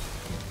child.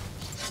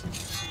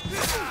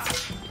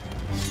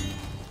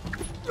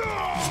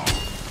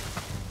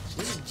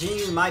 This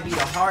genuinely might be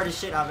the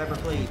hardest shit I've ever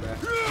played, bro.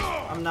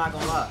 I'm not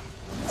gonna lie.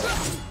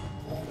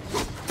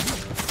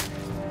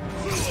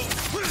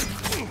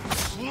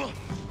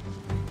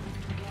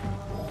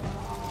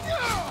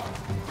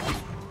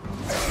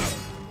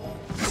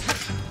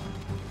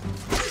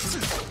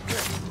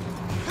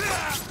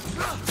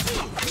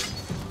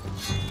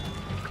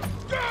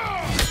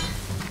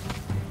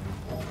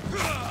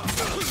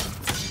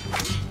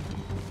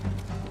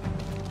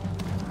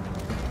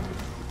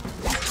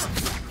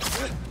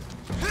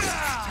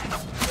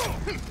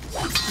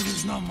 It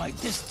is not my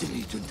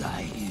destiny to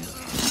die here.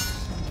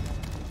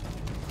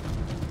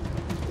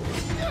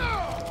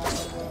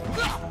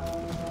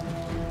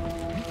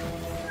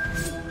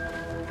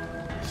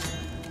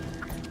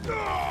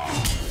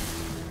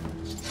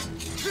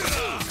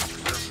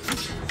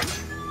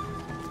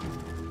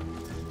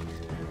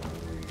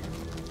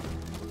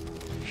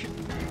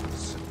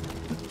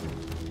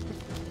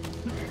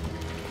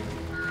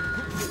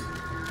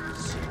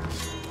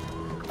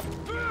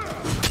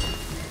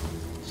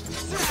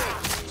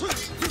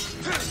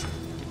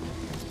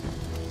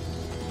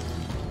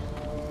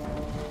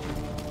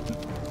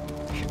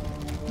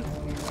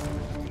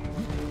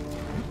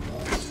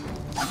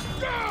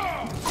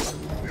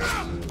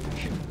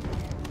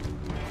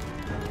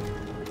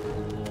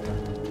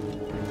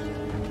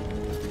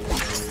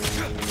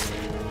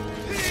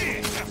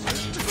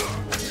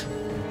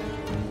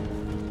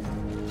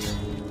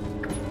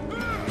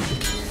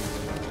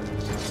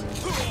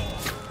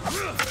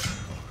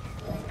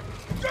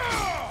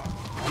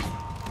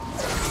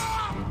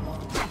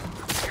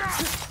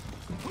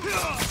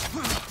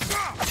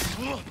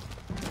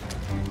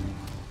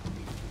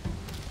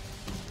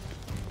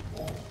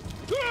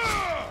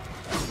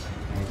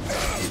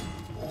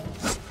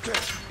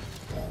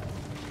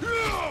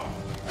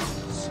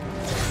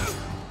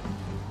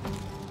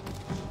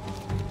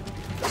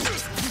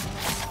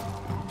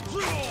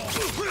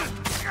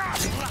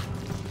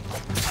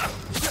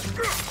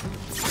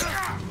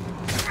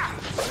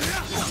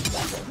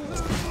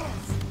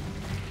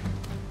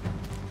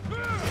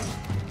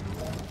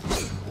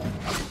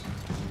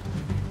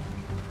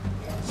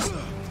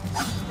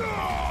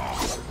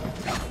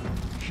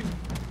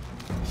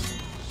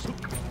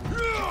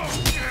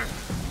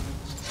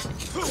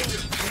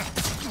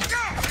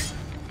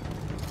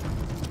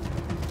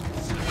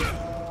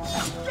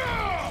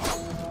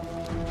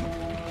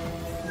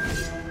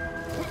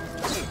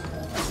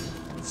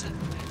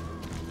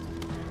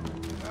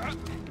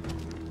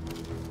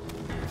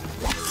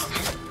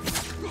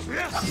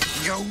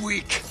 You're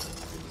weak.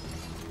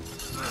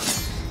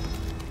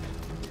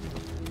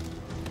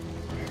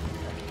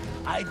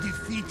 I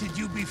defeated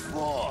you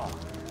before.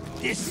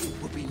 This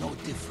will be no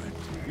different.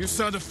 You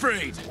sound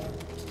afraid.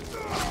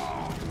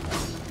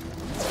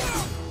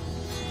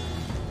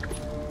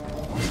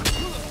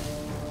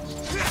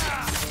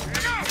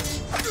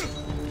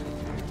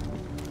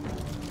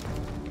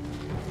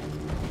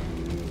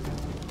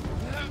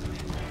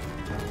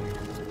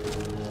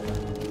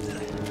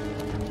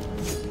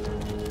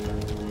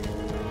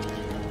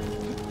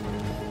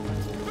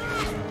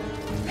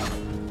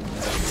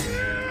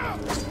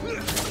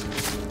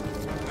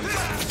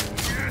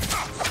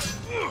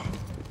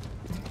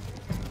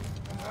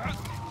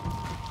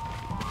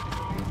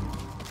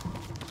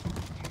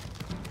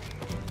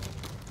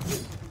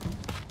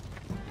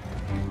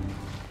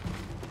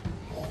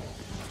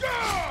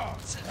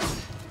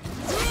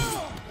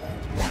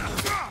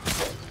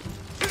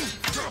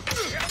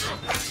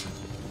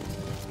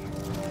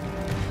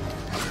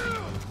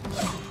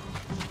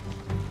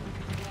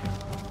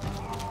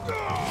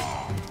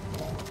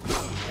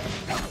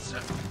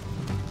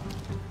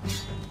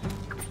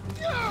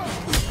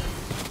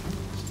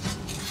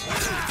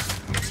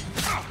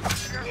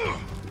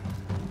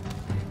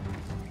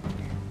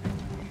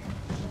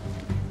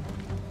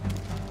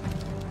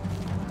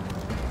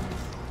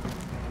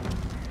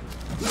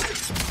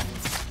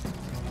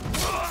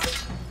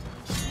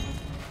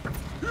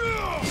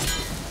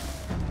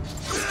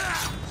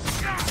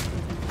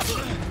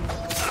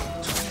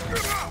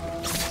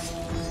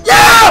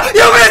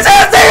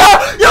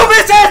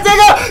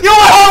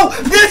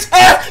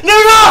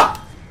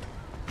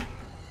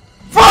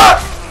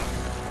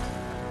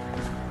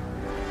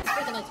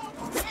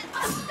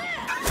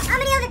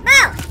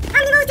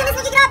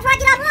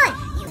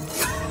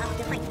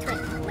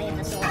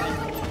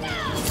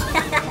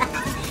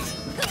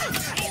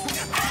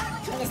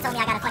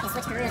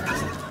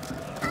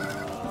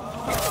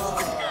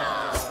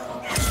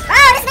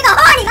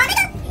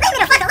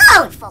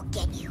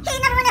 He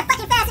ain't never run that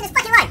fucking fast in his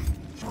fucking life.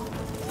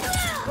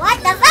 What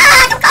the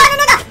fuck? I'm calling a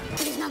nigga.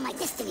 It is not my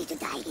destiny to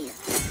die here.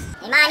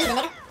 Ain't mine either,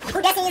 nigga.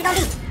 Who destiny is gonna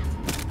be?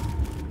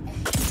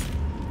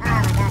 Oh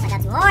my gosh, I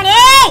got too horny!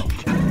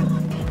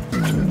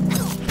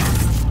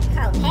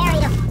 Oh, parry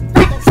the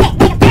fucking shit,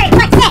 nigga. Parry the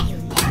fucking shit.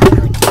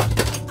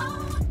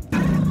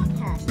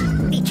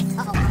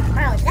 Uh-oh.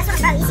 Bro, that's what,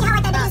 bro. You see how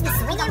like that nigga's been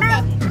swinging, bro?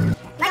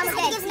 Like this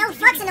nigga gives no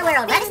fucks in the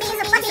world, bro. This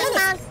nigga's a fucking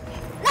idiot.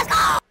 Let's go!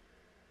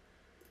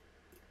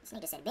 This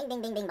nigga said bing,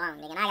 bing, bing, bing, bong,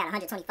 nigga, and I got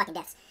 120 fucking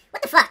deaths.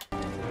 What the fuck?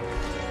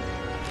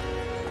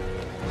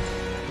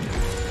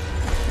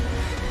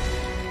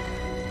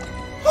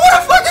 Who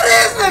the fuck are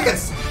these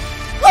niggas?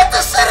 What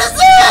the shit is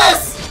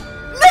this?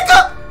 Nigga!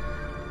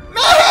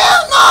 Man,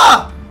 hell no!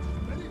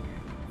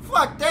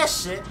 Fuck that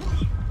shit.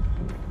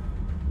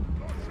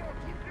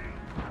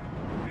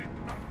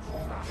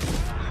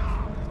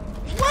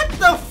 What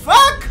the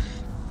fuck?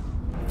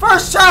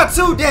 First try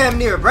too damn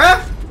near,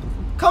 bruh.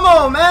 Come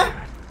on, man.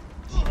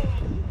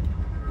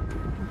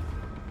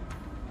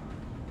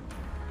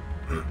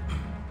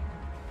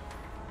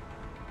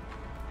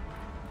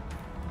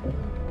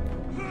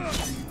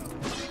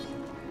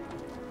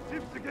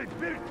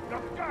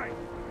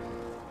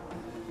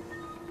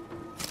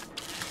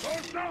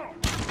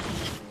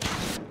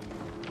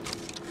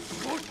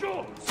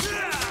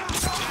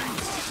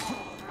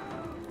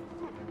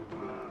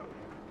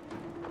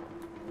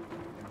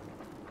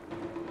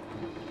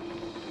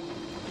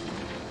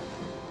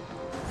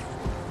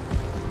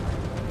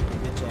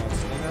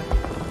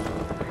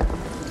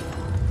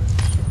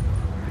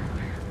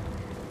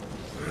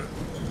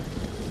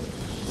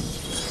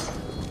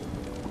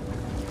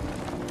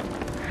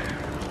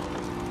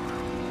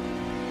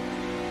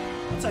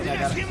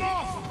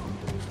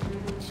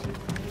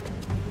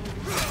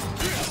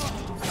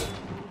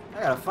 I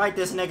gotta fight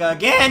this nigga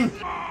again!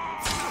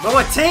 But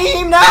what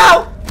team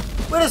now?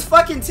 With his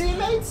fucking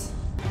teammates?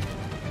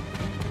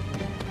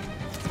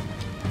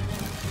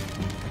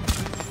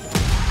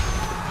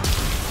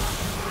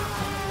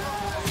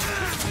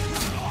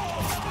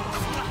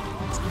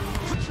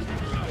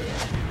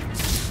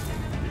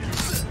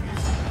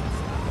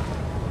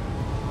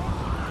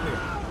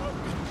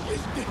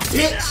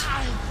 Bitch!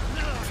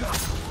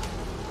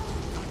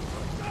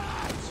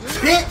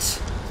 Bitch!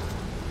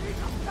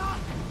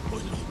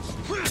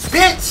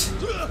 Bitch!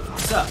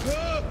 What's up?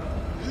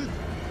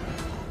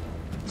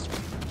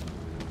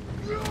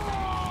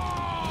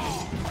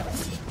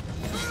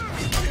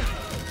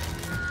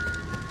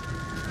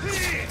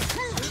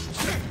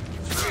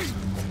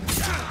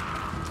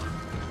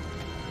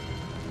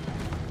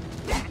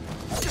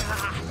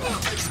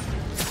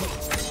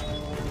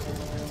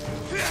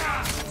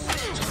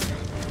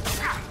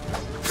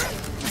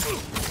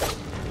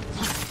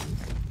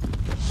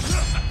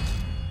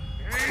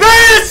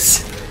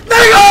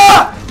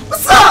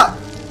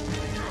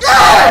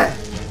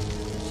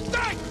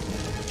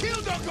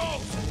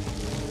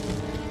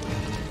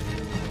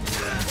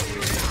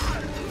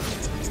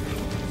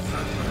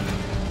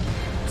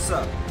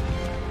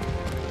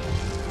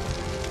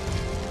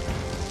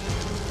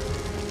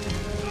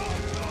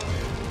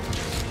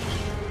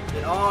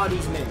 All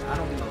these men, I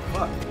don't give a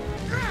fuck.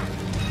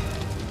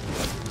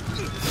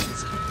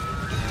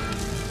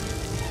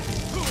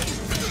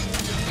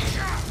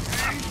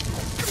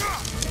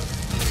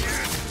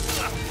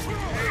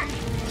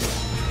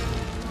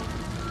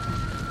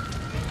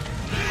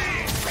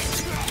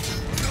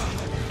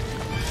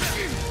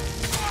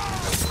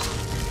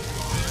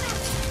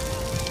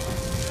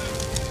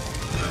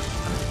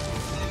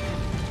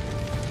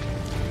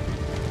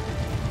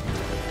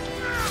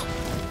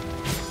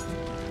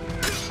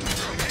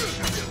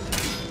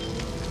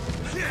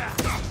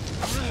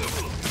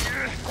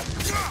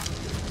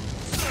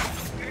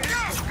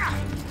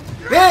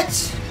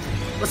 Bitch!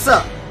 What's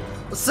up?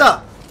 What's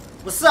up?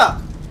 What's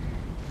up?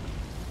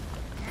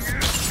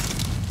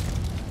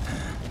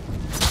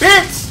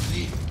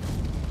 Bitch!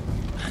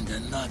 And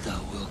another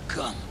will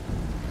come.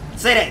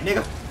 Say that,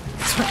 nigga.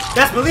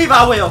 Best believe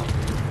I will.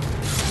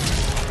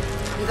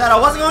 You thought I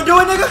wasn't gonna do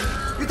it, nigga?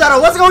 You thought I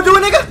wasn't gonna do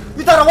it, nigga?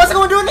 You thought I wasn't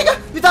gonna do it, nigga?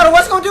 You thought I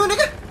wasn't gonna do it,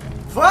 nigga?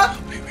 Fuck!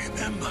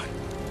 Remember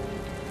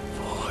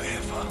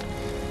forever.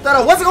 Thought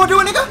I wasn't gonna do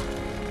it, nigga?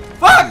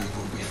 Fuck! You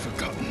will be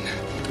forgotten.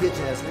 Bitch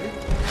ass nigga.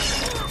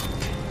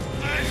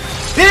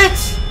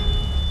 Bitch!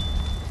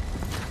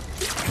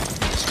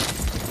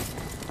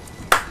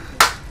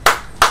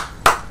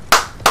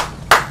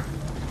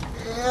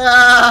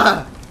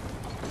 Yeah!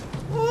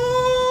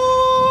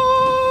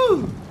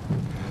 Woo!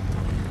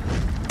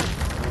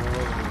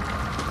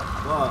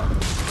 Fuck.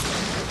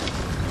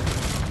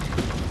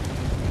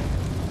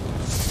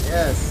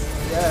 Yes,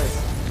 yes,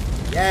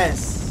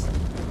 yes.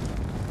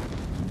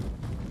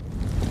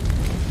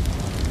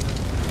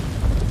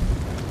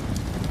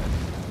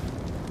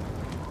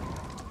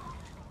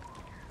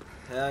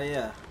 Hell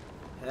yeah.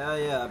 Hell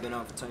yeah, I've been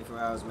on for 24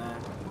 hours,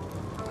 man.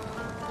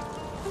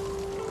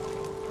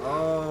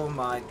 Oh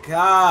my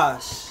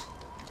gosh.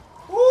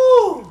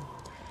 Woo!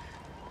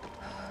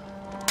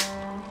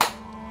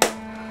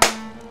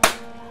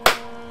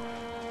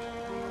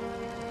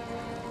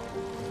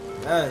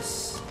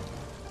 Yes.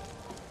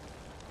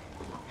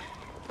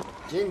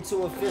 Gen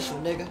 2 official,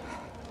 nigga.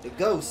 The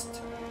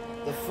ghost.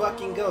 The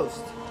fucking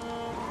ghost.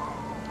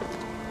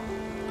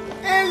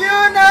 Hey,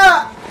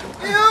 Yuna!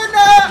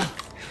 Yuna!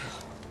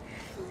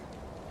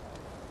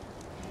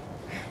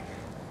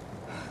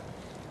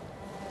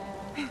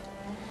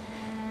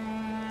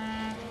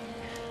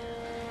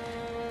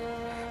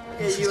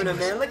 Look at Yuna,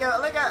 man. Look at.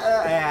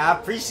 I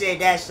appreciate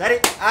that, shut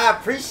it. I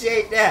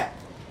appreciate that.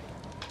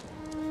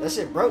 That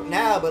shit broke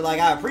now, but like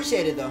I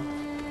appreciate it though.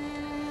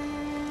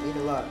 Need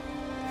a lot.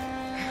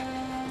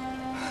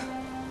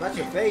 About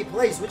your fave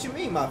place? What you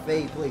mean my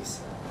fave place?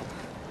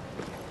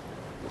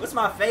 What's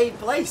my fave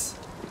place?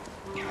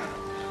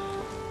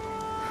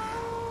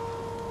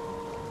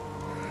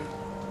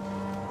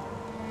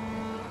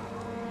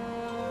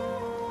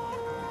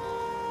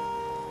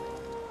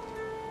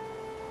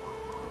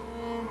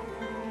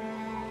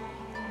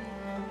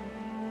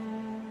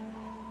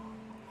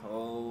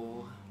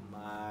 Oh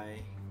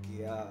my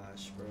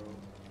gosh, bro.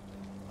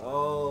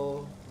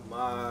 Oh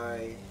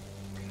my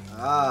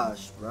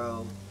gosh,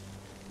 bro.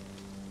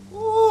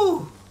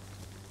 Woo!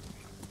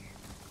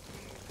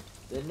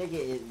 The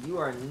nigga, you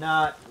are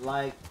not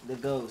like the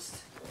ghost.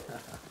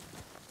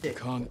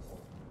 Khan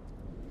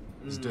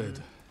is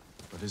dead,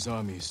 but his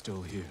army is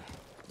still here.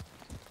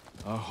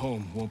 Our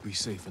home won't be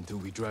safe until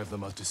we drive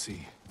them out to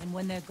sea. And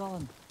when they're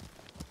gone,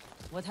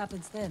 what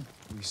happens then?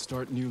 We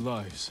start new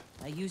lives.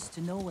 I used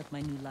to know what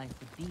my new life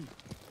would be.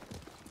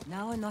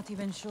 Now I'm not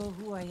even sure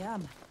who I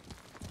am.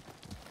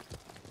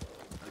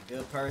 A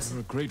good person.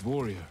 You're a great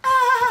warrior.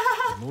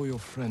 A loyal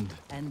friend.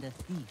 And a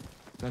thief.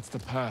 That's the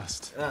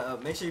past.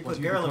 Make sure you put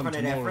girl in front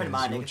of that friend,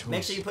 my nigga.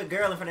 Make sure you put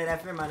girl in front of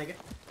that friend, my nigga.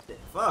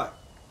 Fuck.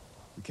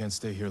 We can't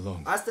stay here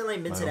long. I still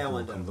ain't been to that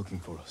one, though. Come looking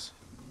for us.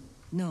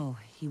 No,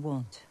 he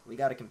won't. We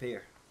gotta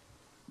compare.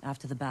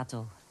 After the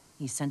battle,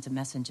 he sent a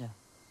messenger.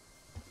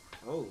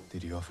 Oh.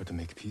 Did he offer to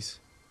make peace?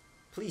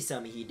 Please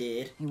tell me he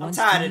did. He I'm wants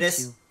tired to of meet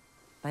this. you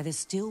by the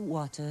still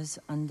waters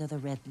under the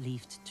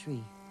red-leafed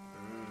tree.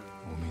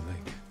 Omi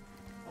Lake.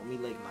 Omi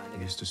Lake, my I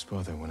nigga. used to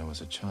spar there when I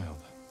was a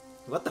child.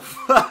 What the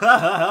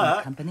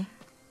fuck? Company?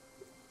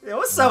 Yeah,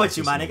 what's up with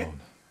you, my nigga?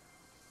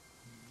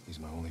 He's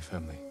my only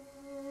family.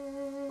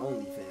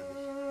 Only family.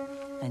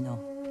 I know.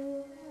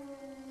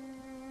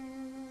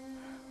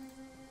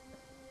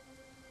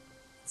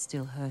 It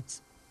still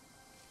hurts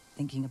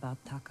thinking about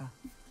Taka.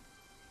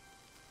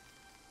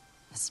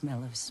 The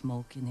smell of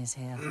smoke in his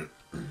hair.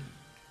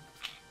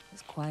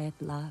 His quiet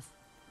laugh.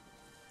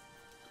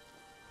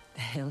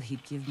 The hell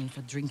he'd give me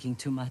for drinking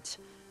too much.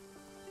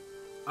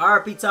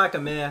 R.P. Taka,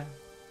 man.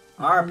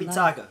 R.P.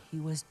 Taka. He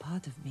was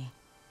part of me.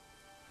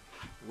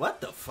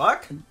 What the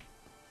fuck?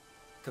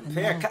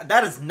 Compare.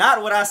 That is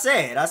not what I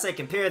said. I said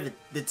compare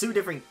the two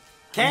different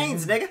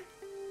Canes, nigga.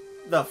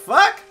 The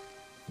fuck?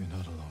 You're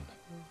not alone.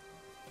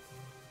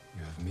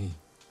 You have me.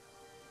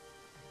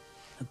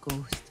 A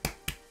ghost.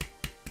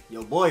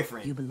 Your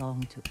boyfriend. You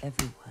belong to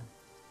everyone.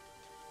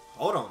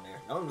 Hold on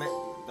there.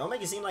 Don't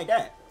make it seem like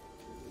that.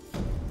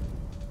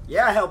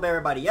 Yeah, I help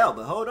everybody out,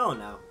 but hold on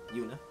now,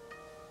 Yuna.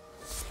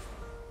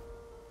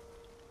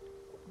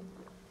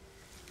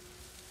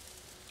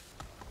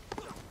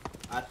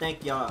 I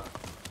thank y'all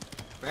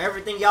for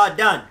everything y'all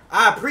done.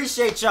 I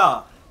appreciate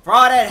y'all for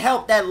all that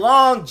help, that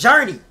long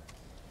journey.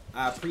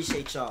 I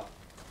appreciate y'all.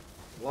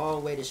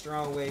 Long way, the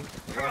strong way.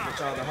 Walk with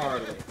y'all the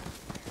hard way.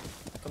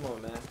 Come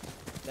on, man.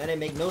 That didn't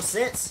make no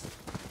sense.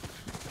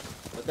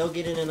 But they'll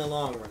get it in the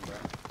long run, bro.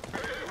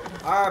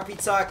 R.P.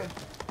 Taka.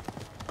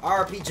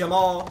 R.P.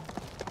 Jamal.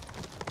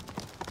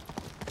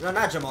 No,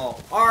 not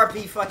Jamal.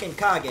 R.P. fucking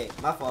Kage.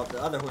 My fault.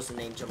 The other horse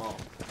named Jamal.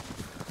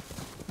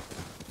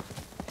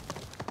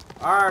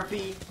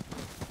 R.P.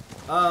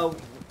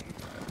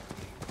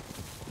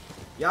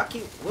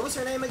 Yaki. What was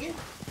her name again?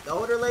 The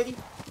older lady?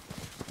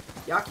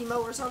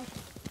 Yakimo or something?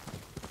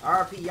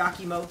 R.P.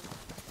 Yakimo.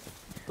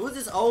 Who's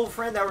this old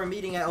friend that we're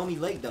meeting at Omi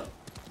Lake, though?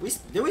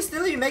 Do we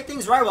still even make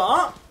things right with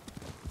Aunt?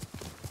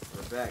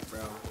 We're back, bro.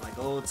 Like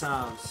old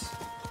times.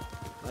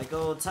 Like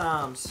old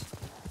times.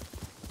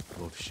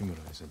 Lord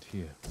Shimura isn't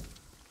here.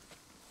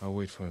 I'll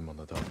wait for him on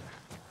the dock.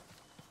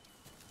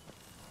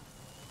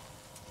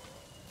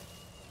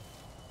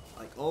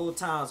 Like old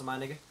times, my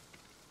nigga.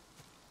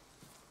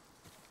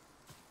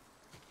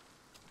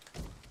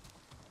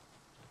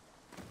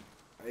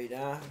 Are you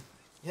down?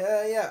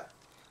 Yeah.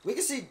 We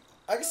can see.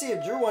 I can see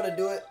if Drew want to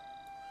do it.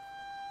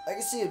 I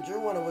can see if Drew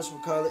want to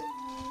whatchamacallit it.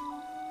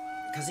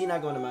 Cause he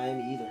not going to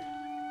Miami either.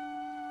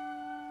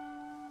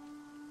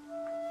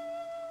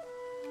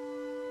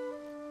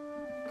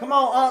 Come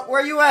on, Unc.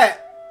 Where you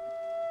at?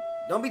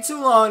 Don't be too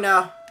long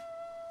now.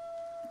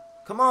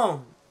 Come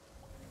on.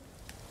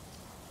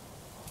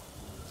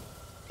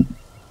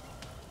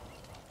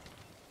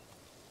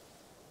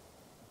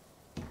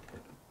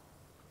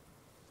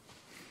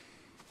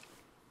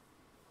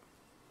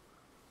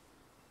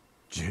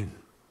 Jin.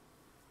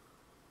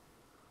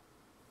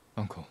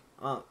 Uncle.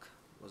 Unc,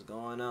 what's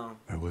going on?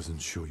 I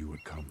wasn't sure you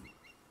would come.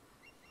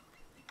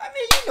 I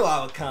mean, you knew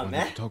I would come, I wanted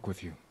man. to talk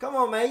with you. Come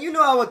on, man. You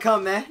know I would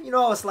come, man. You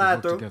know I would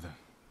slide through. Together.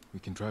 We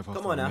can drive off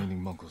Come the on now.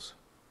 remaining Mongols.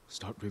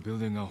 Start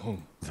rebuilding our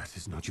home. That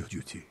is not your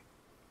duty.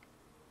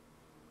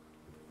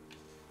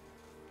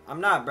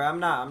 I'm not, bro. I'm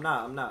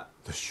not.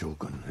 The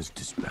Shogun has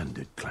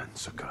disbanded Clan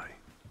Sakai.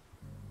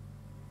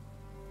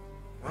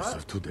 What? As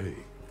of today,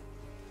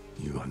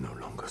 you are no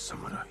longer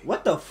samurai.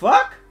 What the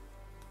fuck?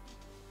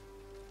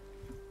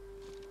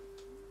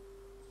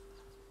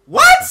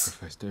 What?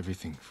 Sacrificed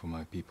everything for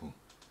my people.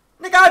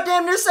 Nigga, I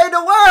damn near saved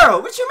the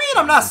world. What you mean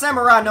I'm not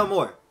samurai no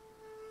more?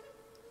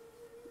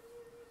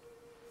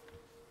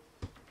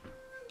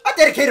 I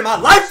dedicated my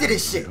life to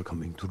this shit.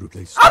 Coming to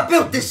replace I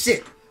built this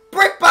shit,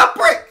 brick by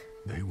brick.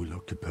 They will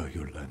occupy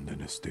your land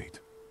and estate.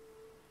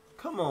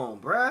 Come on,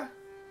 bruh.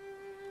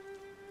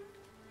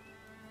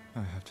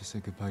 I have to say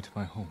goodbye to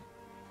my home.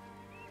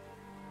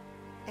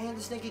 And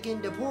this nigga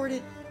getting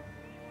deported?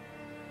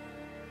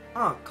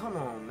 Oh, come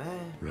on,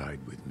 man. Ride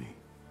with me.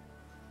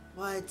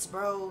 What,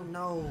 bro?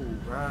 No,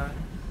 bruh.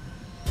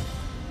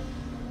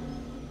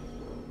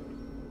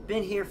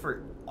 Been here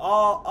for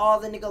all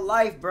the nigga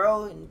life,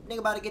 bro. And nigga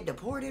about to get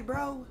deported,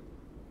 bro.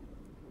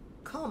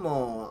 Come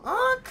on,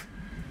 Unc.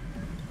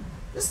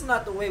 This is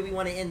not the way we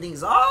want to end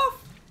things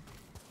off.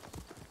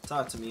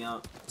 Talk to me,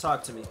 Unc.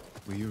 Talk to me.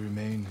 Will you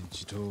remain in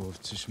Jito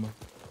of Tsushima?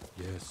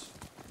 Yes.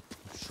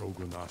 The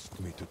Shogun asked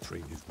me to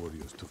train his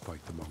warriors to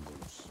fight the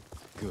Mongols.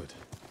 Good.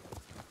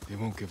 They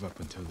won't give up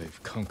until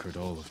they've conquered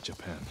all of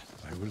Japan.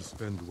 I will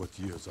spend what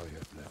years I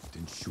have left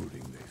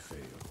ensuring they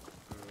fail.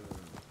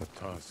 A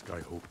task I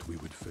hoped we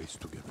would face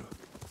together,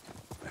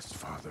 as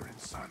father and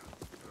son.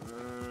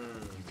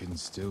 You can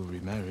still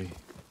remarry,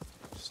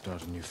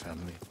 start a new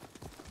family.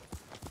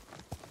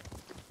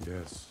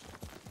 Yes,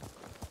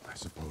 I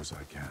suppose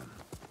I can.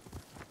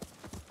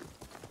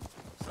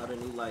 Start a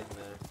new life,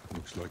 man.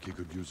 Looks like he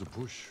could use a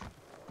push.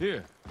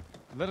 Here,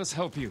 let us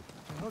help you.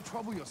 Do not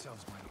trouble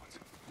yourselves, my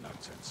lord.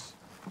 Nonsense.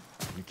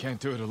 You can't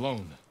do it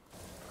alone.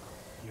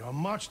 You are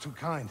much too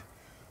kind.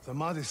 The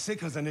mud is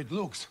thicker than it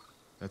looks.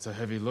 That's a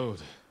heavy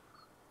load.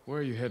 Where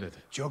are you headed?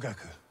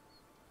 Jogaku.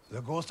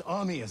 The ghost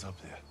army is up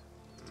there.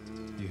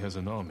 He has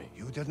an army.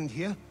 You didn't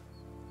hear?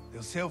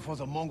 They'll sail for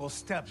the Mongol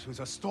steppes with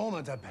a storm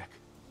at their back.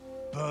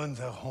 Burn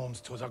their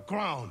homes to the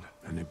ground.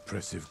 An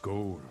impressive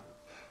goal.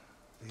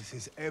 This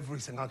is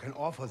everything I can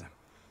offer them.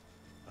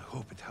 I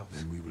hope it helps.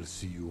 Then we will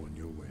see you on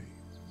your way.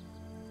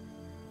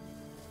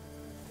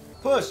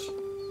 Push.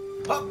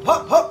 Hop,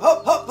 hop, hop,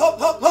 hop, hop, hop,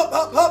 hop, hop,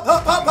 hop, hop,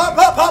 hop, hop, hop,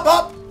 hop, hop,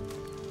 hop.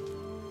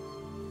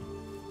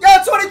 Yo,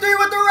 23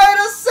 with the rate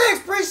of 6.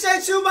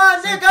 Appreciate you,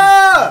 my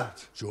nigga.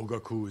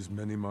 Jogaku is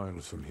many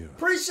miles from here.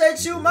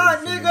 Appreciate you, my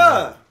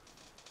nigga.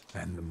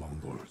 And the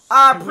Mongols.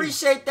 I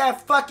appreciate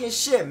that fucking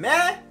shit,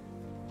 man.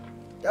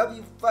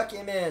 W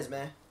fucking mans,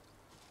 man.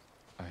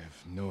 I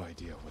have no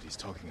idea what he's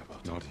talking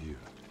about. Not here.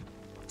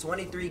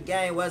 23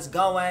 gang, what's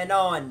going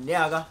on,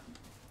 nigga?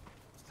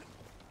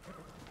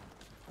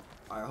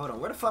 Alright, hold on.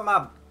 Where the fuck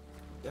my...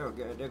 There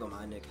go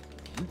my nigga.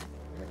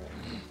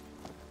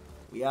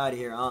 We out of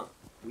here, Unc.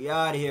 We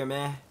out of here,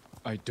 man.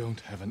 I don't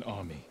have an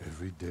army.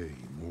 Every day,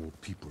 more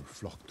people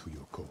flock to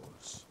your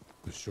cause.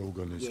 The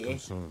Shogun is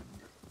concerned.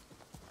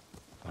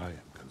 I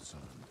am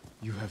concerned.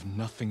 You have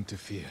nothing to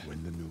fear.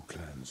 When the new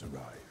clans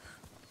arrive,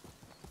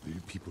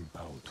 will people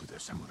bow to their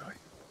samurai?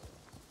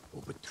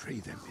 Or betray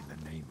them in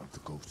the name of the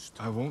ghost?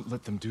 I won't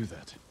let them do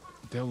that.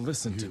 They'll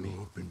listen to me.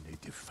 You openly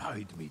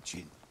defied me,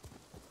 Jin.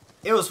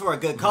 It was for a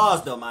good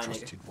cause, though, my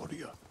nigga.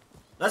 Warrior.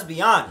 Let's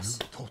be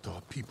honest. You taught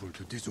our people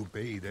to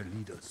disobey their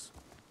leaders.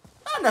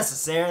 Not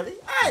necessarily.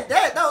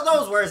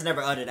 Those words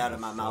never uttered out of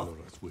my mouth.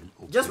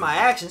 Just my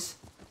actions.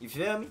 You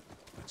feel me?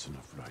 That's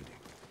enough riding.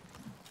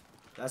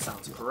 That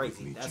sounds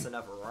crazy. That's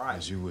enough riding.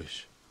 As you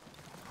wish.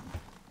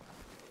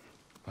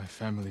 My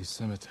family's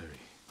cemetery.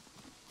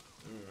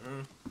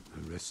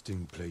 The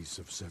resting place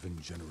of 7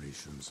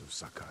 generations of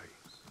Sakai,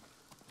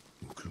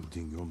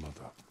 including your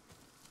mother.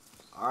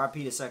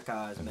 R.I.P. to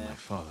Sakai's, And man. my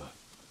father.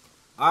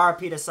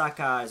 R.I.P. to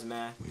Sakai's,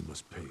 man. We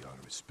must pay our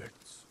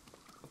respects.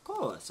 Of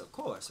course, of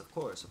course, of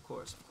course, of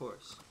course, of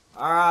course.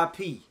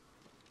 R.I.P.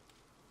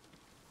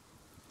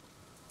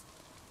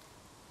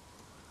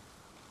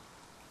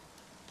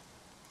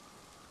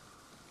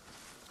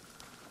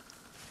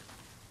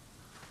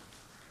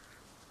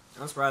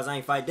 I'm surprised I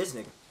ain't fight this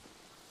nigga.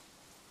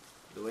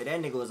 The way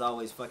that nigga was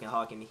always fucking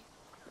hawking me.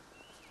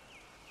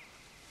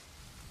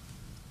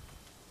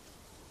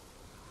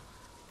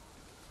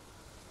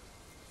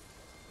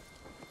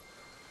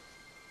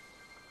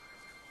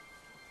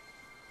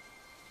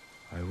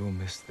 I will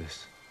miss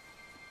this.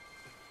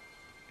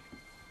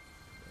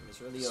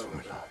 It's really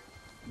over.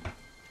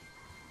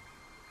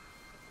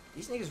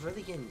 These niggas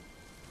really getting...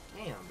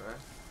 Damn, bro.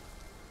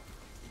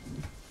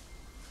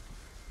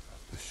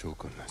 The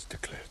Shogun has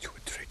declared you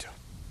a traitor.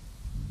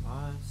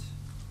 What?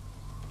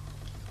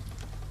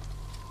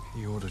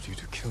 He ordered you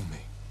to kill me.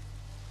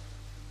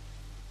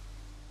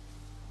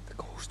 The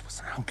ghost was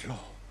an outlaw.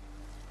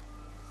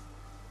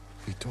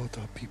 He taught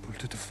our people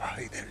to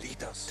defy their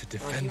leaders. To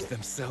defend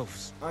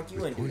themselves. Aren't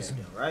you into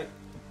that, right?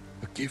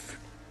 A gift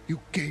you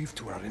gave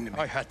to our enemy.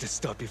 I had to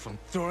stop you from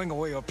throwing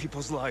away our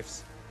people's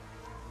lives.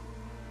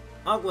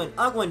 Unc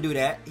wouldn't do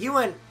that. He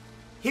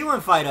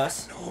wouldn't fight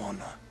us. No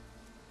honor.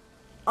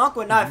 Unc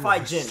would not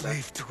fight Jin.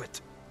 Slave to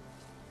it.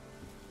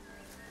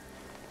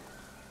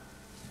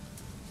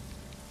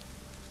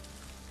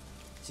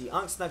 See,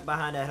 Unc stuck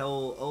behind that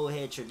whole old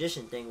head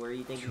tradition thing where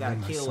you think you gotta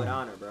kill with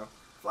honor, bro.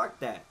 Fuck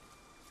that.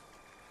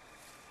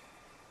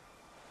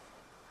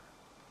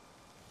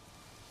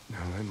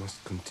 Now I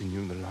must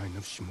continue the line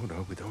of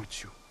Shimura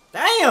without you.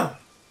 Damn!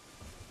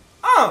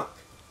 Unc!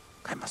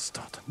 I must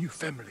start a new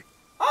family.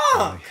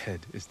 Unc! My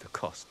head is the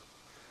cost.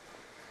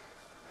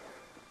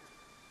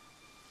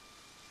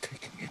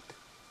 Taking it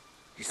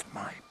is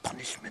my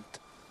punishment.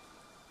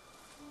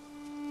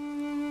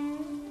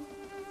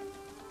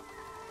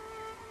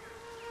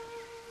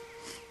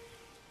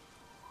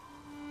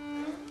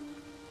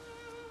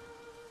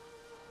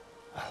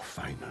 Our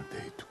final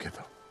day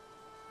together.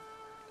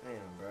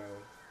 Damn, bro.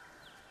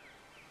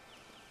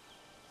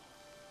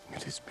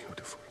 It is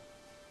beautiful.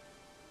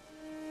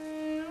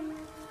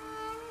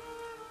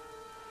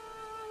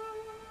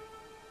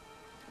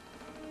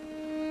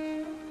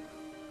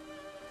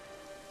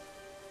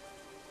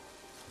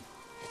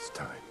 It's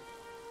time.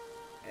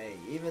 Hey,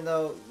 even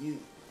though you...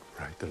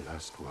 Write the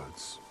last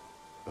words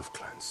of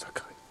Clan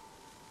Sakai.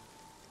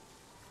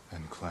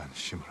 And Clan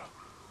Shimura.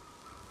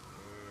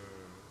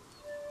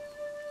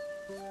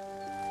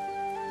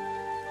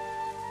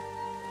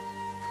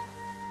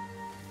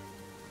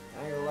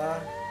 I ain't gonna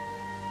lie.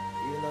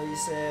 Even though you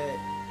said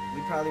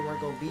we probably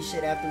weren't gonna beat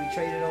shit after we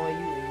traded on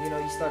you, and you know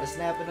you started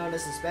snapping on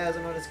us and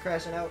spazzing on us,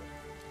 crashing out.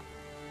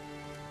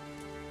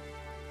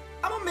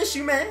 I'm gonna miss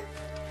you, man.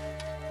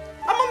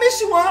 I'm gonna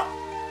miss you, Unc.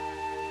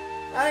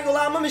 I ain't gonna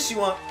lie, I'm gonna miss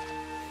you, Unc.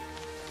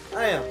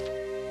 I am.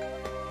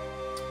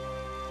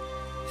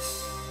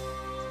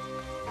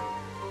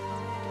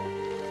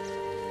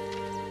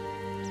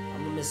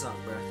 I'm gonna miss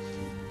Unc, bro.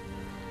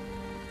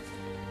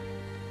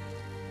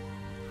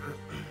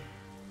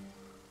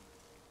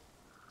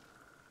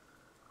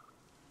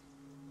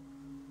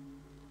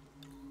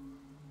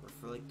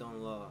 Reflect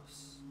on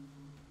loss.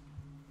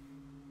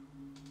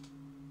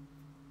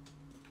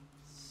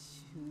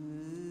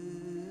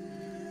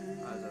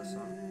 How's that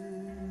song?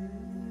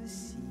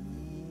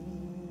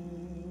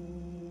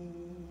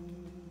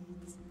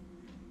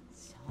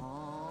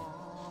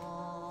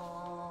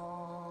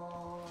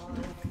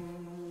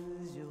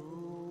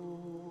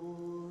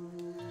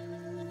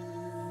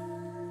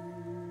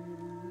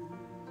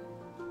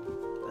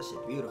 That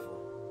shit beautiful.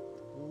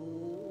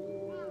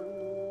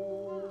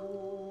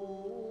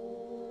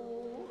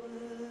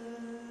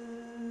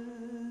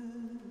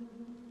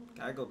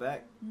 Can I go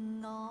back?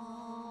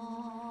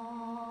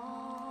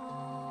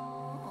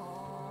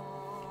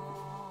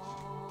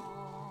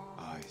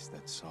 Eyes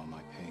that saw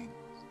my pain.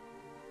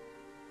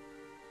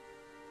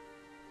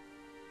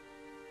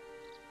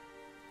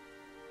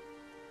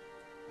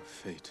 A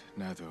fate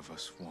neither of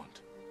us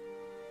want.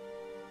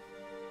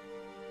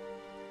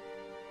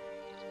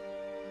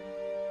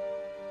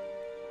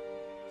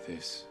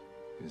 This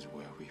is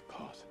where we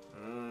part.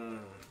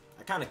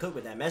 I kind of cook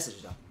with that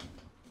message, though.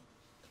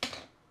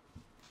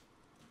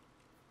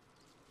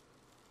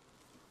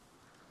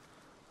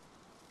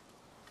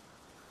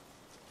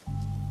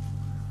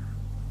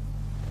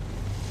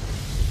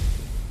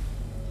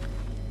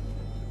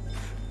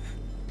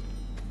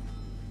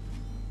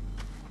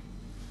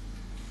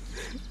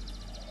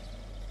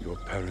 Your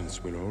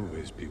parents will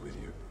always be with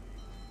you.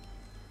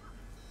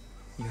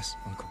 Yes,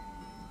 Uncle.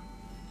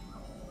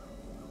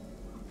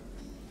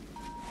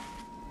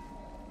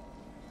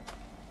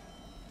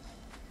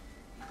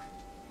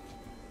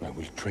 I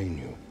will train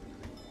you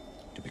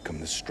to become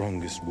the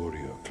strongest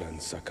warrior Clan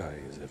Sakai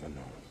has ever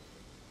known.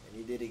 And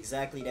you did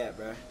exactly that,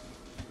 bro.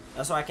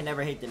 That's why I can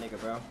never hate the nigga,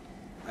 bro.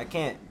 I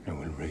can't. I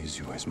will raise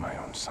you as my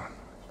own son.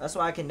 That's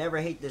why I can never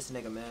hate this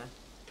nigga, man.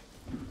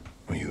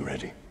 Are you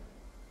ready?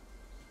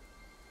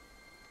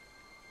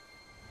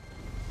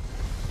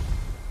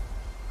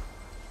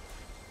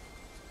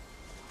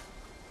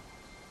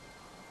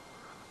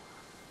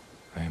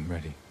 I am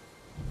ready.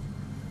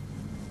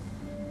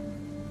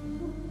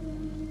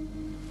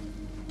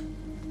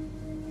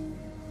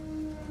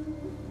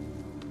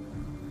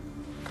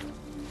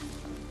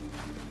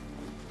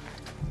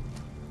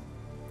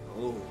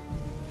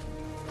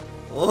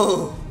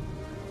 Oh.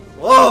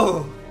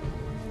 Whoa.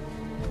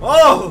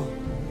 Oh.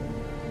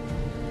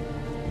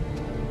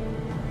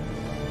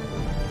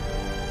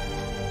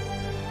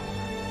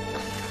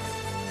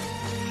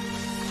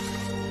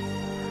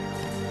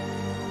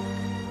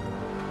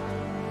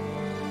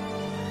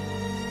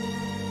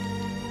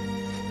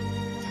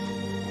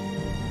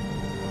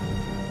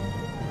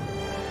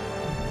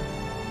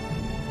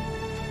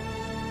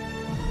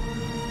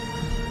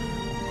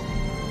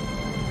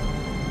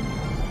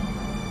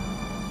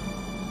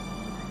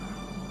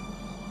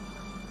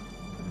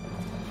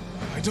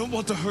 I don't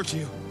want to hurt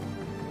you.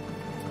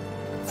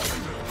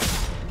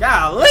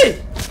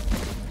 Golly!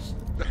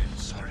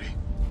 Sorry.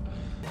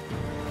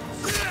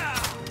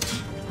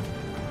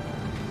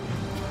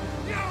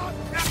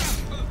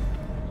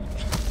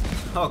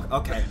 Oh,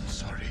 okay.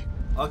 Sorry.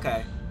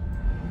 Okay.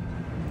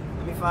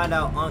 Let me find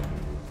out on.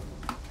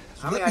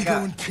 Let me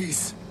go in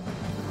peace.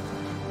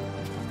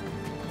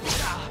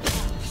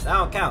 That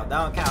don't count.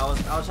 That don't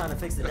count. I was trying to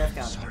fix the death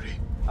counter. Sorry.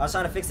 I was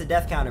trying to fix the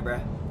death counter,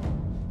 bruh.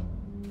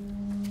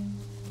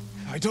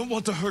 I don't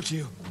want to hurt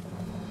you.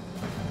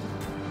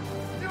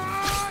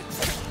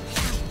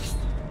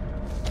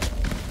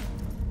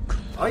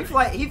 Oh,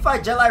 he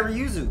fight Jelly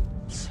Ryuzu.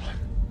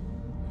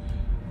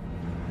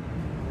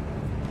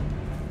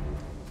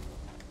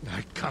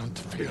 I can't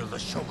feel the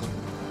Shogun.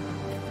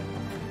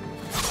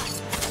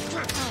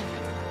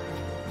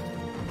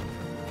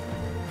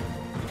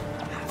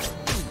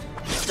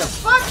 What the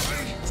fuck?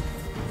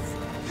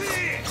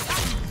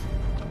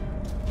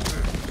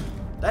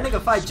 That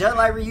nigga fight Jelly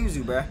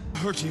Ryuzu, bruh.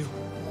 Hurt you.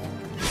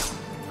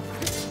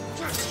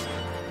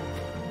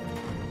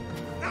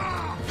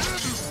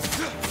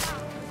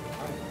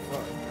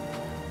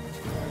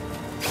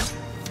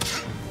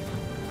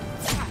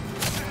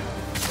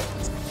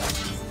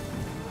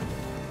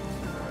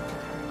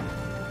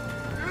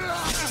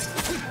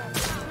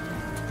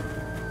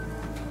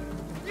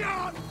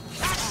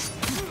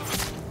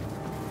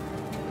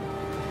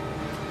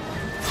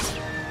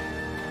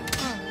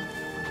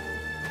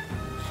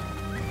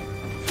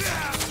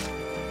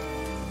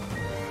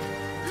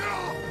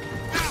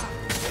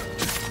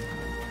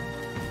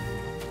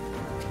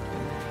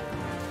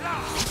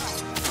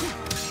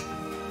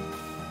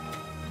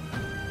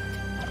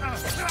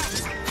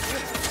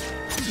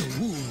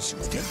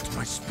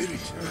 My spirit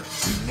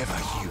will never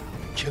heal.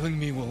 Killing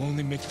me will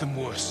only make them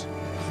worse.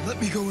 Let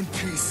me go in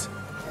peace.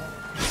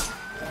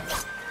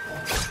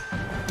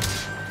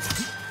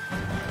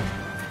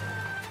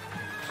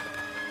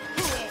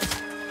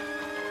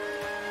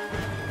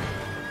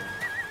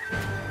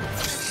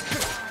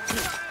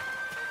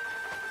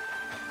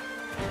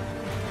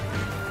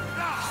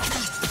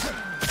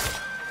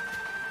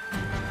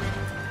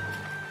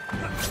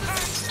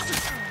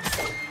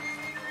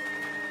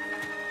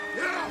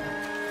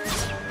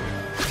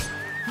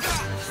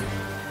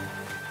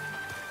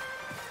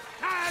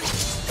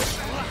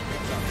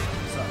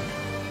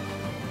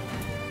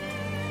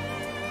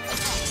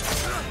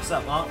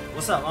 What's up, Aunt?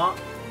 What's up, Aunt?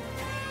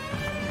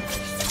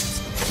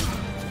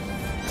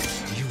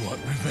 You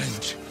want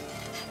revenge?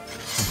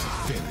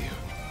 Failure.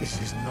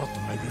 This is not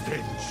my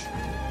revenge.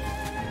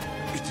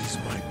 It is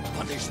my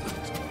punishment.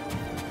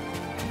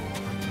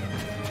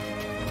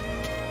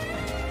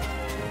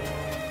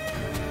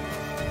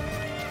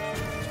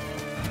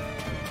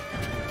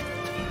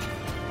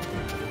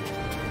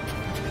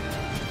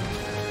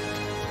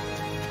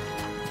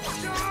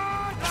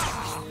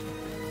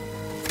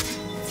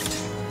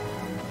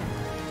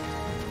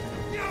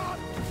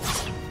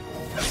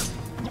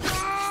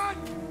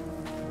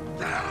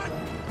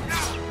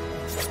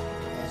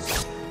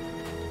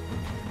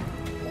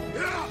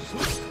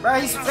 Bro,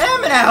 he's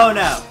spamming that hoe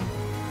now.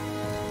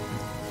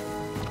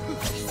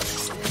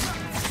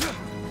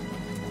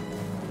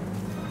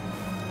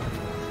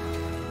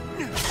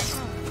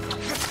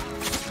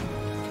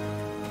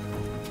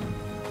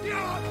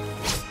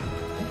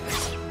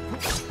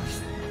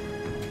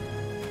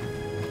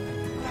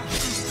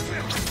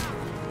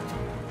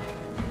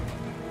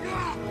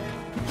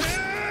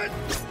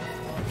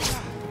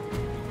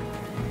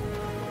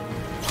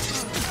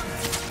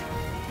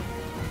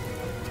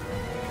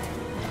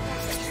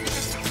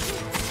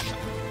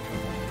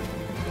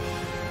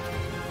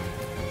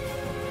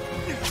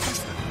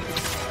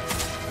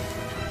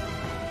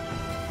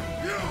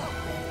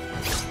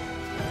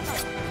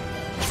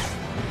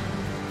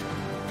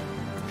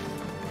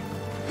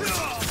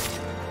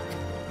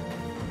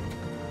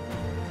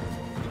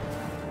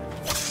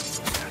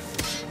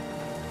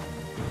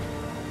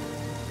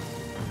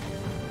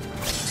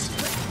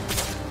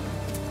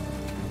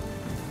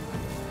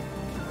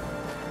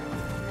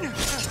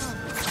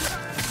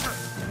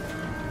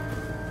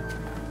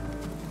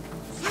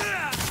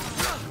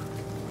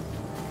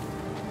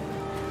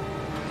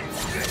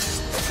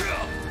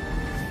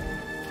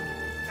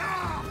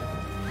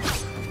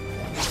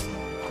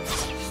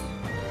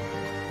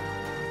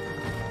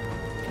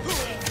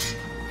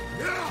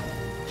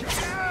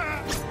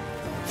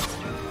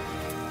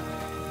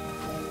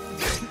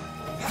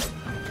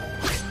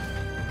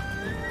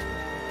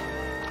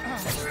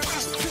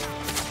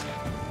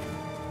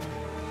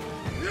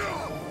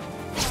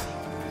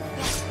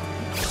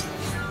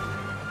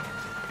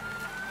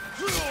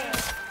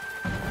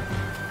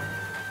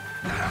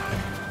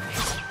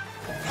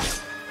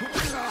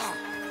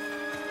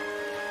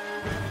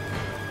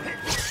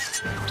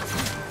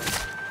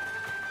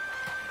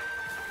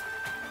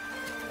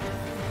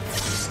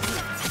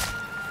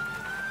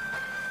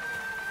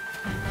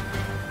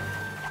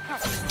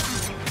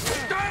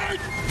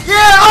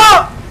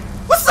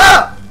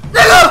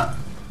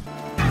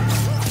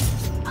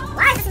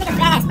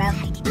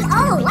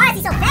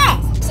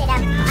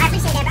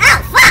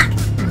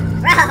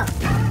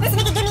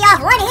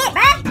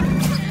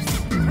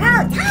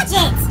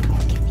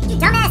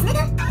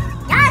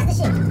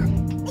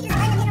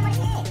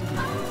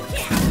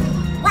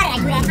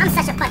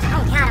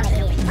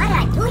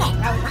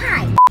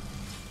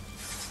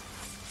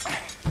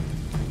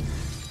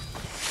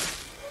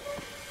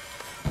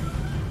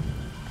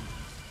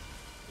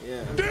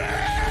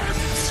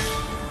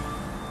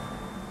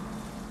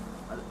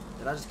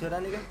 I just kill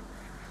that nigga?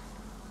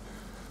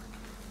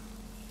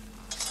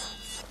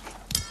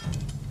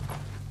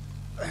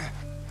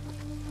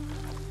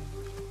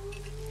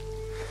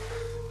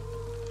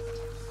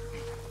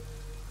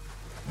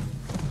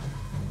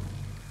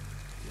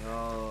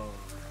 Yo.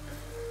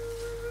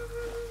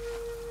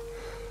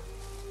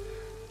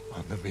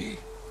 Honor me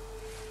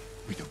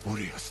with a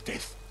warrior's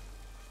death.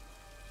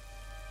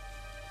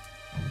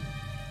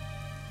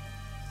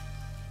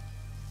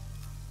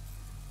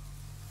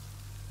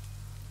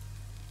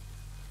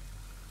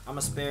 I'ma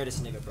spare this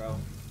nigga, bro.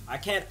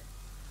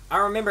 I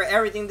remember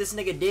everything this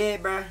nigga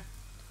did, bro.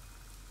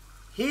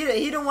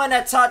 He the one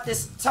that taught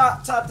this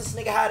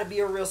nigga how to be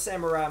a real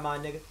samurai, my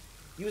nigga.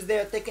 You was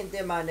there thick and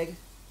thin, my nigga.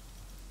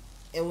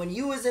 And when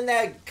you was in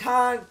that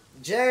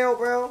jail,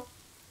 bro,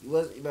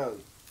 you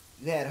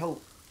had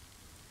hope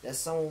that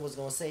someone was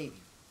gonna save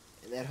you.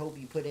 And that hope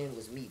you put in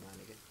was me,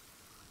 my nigga.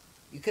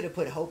 You could have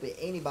put hope in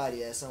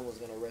anybody that someone was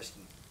gonna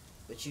rescue you.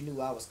 But you knew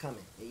I was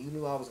coming. And you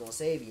knew I was gonna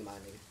save you, my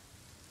nigga.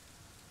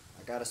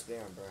 I gotta spare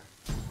him, bro.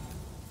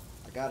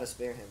 I gotta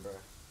spare him, bro.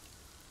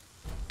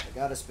 I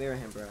gotta spare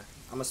him, bro.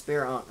 I'ma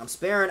spare Unc. I'm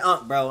sparing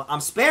Unc, bro.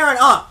 I'm sparing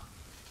Unc.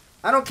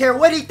 I don't care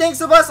what he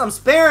thinks of us. I'm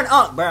sparing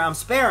Unc, bro. I'm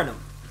sparing him.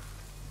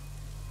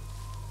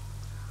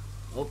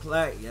 Oh,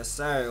 plaque. Yes,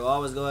 sir. It'll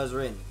always go as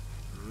written.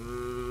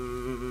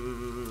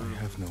 I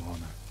have no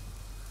honor.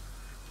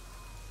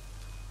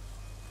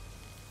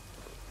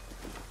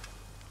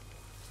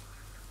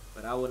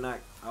 But I will not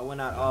off you. I will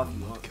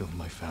not kill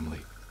my family.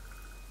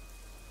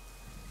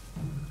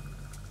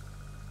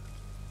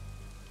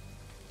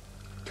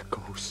 The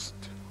ghost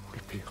will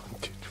be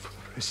hunted for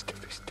the rest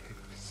of his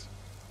days.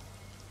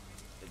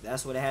 If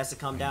that's what it has to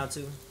come down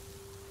to,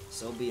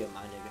 so be it,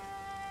 my nigga.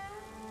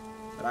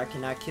 But I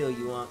cannot kill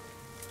you, Unc.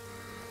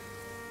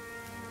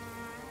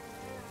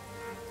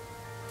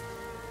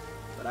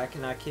 But I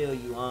cannot kill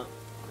you, Unc.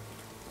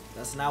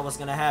 That's not what's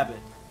gonna happen.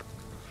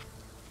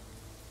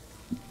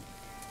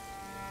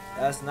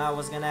 That's not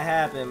what's gonna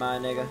happen, my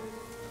nigga.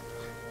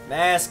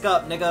 Mask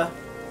up, nigga.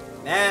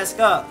 Mask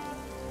up.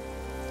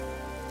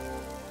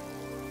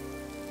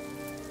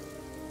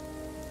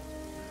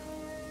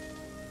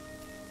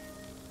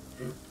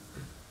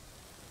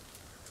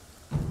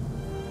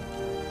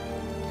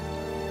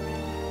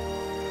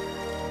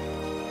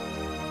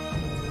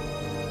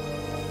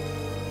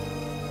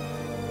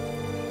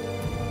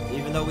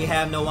 Even though we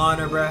have no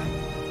honor, bruh,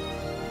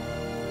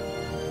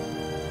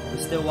 we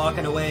still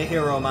walking away a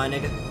hero, my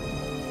nigga.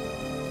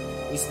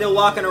 We still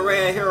walking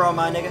away a hero,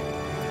 my nigga.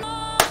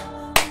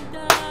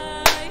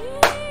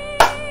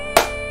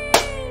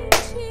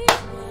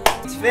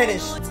 It's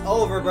finished. It's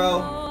over, bro.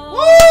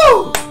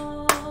 Woo!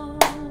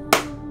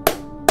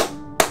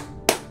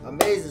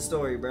 Amazing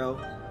story, bro.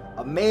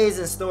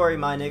 Amazing story,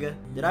 my nigga.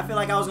 Did I feel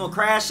like I was gonna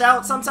crash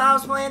out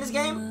sometimes playing this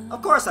game?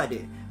 Of course I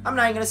did. I'm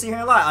not even gonna sit here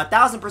and lie.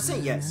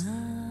 1000% yes.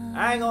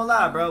 I ain't gonna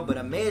lie, bro, but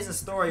amazing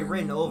story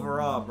written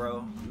overall,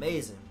 bro.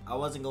 Amazing. I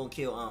wasn't gonna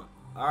kill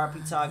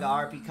RP Taga,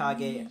 RP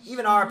Kage,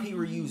 even RP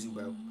Ryuzu,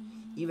 bro.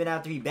 Even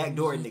after he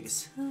backdoored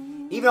niggas.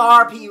 Even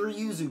RP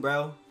Ryuzu,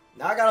 bro.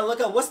 Now I gotta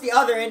look up what's the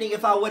other ending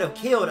if I would have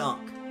killed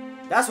Unc.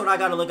 That's what I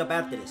gotta look up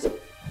after this. Let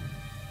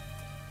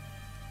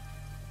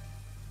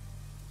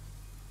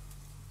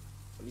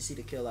me see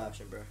the kill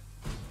option, bro.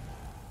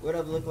 What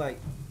would it look like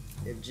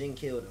if Jin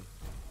killed him?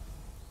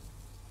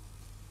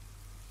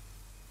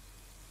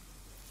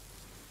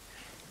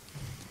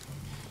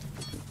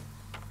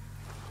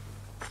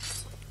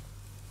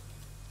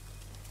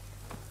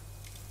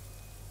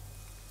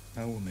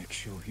 I will make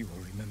sure you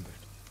are remembered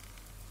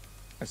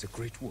as a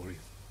great warrior,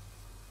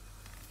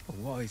 a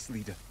wise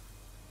leader,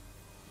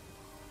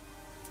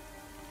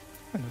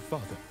 and a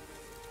father.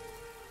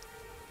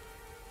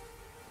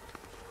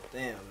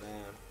 Damn,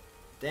 man.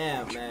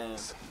 Damn, man.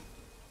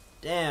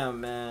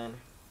 Damn, man.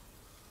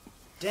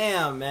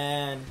 Damn,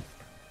 man.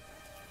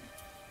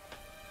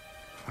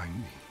 Find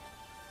me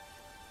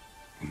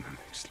in the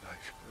next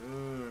life.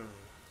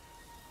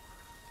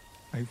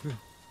 I will.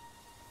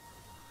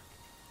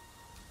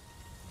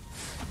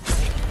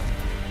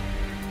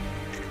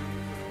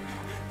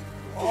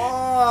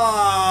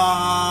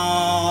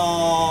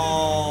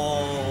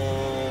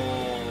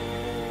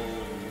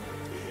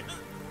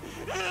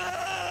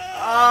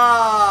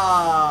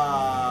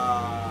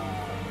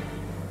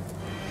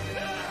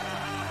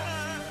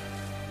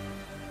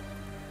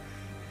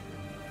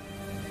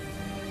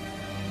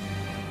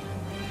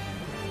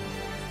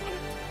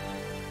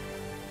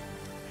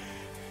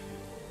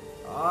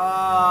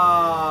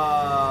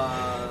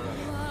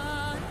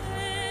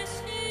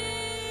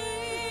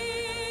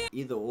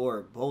 Either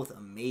or, both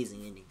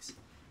amazing endings.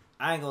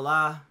 I ain't gonna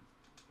lie.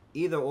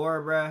 Either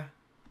or, bruh.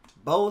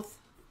 Both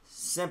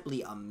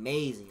simply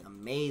amazing,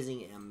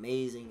 amazing,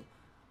 amazing,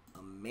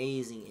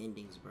 amazing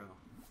endings, bro.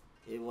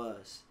 It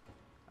was.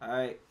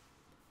 Alright.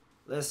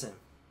 Listen.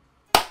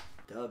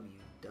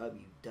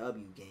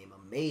 WWW game.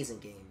 Amazing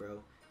game,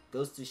 bro.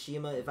 Ghost of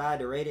Tsushima. If I had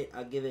to rate it,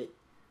 I'd give it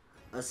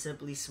a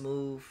simply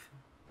smooth.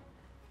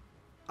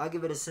 I'll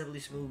give it a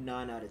simply smooth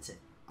 9 out of 10.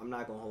 I'm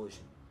not gonna hold you.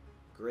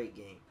 Great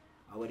game.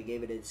 I would have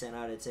gave it a 10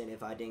 out of 10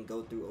 if I didn't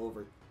go through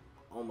over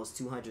almost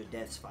 200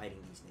 deaths fighting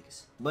these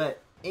niggas.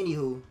 But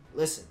anywho,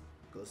 listen,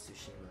 Ghost of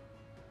Tsushima,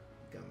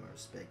 got my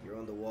respect. You're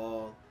on the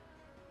wall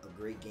of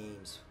great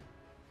games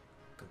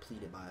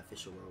completed by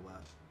Official Worldwide.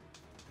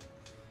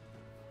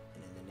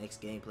 And in the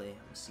next gameplay,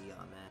 I'm gonna see y'all,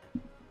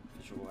 man.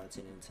 Official Worldwide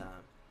 10 in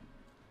time.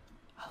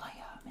 I like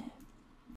y'all, man.